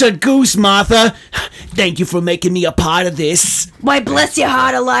such a goose, Martha. Thank you for making me a part of this. Why, bless your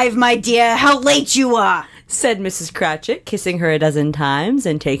heart alive, my dear. How late you are. Said Mrs. Cratchit, kissing her a dozen times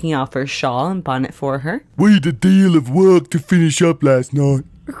and taking off her shawl and bonnet for her. We had a deal of work to finish up last night.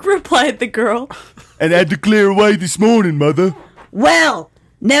 Replied the girl. And had to clear away this morning, mother. Well,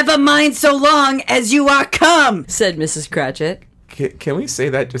 never mind so long as you are come, said Mrs. Cratchit. Can we say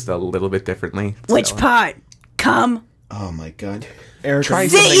that just a little bit differently? Which part? Come? Oh my god. Eric,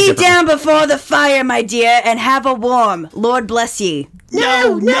 sit ye down before the fire, my dear, and have a warm. Lord bless ye.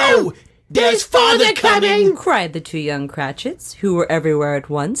 No! There's father coming! Cried the two young Cratchits, who were everywhere at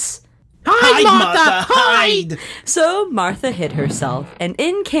once. Hide, Martha, hide! So Martha hid herself, and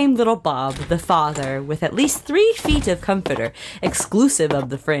in came little Bob, the father, with at least 3 feet of comforter, exclusive of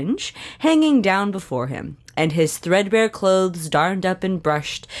the fringe, hanging down before him, and his threadbare clothes darned up and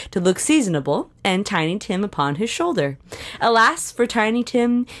brushed to look seasonable, and Tiny Tim upon his shoulder. Alas for Tiny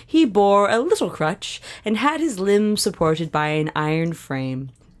Tim, he bore a little crutch, and had his limbs supported by an iron frame.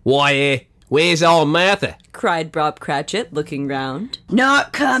 Why, where's old Martha? Cried Bob Cratchit, looking round.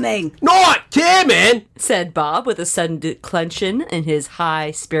 Not coming. Not coming? Said Bob, with a sudden declension in his high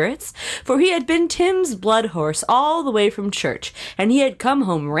spirits, for he had been Tim's blood horse all the way from church, and he had come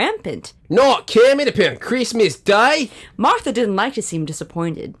home rampant. Not coming upon Christmas Day? Martha didn't like to seem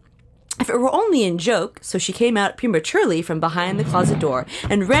disappointed. If it were only in joke, so she came out prematurely from behind the closet door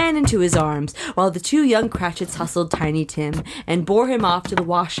and ran into his arms, while the two young Cratchits hustled Tiny Tim and bore him off to the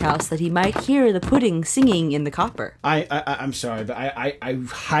wash-house that he might hear the pudding singing in the copper. I'm sorry, but I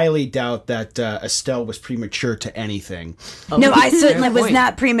highly doubt that Estelle was premature to anything. Oh, no, I certainly was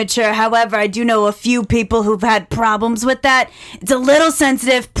not premature. However, I do know a few people who've had problems with that. It's a little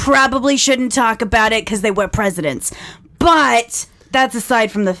sensitive. Probably shouldn't talk about it because they were presidents. But that's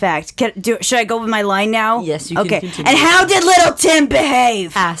aside from the fact. Should I go with my line now? Yes, you can continue. And how did little Tim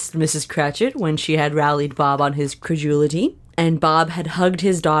behave? Asked Mrs. Cratchit when she had rallied Bob on his credulity. And Bob had hugged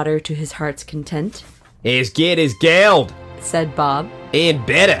his daughter to his heart's content. As good as gold, said Bob. And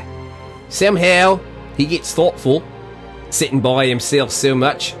better. Somehow, he gets thoughtful, sitting by himself so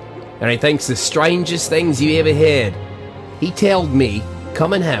much, and he thinks the strangest things you ever heard. He told me,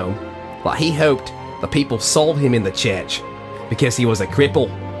 coming home, that he hoped the people saw him in the church, because he was a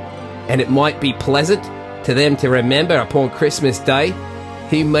cripple, and it might be pleasant to them to remember upon Christmas Day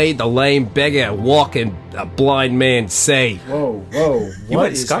who made the lame beggar walk and a blind man see. Whoa. You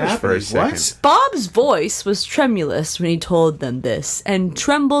went Scottish for a second. Bob's voice was tremulous when he told them this, and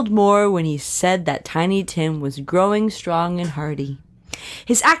trembled more when he said that Tiny Tim was growing strong and hearty.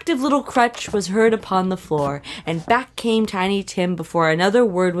 His active little crutch was heard upon the floor, and back came Tiny Tim before another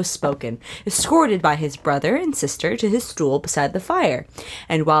word was spoken, escorted by his brother and sister to his stool beside the fire.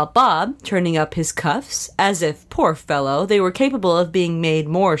 And while Bob, turning up his cuffs, as if, poor fellow, they were capable of being made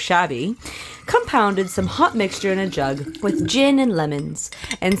more shabby, compounded some hot mixture in a jug with gin and lemons,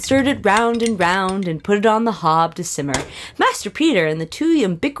 and stirred it round and put it on the hob to simmer, Master Peter and the two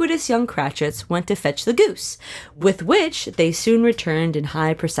ubiquitous young Cratchits went to fetch the goose, with which they soon returned in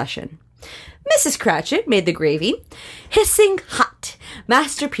high procession. Mrs. Cratchit made the gravy, hissing hot.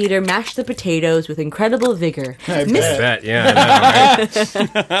 Master Peter mashed the potatoes with incredible vigor. I bet, yeah. I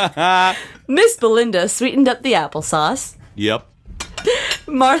know, right? Miss Belinda sweetened up the applesauce. Yep.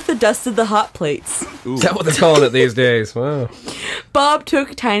 Martha dusted the hot plates. Ooh. Is that what they're calling it these days? Wow. Bob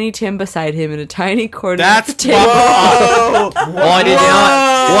took Tiny Tim beside him in a tiny corner That's of the table. I did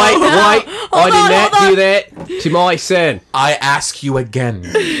not. Wait. I did not do that to my son. I ask you again.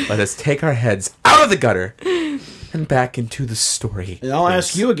 Let us take our heads out of the gutter and back into the story. And I'll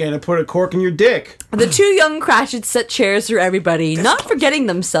ask you again to put a cork in your dick. The two young Cratchits set chairs for everybody, not forgetting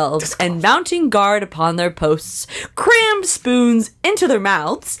themselves, and mounting guard upon their posts, crammed spoons into their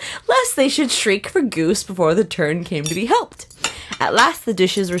mouths, lest they should shriek for goose before the turn came to be helped. At last the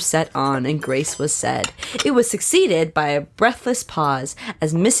dishes were set on, and grace was said. It was succeeded by a breathless pause,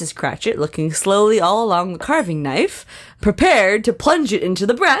 as Mrs. Cratchit, looking slowly all along the carving knife, prepared to plunge it into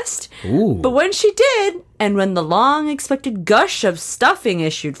the breast. Ooh. But when she did, and when the long-expected gush of stuffing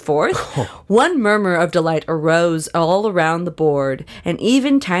issued forth, one murmur of delight arose all around the board, and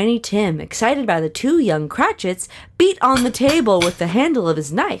even Tiny Tim, excited by the two young Cratchits, beat on the table with the handle of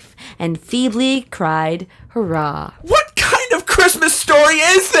his knife, and feebly cried, "Hurrah!" What kind of Christmas story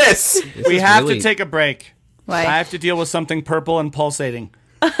is this? We have to take a break. Why? I have to deal with something purple and pulsating.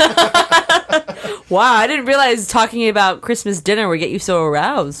 Wow, I didn't realize talking about Christmas dinner would get you so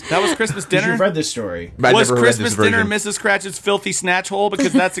aroused. That was Christmas dinner? You've read this story. Was Christmas dinner Mrs. Cratchit's filthy snatch hole?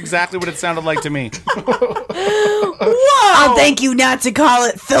 Because that's exactly what it sounded like to me. Whoa! I'll thank you not to call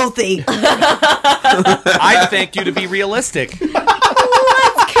it filthy. I'd thank you to be realistic.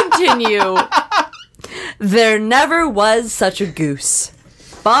 Let's continue. There never was such a goose.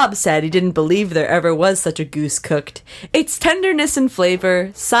 Bob said he didn't believe there ever was such a goose cooked. Its tenderness and flavor,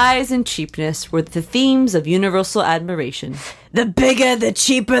 size and cheapness were the themes of universal admiration. The bigger, the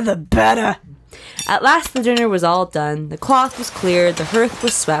cheaper, the better. At last the dinner was all done, the cloth was cleared, the hearth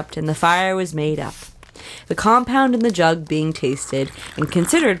was swept, and the fire was made up. The compound in the jug being tasted, and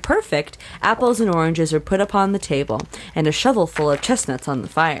considered perfect, apples and oranges were put upon the table, and a shovelful of chestnuts on the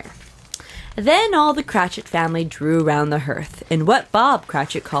fire. Then all the Cratchit family drew round the hearth, in what Bob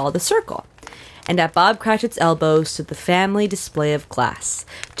Cratchit called a circle. And at Bob Cratchit's elbow stood the family display of glass,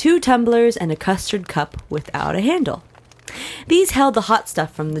 2 tumblers and a custard cup without a handle. These held the hot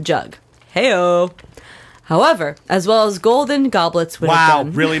stuff from the jug. Hey-o! However, as well as golden goblets would have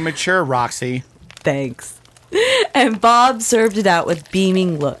done. Really mature, Roxy. Thanks. And Bob served it out with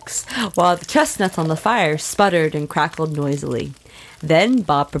beaming looks, while the chestnuts on the fire sputtered and crackled noisily. Then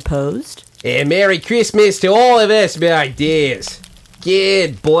Bob proposed, And Merry Christmas to all of us, my dears.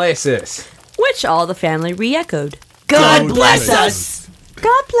 God bless us. which all the family re-echoed. God bless us!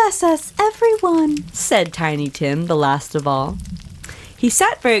 God bless us, everyone, said Tiny Tim, the last of all. He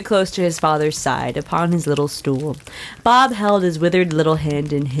sat very close to his father's side upon his little stool. Bob held his withered little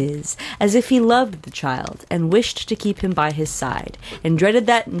hand in his, as if he loved the child, and wished to keep him by his side, and dreaded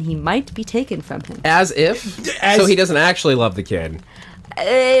that he might be taken from him. As if? So he doesn't actually love the kid.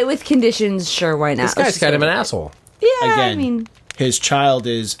 With conditions, sure, why not? This guy's kind of an asshole. Yeah, Again, I mean... his child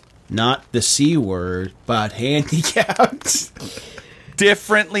is not the C word, but handicapped.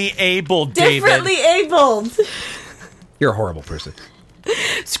 Differently abled, David. Differently abled! You're a horrible person.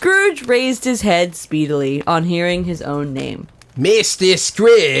 Scrooge raised his head speedily on hearing his own name. Mr.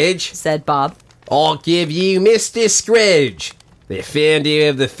 Scrooge, said Bob. I'll give you Mr. Scrooge, the founder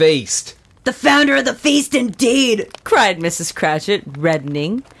of the feast. The founder of the feast, indeed, cried Mrs. Cratchit,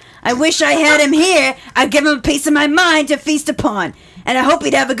 reddening. I wish I had him here. I'd give him a piece of my mind to feast upon, and I hope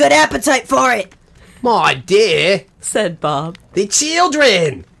he'd have a good appetite for it. My dear, said Bob. The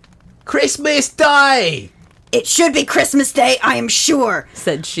children! Christmas Day! It should be Christmas Day, I am sure,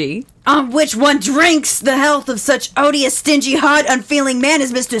 said she. On which one drinks the health of such odious, stingy, hard, unfeeling man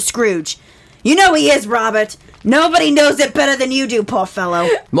as Mr. Scrooge. You know he is, Robert. Nobody knows it better than you do, poor fellow.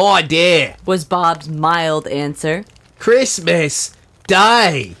 My dear, was Bob's mild answer. Christmas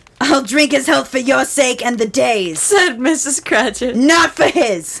Day! I'll drink his health for your sake and the day's, said Mrs. Cratchit. Not for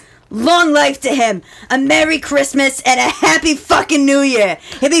his. Long life to him. A Merry Christmas and a Happy fucking New Year.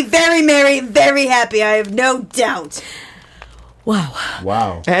 He'll be very merry and very happy, I have no doubt.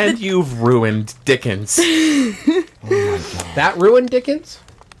 Wow. And you've ruined Dickens. Oh my God. That ruined Dickens?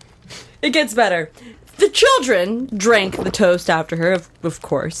 It gets better. The children drank the toast after her, of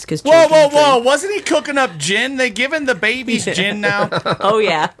course, because Whoa! Wasn't he cooking up gin? They giving the babies gin now? Oh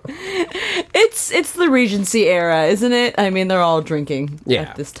yeah, it's the Regency era, isn't it? I mean, they're all drinking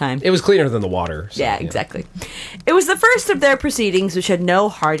at this time. It was cleaner than the water. So, yeah, exactly. It was the first of their proceedings, which had no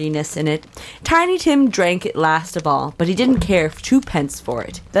heartiness in it. Tiny Tim drank it last of all, but he didn't care 2 pence for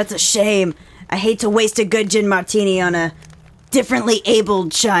it. That's a shame. I hate to waste a good gin martini on a differently abled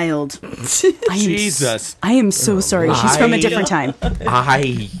child. Jesus. I am so sorry. She's from a different time.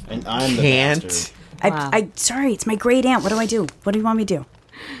 And I'm the can't. bastard. I'm sorry. It's my great aunt. What do I do? What do you want me to do?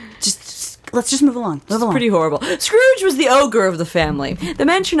 Let's just move along. Move along. Pretty horrible. Scrooge was the ogre of the family. The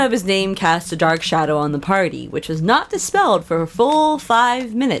mention of his name cast a dark shadow on the party, which was not dispelled for a full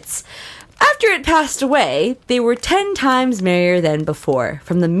 5 minutes. After it passed away, they were 10 times merrier than before,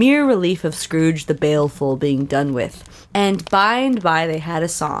 from the mere relief of Scrooge the Baleful being done with. And by they had a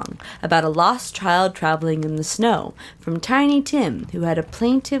song about a lost child traveling in the snow from Tiny Tim, who had a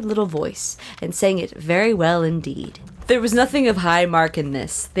plaintive little voice and sang it very well indeed. There was nothing of high mark in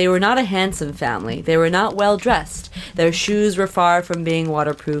this. They were not a handsome family. They were not well dressed. Their shoes were far from being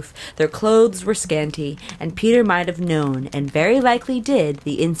waterproof. Their clothes were scanty, and Peter might have known, and very likely did,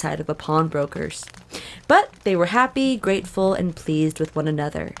 the inside of a pawnbroker's. But they were happy, grateful, and pleased with one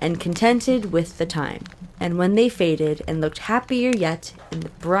another, and contented with the time. And when they faded, and looked happier yet in the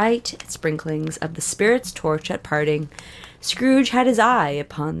bright sprinklings of the spirit's torch at parting, Scrooge had his eye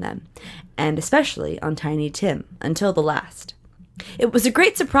upon them, and especially on Tiny Tim, until the last. It was a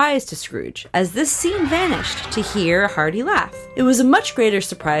great surprise to Scrooge, as this scene vanished, to hear a hearty laugh. It was a much greater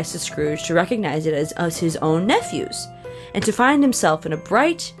surprise to Scrooge to recognize it as his own nephew's, and to find himself in a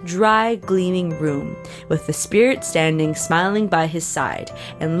bright, dry, gleaming room, with the spirit standing smiling by his side,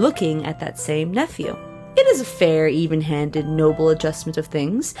 and looking at that same nephew. It is a fair, even-handed, noble adjustment of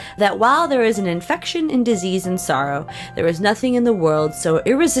things, that while there is an infection in disease and sorrow, there is nothing in the world so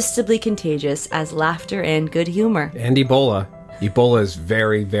irresistibly contagious as laughter and good humor. And Ebola. Ebola is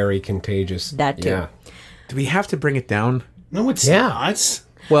very, very contagious. That too. Yeah. Do we have to bring it down? No, it's not.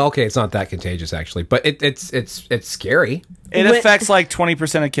 Well, okay, it's not that contagious actually, but it's scary. It affects like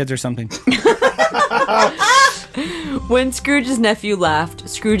 20% of kids or something. When Scrooge's nephew laughed,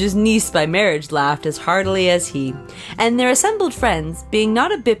 Scrooge's niece by marriage laughed as heartily as he, and their assembled friends, being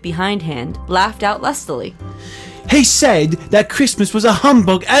not a bit behindhand, laughed out lustily. He said that Christmas was a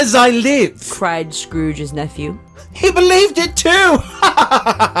humbug as I live, cried Scrooge's nephew. He believed it too!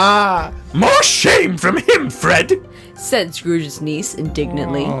 More shame from him, Fred! Said Scrooge's niece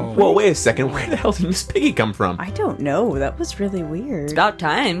indignantly. Well, wait a second. Where the hell did Miss Piggy come from? I don't know. That was really weird. It's about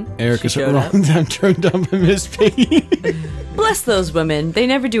time. Erica's wrong. I'm turned on by Miss Piggy. Bless those women. They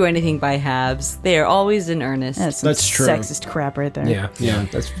never do anything by halves. They are always in earnest. That's true. Sexist crap right there. Yeah.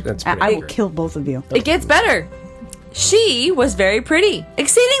 That's I will kill both of you. It gets better. She was very pretty,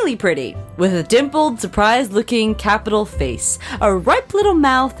 exceedingly pretty, with a dimpled, surprised-looking capital face, a ripe little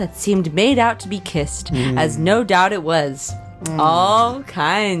mouth that seemed made out to be kissed, as no doubt it was. All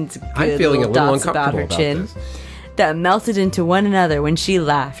kinds of good I'm feeling a little dots about uncomfortable her about chin this. that melted into one another when she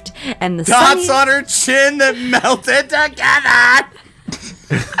laughed, and the Dots sunny... on her chin that melted together.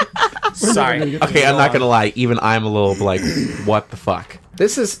 Sorry. Okay, I'm not gonna lie. Even I'm a little like, what the fuck?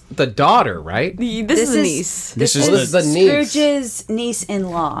 This is the daughter, right? This is the niece. This is the niece. Scrooge's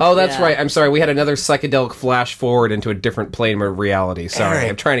niece-in-law. Oh, that's right. I'm sorry. We had another psychedelic flash forward into a different plane of reality. Sorry, Eric,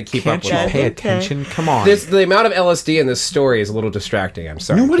 I'm trying to keep can't up with you all pay that. attention? Come on. The amount of LSD in this story is a little distracting. I'm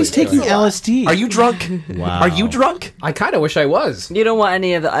sorry. Nobody's Please go taking ahead. LSD. Are you drunk? Wow. Are you drunk? I kind of wish I was. You don't want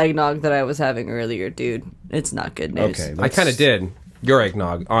any of the eggnog that I was having earlier, dude. It's not good news. Okay. I kind of did. Your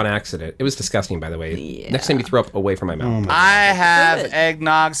eggnog on accident. It was disgusting, by the way. Yeah. Next time you throw up away from my mouth. I have Good.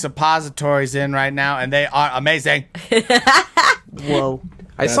 eggnog suppositories in right now, and they are amazing. Whoa.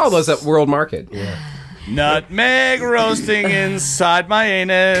 I saw those at World Market. Yeah. Nutmeg roasting inside my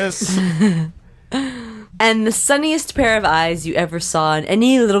anus. And the sunniest pair of eyes you ever saw in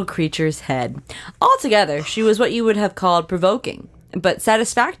any little creature's head. Altogether, she was what you would have called provoking, but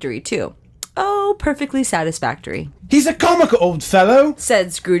satisfactory, too. Oh, perfectly satisfactory. He's a comical old fellow,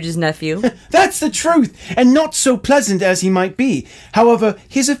 said Scrooge's nephew. That's the truth, and not so pleasant as he might be. However,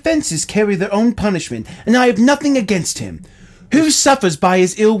 his offences carry their own punishment, and I have nothing against him. Who suffers by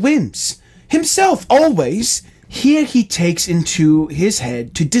his ill whims? Himself, always. Here he takes into his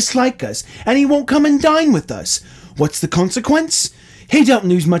head to dislike us, and he won't come and dine with us. What's the consequence? He don't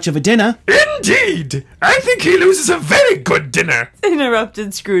lose much of a dinner. Indeed! I think he loses a very good dinner,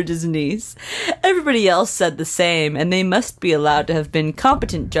 interrupted Scrooge's niece. Everybody else said the same, and they must be allowed to have been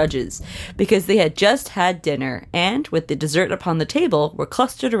competent judges, because they had just had dinner, and, with the dessert upon the table, were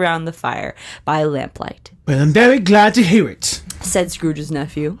clustered around the fire by lamplight. Well, I'm very glad to hear it, said Scrooge's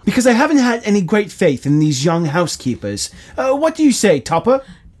nephew, because I haven't had any great faith in these young housekeepers. What do you say, Topper?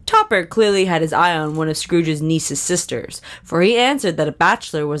 Topper clearly had his eye on one of Scrooge's niece's sisters, for he answered that a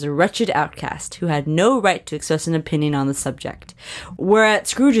bachelor was a wretched outcast who had no right to express an opinion on the subject. Whereat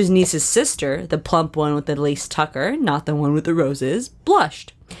Scrooge's niece's sister, the plump one with the lace tucker, not the one with the roses,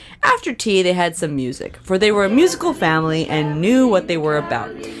 blushed. After tea they had some music, for they were a musical family and knew what they were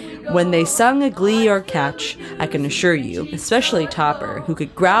about. When they sung a glee or catch, I can assure you, especially Topper, who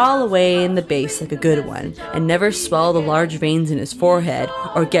could growl away in the bass like a good one, and never swell the large veins in his forehead,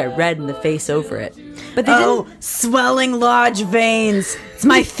 or get red in the face over it. But they didn't... swelling large veins. It's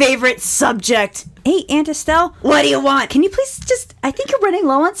my favorite subject. Hey, Aunt Estelle, what do you want? Can you please just... I think you're running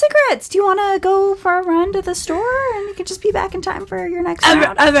low on cigarettes. Do you want to go for a run to the store? And you can just be back in time for your next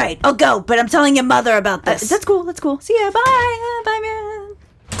round. All right, I'll go, but I'm telling your mother about this. That's cool. See ya, bye. Bye, man.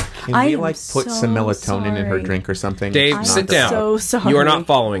 Can we, put some melatonin in her drink or something? Dave, sit down. So sorry. You are not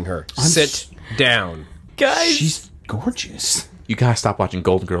following her. Sit down. Guys. She's gorgeous. You gotta stop watching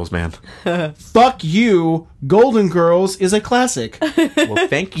Golden Girls, man. Fuck you. Golden Girls is a classic. Well,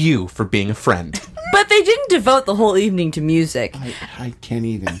 thank you for being a friend. But they didn't devote the whole evening to music. I can't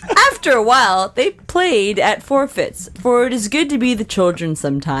even. After a while, they played at forfeits, for it is good to be the children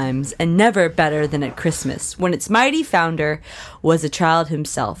sometimes, and never better than at Christmas, when its mighty founder was a child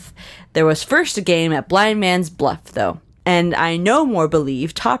himself. There was first a game at Blind Man's Bluff, though, and I no more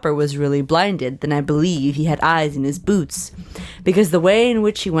believe Topper was really blinded than I believe he had eyes in his boots, because the way in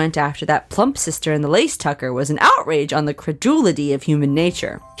which he went after that plump sister in the lace tucker was an outrage on the credulity of human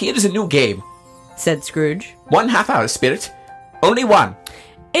nature. Here is a new game, said Scrooge. 1 half-hour, Spirit. Only one.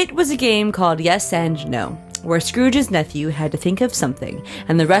 It was a game called Yes and No, where Scrooge's nephew had to think of something,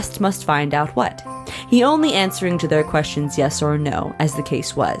 and the rest must find out what. He only answering to their questions yes or no, as the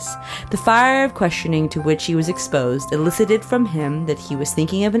case was. The fire of questioning to which he was exposed elicited from him that he was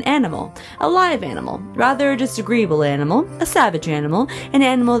thinking of an animal, a live animal, rather a disagreeable animal, a savage animal, an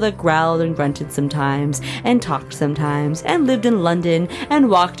animal that growled and grunted sometimes, and talked sometimes, and lived in London, and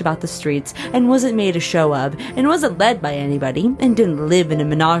walked about the streets, and wasn't made a show of, and wasn't led by anybody, and didn't live in a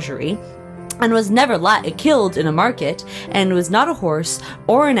menagerie, and was never killed in a market, and was not a horse,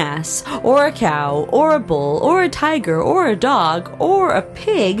 or an ass, or a cow, or a bull, or a tiger, or a dog, or a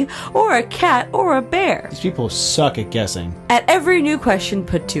pig, or a cat, or a bear. These people suck at guessing. At every new question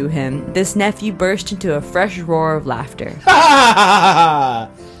put to him, this nephew burst into a fresh roar of laughter.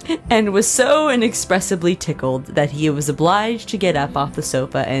 And was so inexpressibly tickled that he was obliged to get up off the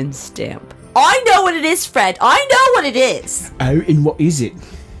sofa and stamp. I know what it is, Fred! I know what it is! Oh, and what is it?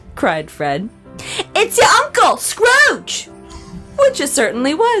 Cried Fred. It's your uncle, Scrooge! Which it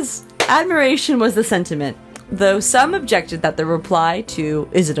certainly was. Admiration was the sentiment, though some objected that the reply to,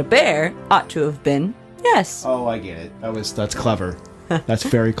 is it a bear, ought to have been, yes. Oh, I get it. That's clever. That's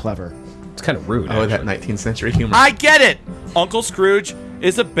very clever. It's kind of rude. Oh, that 19th century humor. I get it! Uncle Scrooge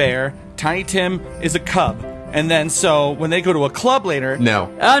is a bear, Tiny Tim is a cub. And then, so, when they go to a club later...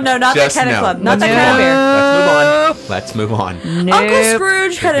 No. Oh, no, not that kind of club. Not that kind of bear. Let's move on. Nope. Uncle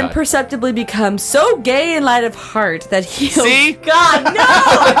Scrooge had imperceptibly become so gay and light of heart that he... See? God, no!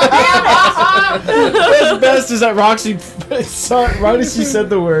 Damn it! What's best is that Roxy... right as she said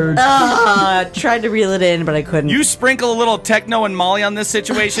the word. Tried to reel it in, but I couldn't. You sprinkle a little techno and Molly on this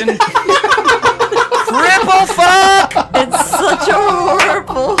situation... Triple fuck! It's such a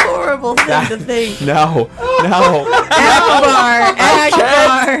horrible thing to think. No. Akbar!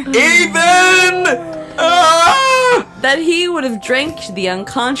 Even! That he would would have drenched the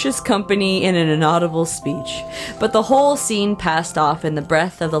unconscious company in an inaudible speech, but the whole scene passed off in the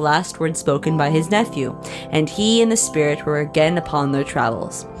breath of the last word spoken by his nephew, and he and the spirit were again upon their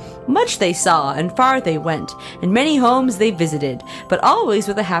travels. Much they saw, and far they went, and many homes they visited, but always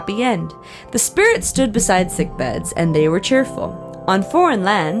with a happy end. The spirit stood beside sick beds, and they were cheerful. On foreign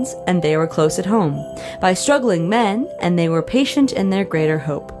lands, and they were close at home. By struggling men, and they were patient in their greater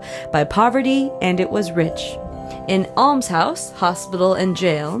hope. By poverty, and it was rich. In almshouse, hospital, and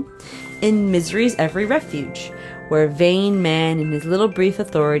jail. In misery's every refuge. Where vain man in his little brief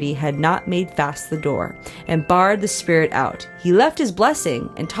authority had not made fast the door, and barred the spirit out, he left his blessing,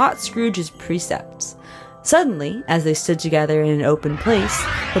 and taught Scrooge his precepts. Suddenly, as they stood together in an open place,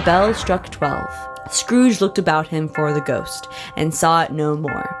 the bell struck 12. Scrooge looked about him for the ghost, and saw it no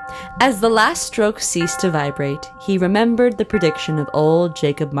more. As the last stroke ceased to vibrate, he remembered the prediction of old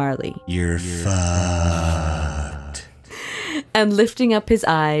Jacob Marley. You're fucked. And lifting up his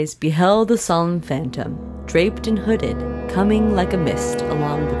eyes, beheld the solemn phantom, draped and hooded, coming like a mist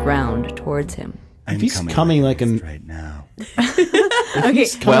along the ground towards him. If he's coming like a right now. Okay.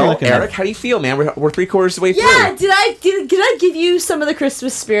 Well, Eric, how do you feel, man? We're 3/4 of the way through. Yeah, did I give you some of the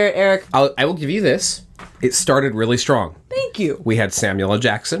Christmas spirit, Eric? I will give you this. It started really strong. Thank you. We had Samuel L.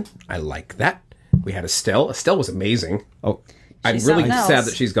 Jackson. I like that. We had Estelle. Estelle was amazing. Oh, I'm really sad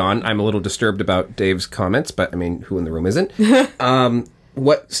that she's gone. I'm a little disturbed about Dave's comments, but I mean, who in the room isn't?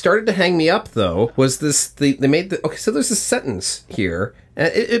 What started to hang me up, though, was this. They made the. Okay, so there's this sentence here,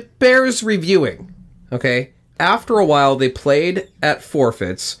 and it bears reviewing. Okay? After a while, they played at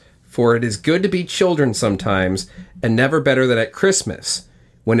forfeits, for it is good to be children sometimes, and never better than at Christmas,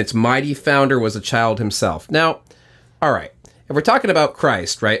 when its mighty founder was a child himself. Now, all right, if we're talking about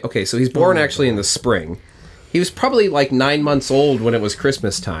Christ, right? Okay, so he's born actually in the spring. He was probably like 9 months old when it was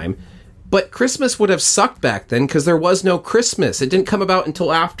Christmas time. But Christmas would have sucked back then because there was no Christmas. It didn't come about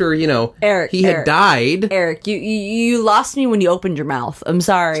until after, Eric, he had died. Eric, you lost me when you opened your mouth. I'm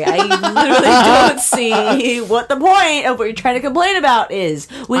sorry. I literally don't see what the point of what you're trying to complain about is.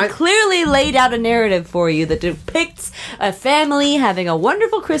 We clearly laid out a narrative for you that depicts a family having a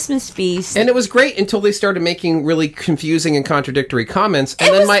wonderful Christmas feast. And it was great until they started making really confusing and contradictory comments.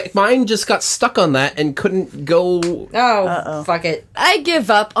 And then my mind just got stuck on that and couldn't go... Fuck it. I give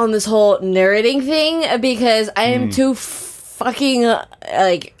up on this whole narrating thing because I am too fucking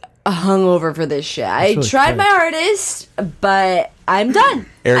hungover for this shit. I tried my hardest, but I'm done.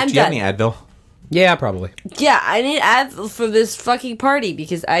 Eric, I'm do you done. have any Advil? Yeah, probably. Yeah, I need Advil for this fucking party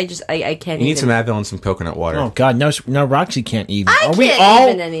because I can't. You need some Advil and some coconut water. Oh God, no, Roxy can't even. I can't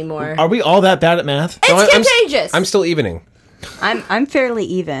even anymore. Are we all that bad at math? It's contagious. I'm still evening. I'm fairly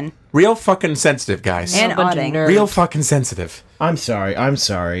even. Real fucking sensitive, guys. And odding. Real fucking sensitive. I'm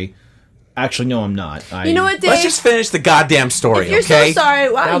sorry. Actually, no, I'm not. You know what, Dave? Let's just finish the goddamn story, If you're okay? so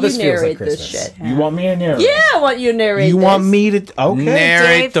sorry, why Now don't this you feels like narrate this Christmas. shit? You want me to narrate? Yeah, I want you to narrate You this. want me to? Okay.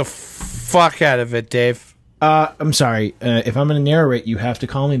 Narrate Dave. the fuck out of it, Dave. I'm sorry. If I'm going to narrate, you have to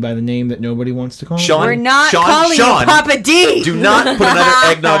call me by the name that nobody wants to call me. Sean, We're not Sean, calling Sean, you Papa D. Do not put another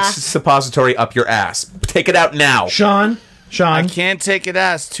eggnog suppository up your ass. Take it out now. Sean. I can't take it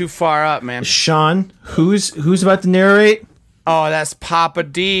out. It's too far up, man. Sean, who's about to narrate? Oh, that's Papa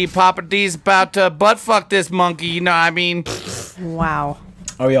D. Papa D's about to butt fuck this monkey. You know what I mean? Wow.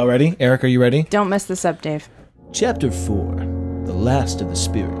 Are we all ready? Eric, are you ready? Don't mess this up, Dave. Chapter 4. The Last of the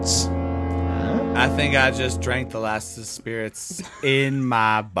Spirits. I think I just drank the last of the spirits in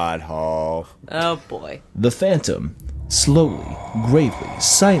my butthole. Oh boy. The phantom slowly, gravely,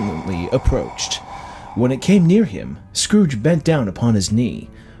 silently approached. When it came near him, Scrooge bent down upon his knee,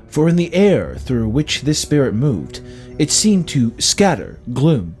 for in the air through which this spirit moved, it seemed to scatter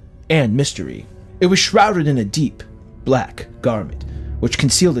gloom and mystery. It was shrouded in a deep, black garment, which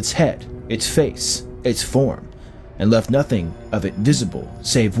concealed its head, its face, its form, and left nothing of it visible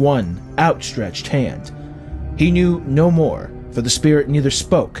save one outstretched hand. He knew no more, for the spirit neither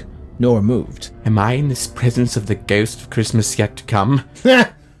spoke nor moved. Am I in this presence of the ghost of Christmas yet to come?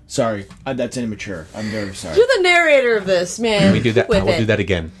 Sorry, that's immature. I'm very sorry. You're the narrator of this, man. Can we do that? With I will it. do that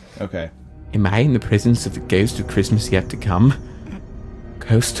again. Okay. Am I in the presence of the ghost of Christmas yet to come?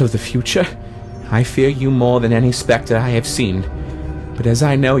 Ghost of the future? I fear you more than any spectre I have seen. But as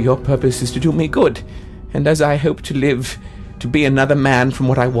I know your purpose is to do me good, and as I hope to live to be another man from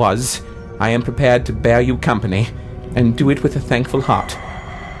what I was, I am prepared to bear you company, and do it with a thankful heart.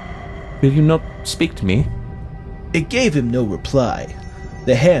 Will you not speak to me? It gave him no reply.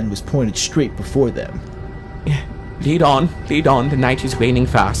 The hand was pointed straight before them. Lead on, the night is waning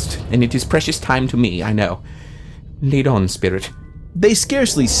fast, and it is precious time to me, I know. Lead on, spirit. They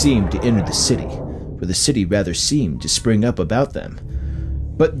scarcely seemed to enter the city, for the city rather seemed to spring up about them.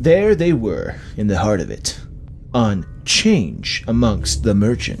 But there they were, in the heart of it, on change amongst the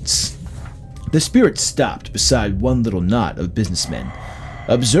merchants. The spirit stopped beside one little knot of businessmen.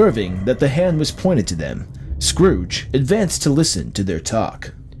 Observing that the hand was pointed to them, Scrooge advanced to listen to their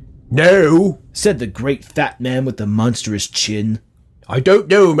talk. "No," said the great fat man with the monstrous chin. "I don't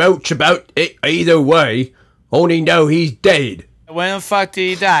know much about it either way. Only know he's dead." When the fuck did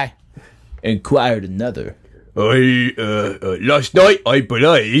he die? Inquired another. Last night, I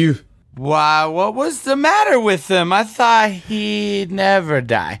believe. Why, what was the matter with him? I thought he'd never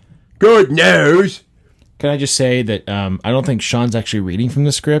die. God knows. Can I just say that I don't think Sean's actually reading from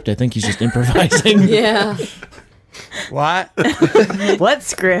the script. I think he's just improvising. Yeah. What? What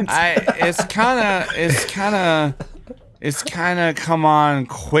script? It's kind of come on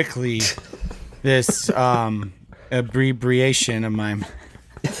quickly. This abbreviation of mine.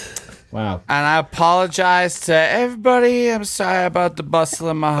 Wow. And I apologize to everybody. I'm sorry about the bustle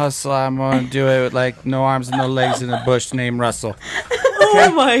and my hustle. I'm going to do it with like no arms and no legs in a bush named Russell.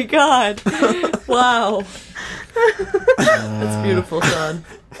 Oh my god. Wow. That's beautiful, Sean.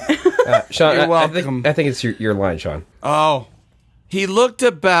 Sean, You're welcome. I think it's your line, Sean. Oh. He looked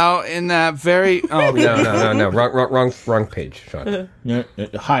about in that very... Oh, No. Wrong page, Sean.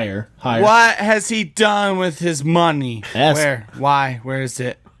 Higher. What has he done with his money? Where? Why? Where is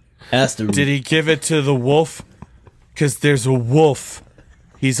it? Did he give it to the wolf? Because there's a wolf.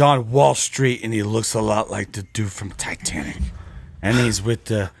 He's on Wall Street, and he looks a lot like the dude from Titanic. And he's with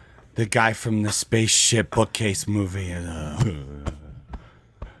the guy from the spaceship bookcase movie.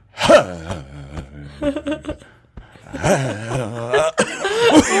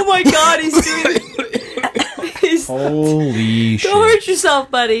 Oh my god, he's doing... Holy shit. Don't hurt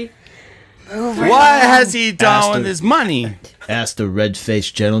yourself, buddy. What has he done with his money? Asked a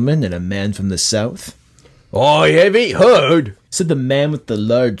red-faced gentleman and a man from the south. I haven't heard, said the man with the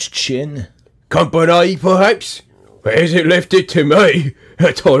large chin. Company, perhaps? Hasn't left it to me.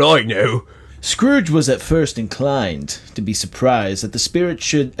 That's all I know. Scrooge was at first inclined to be surprised that the spirit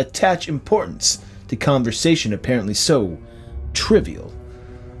should attach importance to conversation apparently so trivial.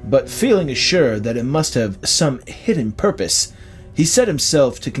 But feeling assured that it must have some hidden purpose, he set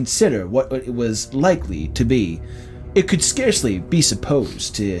himself to consider what it was likely to be. It could scarcely be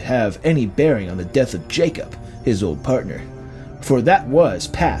supposed to have any bearing on the death of Jacob, his old partner, for that was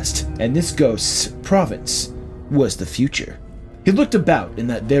past, and this ghost's province was the future. He looked about in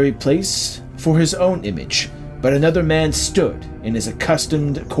that very place for his own image, but another man stood in his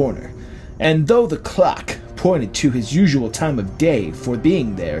accustomed corner, and though the clock pointed to his usual time of day for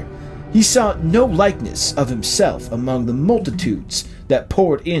being there, he saw no likeness of himself among the multitudes that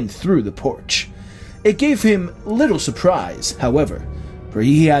poured in through the porch. It gave him little surprise, however, for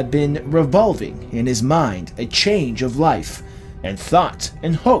he had been revolving in his mind a change of life, and thought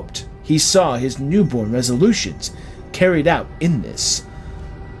and hoped he saw his newborn resolutions carried out in this.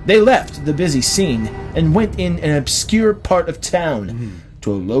 They left the busy scene and went in an obscure part of town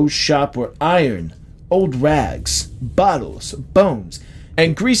to a low shop where iron, old rags, bottles, bones,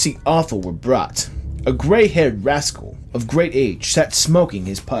 and greasy offal were brought. A gray-haired rascal of great age sat smoking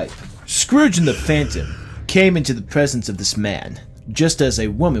his pipe. Scrooge and the Phantom came into the presence of this man, just as a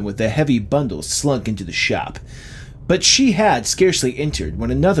woman with a heavy bundle slunk into the shop. But she had scarcely entered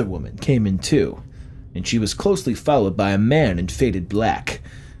when another woman came in too, and she was closely followed by a man in faded black.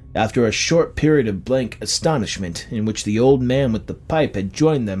 After a short period of blank astonishment in which the old man with the pipe had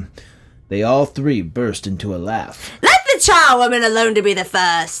joined them, they all three burst into a laugh. Let the charwoman alone to be the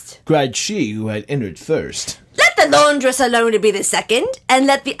first, cried she who had entered first. Let the laundress alone to be the second, and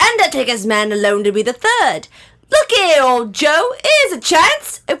let the undertaker's man alone to be the third. Look here, old Joe, here's a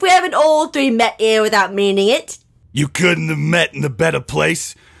chance, if we haven't all three met here without meaning it. You couldn't have met in a better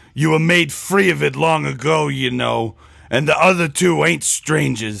place. You were made free of it long ago, you know, and the other two ain't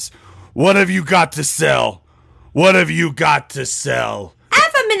strangers. What have you got to sell? What have you got to sell?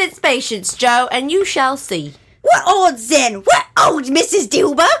 Have a minute's patience, Joe, and you shall see. What odds then? What odds, Mrs.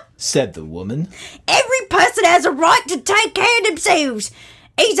 Dilber? Said the woman. Every person has a right to take care of themselves.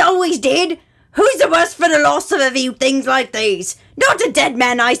 He's always dead. Who's the worse for the loss of a few things like these? Not a dead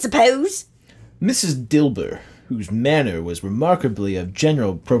man, I suppose. Mrs. Dilber, whose manner was remarkably of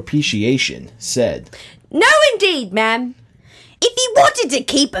general propitiation, said, No, indeed, ma'am. If he wanted to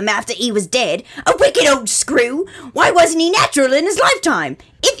keep him after he was dead, a wicked old screw, why wasn't he natural in his lifetime?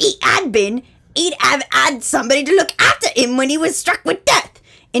 If he had been, he'd have had somebody to look after him when he was struck with death,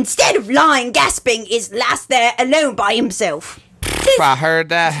 instead of lying gasping his last there alone by himself. I heard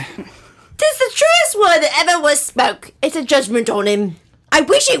that. 'Tis the truest word that ever was spoke. It's a judgment on him. I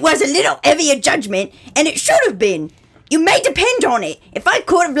wish it was a little heavier judgment, and it should have been. You may depend on it. If I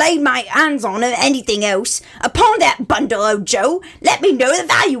could have laid my hands on anything else, upon that bundle, oh Joe, let me know the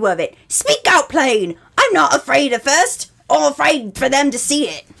value of it. Speak out plain. I'm not afraid at first, or afraid for them to see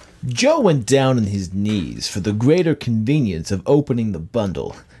it. Joe went down on his knees for the greater convenience of opening the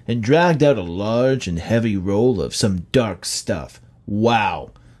bundle, and dragged out a large and heavy roll of some dark stuff.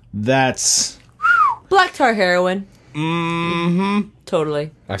 Wow, that's... Black tar heroin. Mm-hmm.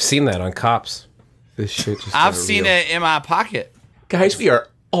 Totally. I've seen that on Cops. This shit just I've seen it in my pocket. Guys, we are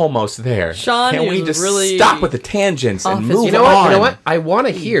almost there. Sean Can we is just really stop with the tangents and off his- move You know on? what? You know what? I want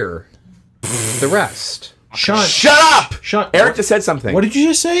to hear the rest. Sean, Shut up! Sean, Eric just said something. what did you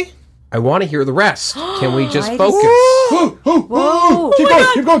just say? I want to hear the rest. Can we just I focus? Whoa. Keep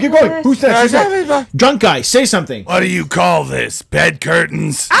going. Who's that? Who's that? Drunk guy, say something. What do you call this? Bed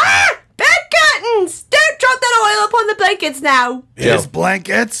curtains? Bed curtains! Don't drop that oil upon the blankets now. His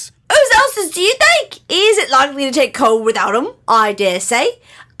blankets? Whose else's do you think? Is it likely to take cold without 'em? I dare say.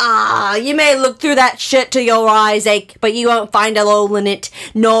 You may look through that shit till your eyes ache, but you won't find a hole in it,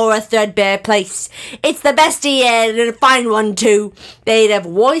 nor a threadbare place. It's the best he had, and a fine one too. They'd have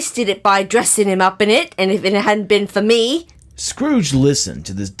wasted it by dressing him up in it, and if it hadn't been for me... Scrooge listened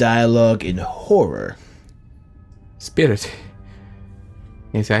to this dialogue in horror. Spirit.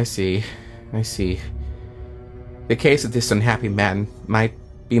 Yes, I see. I see. The case of this unhappy man might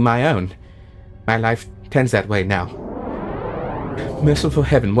be my own. My life tends that way now. Merciful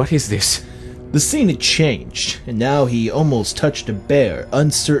heaven, what is this? The scene had changed, and now he almost touched a bare,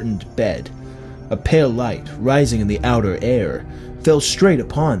 uncertain bed. A pale light, rising in the outer air, fell straight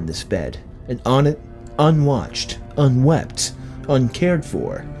upon this bed, and on it, unwatched, unwept, uncared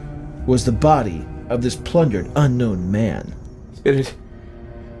for, was the body of this plundered unknown man. Spirit,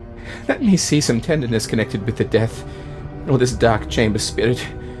 let me see some tenderness connected with the death. Oh, this dark chamber spirit.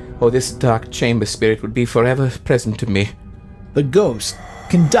 Oh, this dark chamber spirit would be forever present to me. The ghost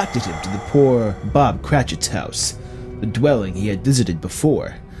conducted him to the poor Bob Cratchit's house, the dwelling he had visited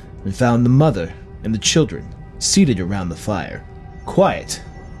before, and found the mother and the children seated around the fire. Quiet,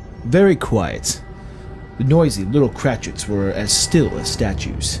 very quiet. The noisy little Cratchits were as still as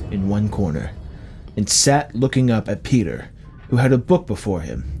statues in one corner, and sat looking up at Peter, who had a book before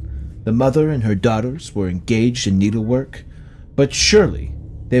him. The mother and her daughters were engaged in needlework, but surely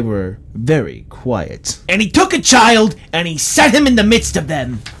they were very quiet. And he took a child, and he set him in the midst of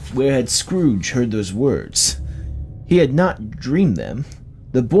them. Where had Scrooge heard those words? He had not dreamed them.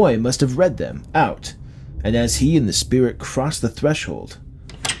 The boy must have read them out. And as he and the spirit crossed the threshold,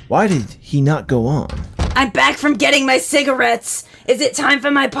 why did he not go on? I'm back from getting my cigarettes. Is it time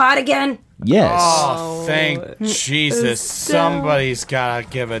for my pot again? Yes. Oh, thank Jesus. Somebody's got to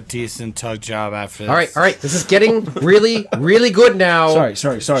give a decent tug job after this. All right. This is getting really, really good now.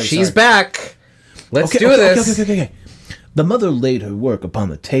 Sorry. She's back. Let's do this. Okay. The mother laid her work upon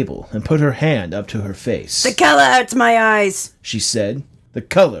the table and put her hand up to her face. The color hurts my eyes, she said. The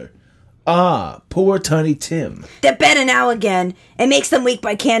color. Ah, poor Tiny Tim. They're better now again. It makes them weak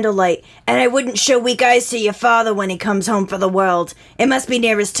by candlelight, and I wouldn't show weak eyes to your father when he comes home for the world. It must be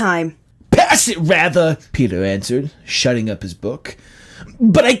near his time. Pass it, rather, Peter answered, shutting up his book.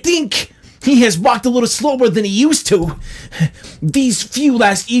 But I think he has walked a little slower than he used to. These few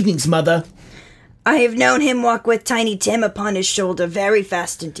last evenings, Mother. I have known him walk with Tiny Tim upon his shoulder very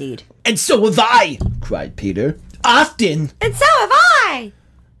fast indeed. And so have I, cried Peter. Often. And so have I,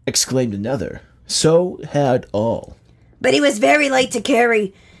 exclaimed another. So had all. But he was very light to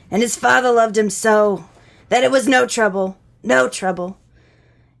carry, and his father loved him so that it was no trouble.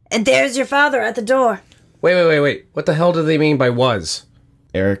 And there's your father at the door. Wait. What the hell do they mean by was?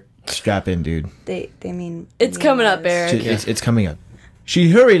 Eric, strap in, dude. They mean... It's coming up, Eric. It's coming up. She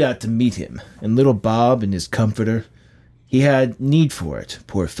hurried out to meet him, and little Bob and his comforter, he had need for it,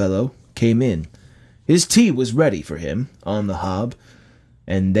 poor fellow, came in. His tea was ready for him, on the hob,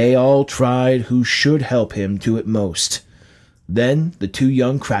 and they all tried who should help him to it most. Then the two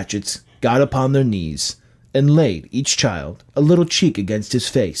young Cratchits got upon their knees, and laid each child a little cheek against his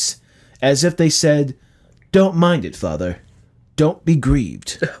face, as if they said, "Don't mind it, Father. Don't be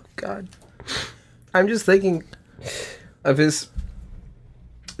grieved." Oh, God. I'm just thinking of his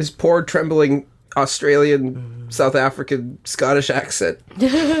poor, trembling Australian, South African, Scottish accent.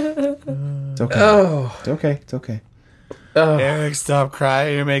 It's okay. Oh. It's okay. Eric, stop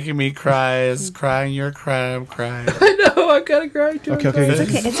crying. You're making me cry. It's crying. You're crying. I'm crying. I know. I'm kind of crying too. Okay.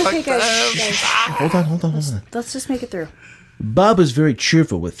 It's okay, guys. Hold on. Let's just make it through. Bob was very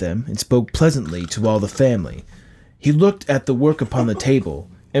cheerful with them and spoke pleasantly to all the family. He looked at the work upon the table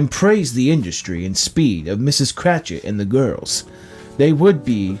and praised the industry and speed of Mrs. Cratchit and the girls. They would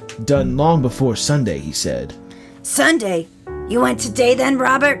be done long before Sunday, he said. Sunday? You went today then,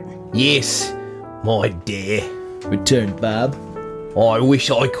 Robert? Yes, my dear, returned Bob. I wish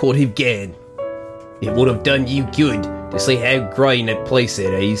I could have gone. It would have done you good to see how grand a place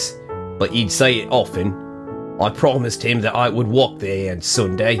it is, but you'd say it often. I promised him that I would walk there on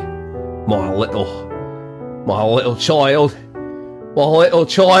Sunday. My little child. My little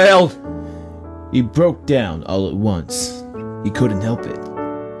child. He broke down all at once. He couldn't help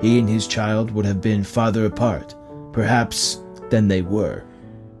it. He and his child would have been farther apart, perhaps, than they were.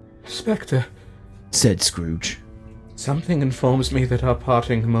 Spectre, said Scrooge. Something informs me that our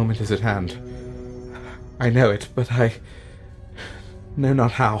parting moment is at hand. I know it, but I know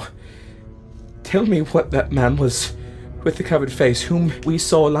not how. Tell me what that man was with the covered face, whom we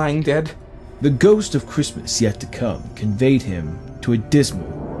saw lying dead. The ghost of Christmas yet to come conveyed him to a dismal,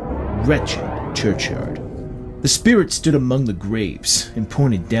 wretched churchyard. The spirit stood among the graves and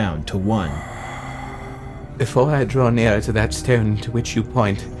pointed down to one. Before I draw nearer to that stone to which you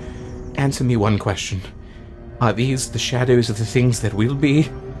point, answer me one question. Are these the shadows of the things that will be?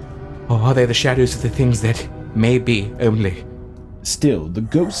 Or are they the shadows of the things that may be only? Still, the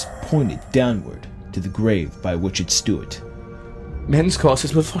ghost pointed downward to the grave by which it stood. Men's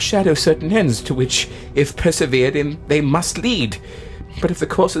courses will foreshadow certain ends to which, if persevered in, they must lead. But if the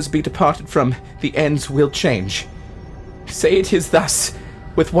courses be departed from, the ends will change. Say it is thus,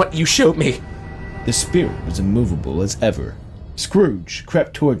 with what you showed me. The spirit was immovable as ever. Scrooge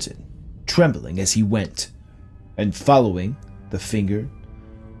crept towards it, trembling as he went, and following the finger,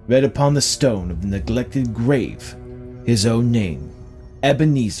 read upon the stone of the neglected grave his own name,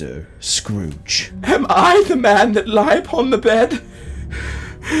 Ebenezer Scrooge. Am I the man that lie upon the bed?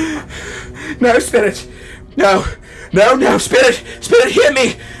 No, Spirit. No, Spirit. Spirit, hear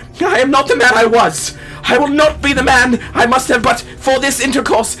me. I am not the man I was. I will not be the man I must have but for this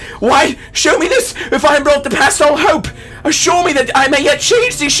intercourse. Why, show me this, if I am brought to past all hope. Assure me that I may yet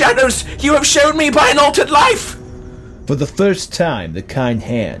change these shadows you have shown me by an altered life. For the first time, the kind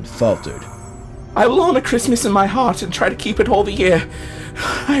hand faltered. I will honor Christmas in my heart and try to keep it all the year.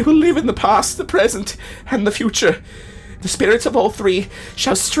 I will live in the past, the present, and the future. The spirits of all three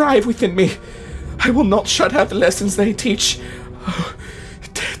shall strive within me. I will not shut out the lessons they teach. Oh,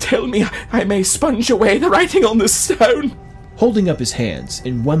 tell me I may sponge away the writing on this stone. Holding up his hands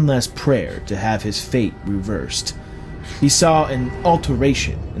in one last prayer to have his fate reversed, he saw an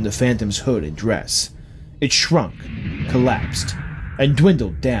alteration in the phantom's hood and dress. It shrunk, collapsed, and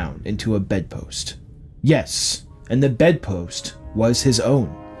dwindled down into a bedpost. Yes, and the bedpost was his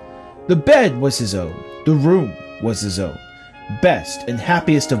own. The bed was his own. The room was his own. Best and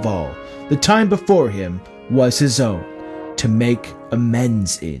happiest of all, the time before him was his own, to make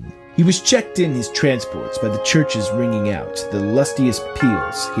amends in. He was checked in his transports by the churches ringing out the lustiest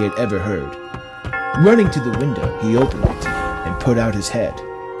peals he had ever heard. Running to the window, he opened it and put out his head.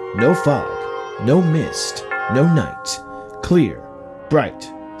 No fog, no mist, no night. Clear, bright,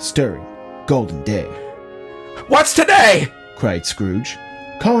 stirring, golden day. What's today? Cried Scrooge,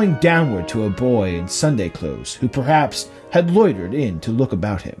 calling downward to a boy in Sunday clothes who perhaps had loitered in to look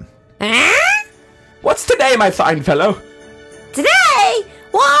about him. What's today, my fine fellow? Today?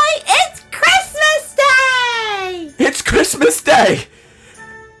 Why, it's Christmas Day! It's Christmas Day!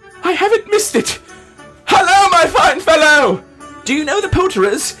 I haven't missed it! Hello, my fine fellow! Do you know the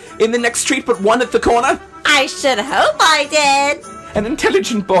poulterers in the next street but one at the corner? I should hope I did. An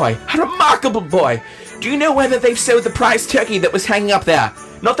intelligent boy, a remarkable boy. Do you know whether they've sold the prize turkey that was hanging up there?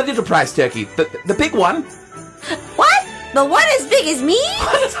 Not the little prize turkey, the big one. What? The one as big as me?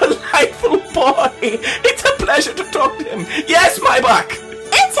 What a delightful boy! It's a pleasure to talk to him. Yes, my buck!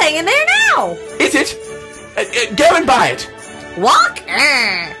 It's hanging there now. Is it? Go and buy it. Walk?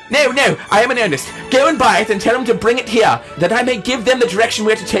 No, I am in earnest. Go and buy it and tell him to bring it here, that I may give them the direction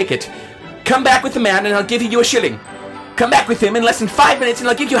where to take it. Come back with the man and I'll give you a shilling. Come back with him in less than 5 minutes and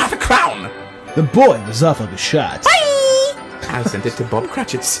I'll give you half a crown. The boy was off like a shot. Bye! I sent it to Bob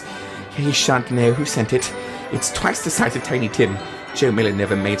Cratchit's. He shan't know who sent it. It's twice the size of Tiny Tim. Joe Miller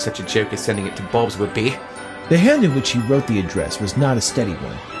never made such a joke as sending it to Bob's would be. The hand in which he wrote the address was not a steady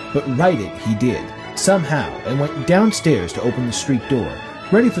one, but write it he did, somehow, and went downstairs to open the street door,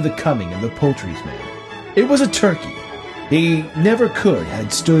 ready for the coming of the poultry's man. It was a turkey. He never could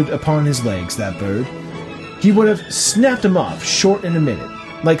had stood upon his legs, that bird. He would have snapped him off short in a minute,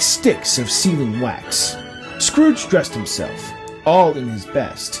 like sticks of sealing wax. Scrooge dressed himself, all in his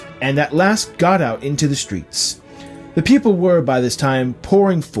best, and at last got out into the streets. The people were by this time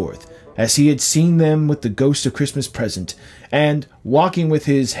pouring forth, as he had seen them with the ghost of Christmas present, and, walking with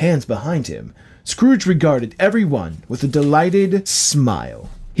his hands behind him, Scrooge regarded everyone with a delighted smile.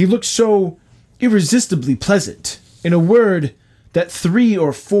 He looked so irresistibly pleasant. In a word, that 3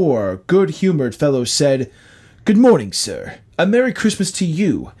 or 4 good-humored fellows said, "Good morning, sir. A Merry Christmas to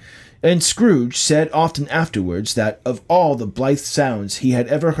you." And Scrooge said often afterwards that of all the blithe sounds he had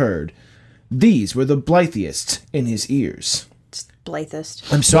ever heard, these were the blithest in his ears.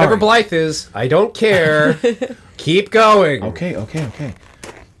 Blithest. I'm sorry. Whatever Blythe is, I don't care. Keep going. Okay.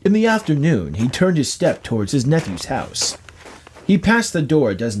 In the afternoon, he turned his step towards his nephew's house. He passed the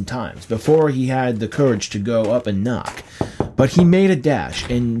door a dozen times before he had the courage to go up and knock, but he made a dash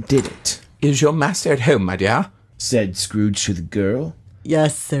and did it. "Is your master at home, my dear?" said Scrooge to the girl.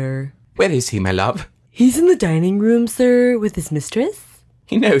 Yes, sir. "Where is he, my love?" He's in the dining room, sir, with his mistress.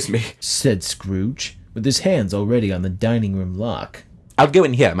 "He knows me," said Scrooge, with his hands already on the dining room lock. "I'll go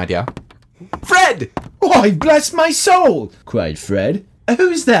in here, my dear." "Fred!" "Why, bless my soul!" cried Fred.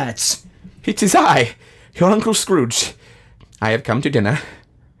 "Who's that?" "It is I, your Uncle Scrooge. I have come to dinner.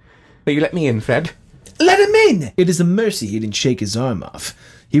 Will you let me in, Fred?" "Let him in!" It is a mercy he didn't shake his arm off.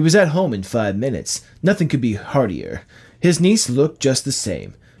 He was at home in 5 minutes. Nothing could be heartier. His niece looked just the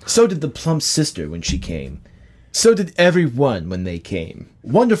same. So did the plump sister when she came. So did everyone when they came.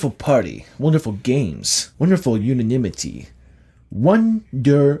 Wonderful party, wonderful games, wonderful unanimity,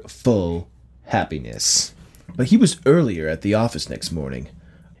 wonderful happiness. But he was earlier at the office next morning.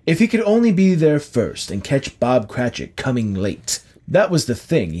 If he could only be there first and catch Bob Cratchit coming late, that was the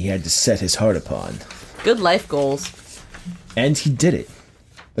thing he had to set his heart upon. Good life goals. And he did it.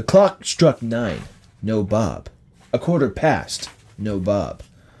 The clock struck 9. No Bob. A quarter past. No Bob.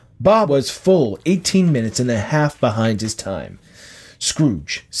 Bob was full 18 minutes and a half behind his time.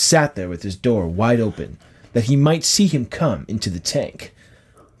 Scrooge sat there with his door wide open, that he might see him come into the tank.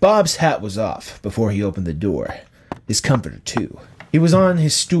 Bob's hat was off before he opened the door. His comforter, too. He was on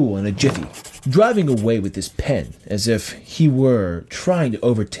his stool in a jiffy, driving away with his pen as if he were trying to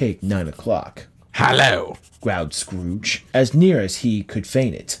overtake 9 o'clock. "Hello," growled Scrooge, as near as he could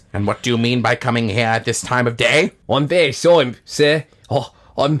feign it. "And what do you mean by coming here at this time of day?" I'm very sorry, sir. Oh,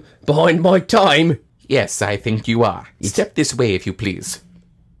 I'm behind my time. "Yes, I think you are. Step this way, if you please."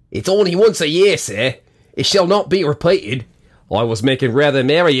 It's only once a year, sir. It shall not be repeated. I was making rather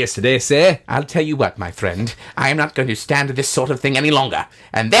merry yesterday, sir. "I'll tell you what, my friend. I am not going to stand this sort of thing any longer,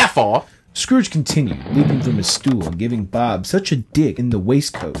 and therefore—" Scrooge continued, leaping from his stool and giving Bob such a dig in the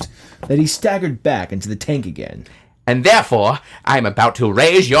waistcoat that he staggered back into the tank again. "And therefore, I am about to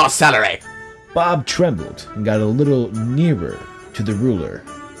raise your salary." Bob trembled and got a little nearer to the ruler.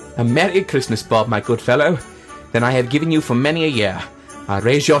 "A Merry Christmas, Bob, my good fellow. Than I have given you for many a year. I'll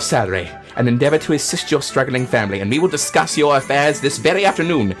raise your salary and endeavor to assist your struggling family, and we will discuss your affairs this very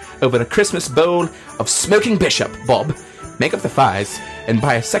afternoon over a Christmas bowl of smoking bishop, Bob. Make up the fires, and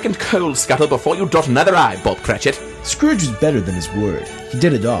buy a second coal scuttle before you dot another I, Bob Cratchit." Scrooge was better than his word. He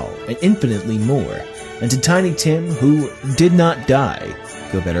did it all, and infinitely more. And to Tiny Tim, who did not die.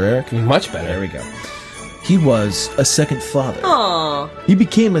 Feel better, Eric? Much better. There we go. He was a second father. Aww. He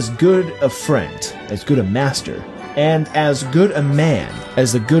became as good a friend, as good a master, and as good a man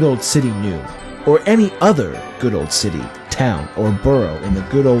as the good old city knew, or any other good old city, town, or borough in the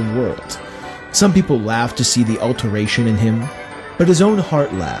good old world. Some people laughed to see the alteration in him, but his own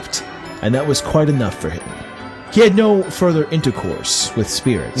heart laughed, and that was quite enough for him. He had no further intercourse with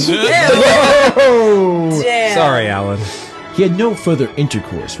spirits. Damn. Sorry, Alan. He had no further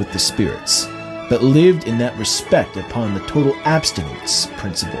intercourse with the spirits, but lived in that respect upon the total abstinence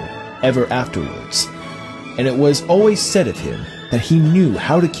principle ever afterwards. And it was always said of him that he knew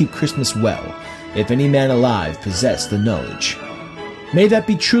how to keep Christmas well, if any man alive possessed the knowledge. May that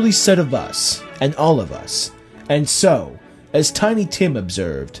be truly said of us, and all of us. And so, as Tiny Tim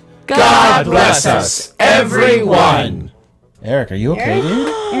observed, God bless us, everyone. Eric, are you okay,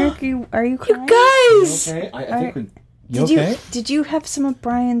 dude? Eric, are you crying? You guys! Okay, I think we... Did you have some of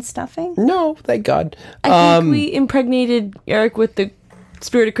Brian's stuffing? No, thank God. I think we impregnated Eric with the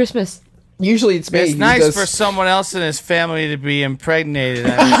spirit of Christmas. Usually it's me. It's He nice does- for someone else in his family to be impregnated.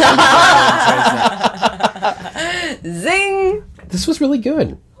 Zing! This was really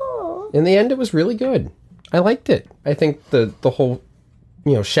good. In the end, it was really good. I liked it. I think the whole,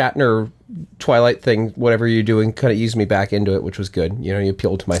 Shatner Twilight thing, whatever you're doing, kind of eased me back into it, which was good. You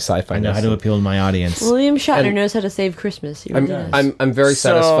appealed to my sci-fi. I know how to appeal to my audience. William Shatner knows how to save Christmas. He really does. I'm very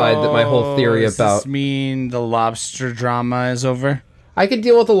satisfied that my whole theory does about this mean the lobster drama is over? I could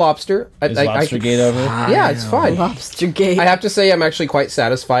deal with the lobster. Is Lobstergate over? Yeah, it's fine. Lobstergate. I have to say, I'm actually quite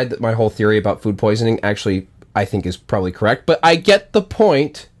satisfied that my whole theory about food poisoning actually, I think, is probably correct. But I get the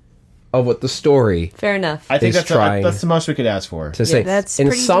point of what the story. Fair enough. I think is that's the most we could ask for. To say, that's in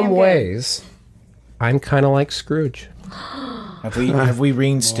pretty some damn good. ways, I'm kind of like Scrooge. Have we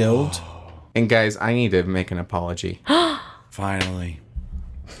reinstilled? And guys, I need to make an apology. Finally.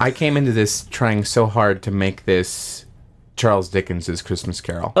 I came into this trying so hard to make this Charles Dickens' Christmas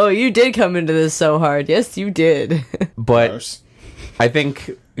Carol. Oh, you did come into this so hard. Yes, you did. But I think,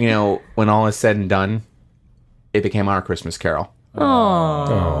 when all is said and done, it became our Christmas Carol.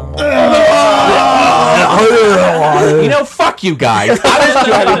 Oh. Fuck you guys. I was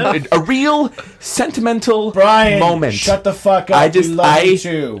having a real sentimental moment. Shut the fuck up. We love you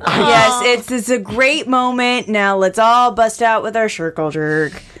too. Yes, it's a great moment. Now let's all bust out with our circle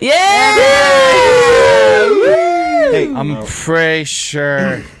jerk. Yeah! Hey, I'm pretty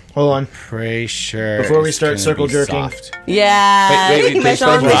sure. Hold on. Pretty sure. Before we start circle jerking. Soft. Yeah. Wait,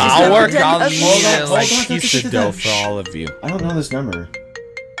 I'll work on Hold on, like hold on, pizza dough for all of you. I don't know this number.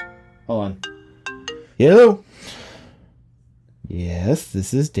 Hold on. Hello. Yes,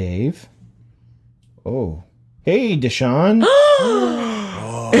 this is Dave. Oh. Hey, Deshaun.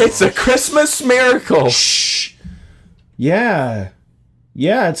 It's a Christmas miracle. Shh. Yeah.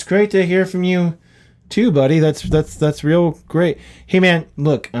 Yeah, it's great to hear from you too, buddy. That's real great. Hey, man,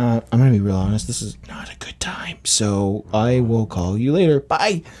 look, I'm gonna be real honest. This is not a good time, so I will call you later.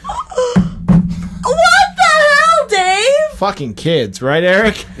 Bye. What the hell, Dave? Fucking kids, right,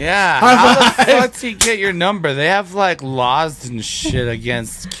 Eric? Yeah. How the fuck do you get your number? They have like laws and shit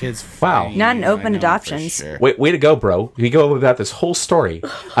against kids. Wow. Not an open adoptions. Sure. Way to go, bro. You go about this whole story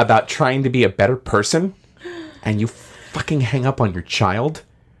about trying to be a better person, and you fucking hang up on your child.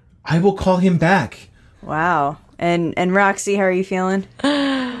 I will call him back. Wow. And Roxy, how are you feeling?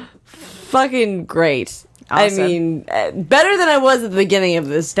 Fucking great. Awesome. I mean, better than I was at the beginning of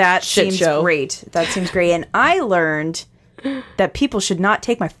this That shit seems show. great. That seems great. And I learned that people should not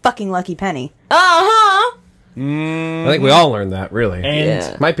take my fucking lucky penny. Uh-huh. I think we all learned that, really.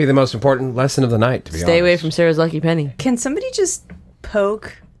 And Might be the most important lesson of the night, to be Stay honest. away from Sarah's lucky penny. Can somebody just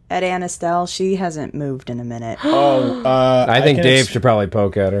poke at Anna Stell? She hasn't moved in a minute. I think Dave should probably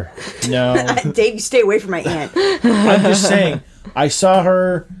poke at her. No. Dave, you stay away from my aunt. I'm just saying. I saw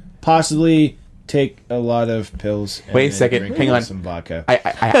her possibly take a lot of pills. And Wait a then second. drink Hang on. some vodka. I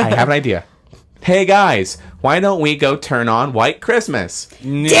have an idea. Hey, guys. Why don't we go turn on White Christmas?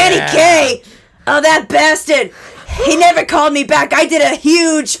 Danny Kaye! Oh, that bastard! He never called me back. I did a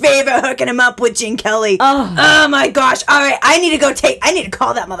huge favor hooking him up with Gene Kelly. Oh my gosh. Alright, I need to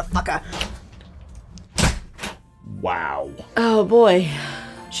call that motherfucker. Wow. Oh, boy.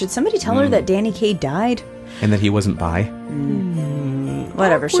 Should somebody tell her that Danny Kaye died? And that he wasn't by.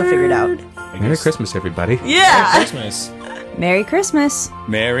 Whatever, she'll figure it out. Merry Christmas, everybody. Yeah. Merry Christmas. Merry Christmas.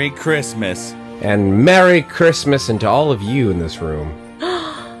 Merry Christmas. And Merry Christmas and to all of you in this room.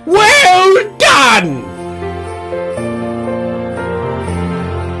 Well done!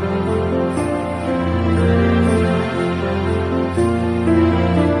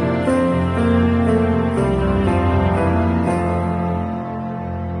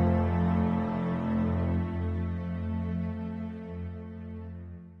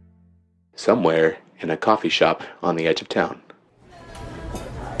 Somewhere in a coffee shop on the edge of town.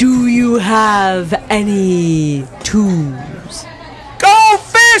 Do you have any tools? Go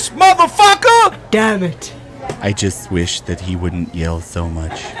fish, motherfucker! Damn it. I just wish that he wouldn't yell so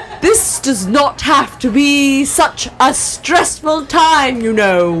much. This does not have to be such a stressful time, you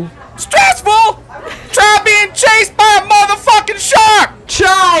know. Stressful? Try being chased by a motherfucking shark!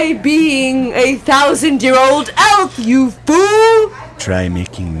 Try being a 1,000-year-old elf, you fool! Try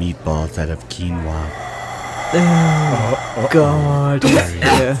making meatballs out of quinoa. God.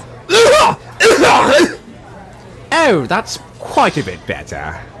 Oh, that's quite a bit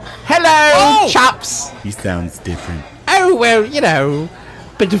better. Hello, chaps! He sounds different. Oh, well, you know,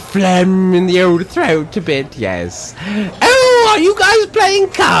 bit of phlegm in the old throat a bit, yes. Oh, are you guys playing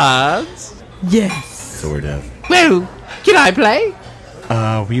cards? Yes. Sort of. Well, can I play?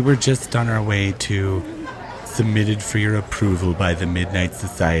 We were just on our way to submitted for your approval by the Midnight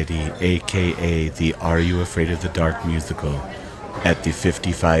Society, aka the Are You Afraid of the Dark musical, at the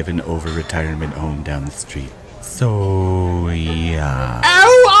 55 and over retirement home down the street. So, yeah.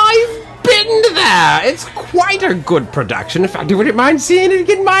 Oh, I've been there. It's quite a good production. In fact, I wouldn't mind seeing it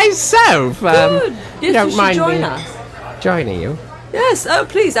again myself. Good. Yes, you don't you should mind join me us. joining you? Yes, oh,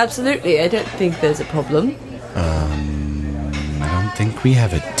 please, absolutely. I don't think there's a problem. I don't think we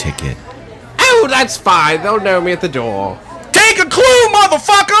have a ticket. Oh, that's fine. They'll know me at the door. Take a clue,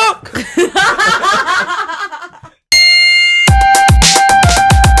 motherfucker!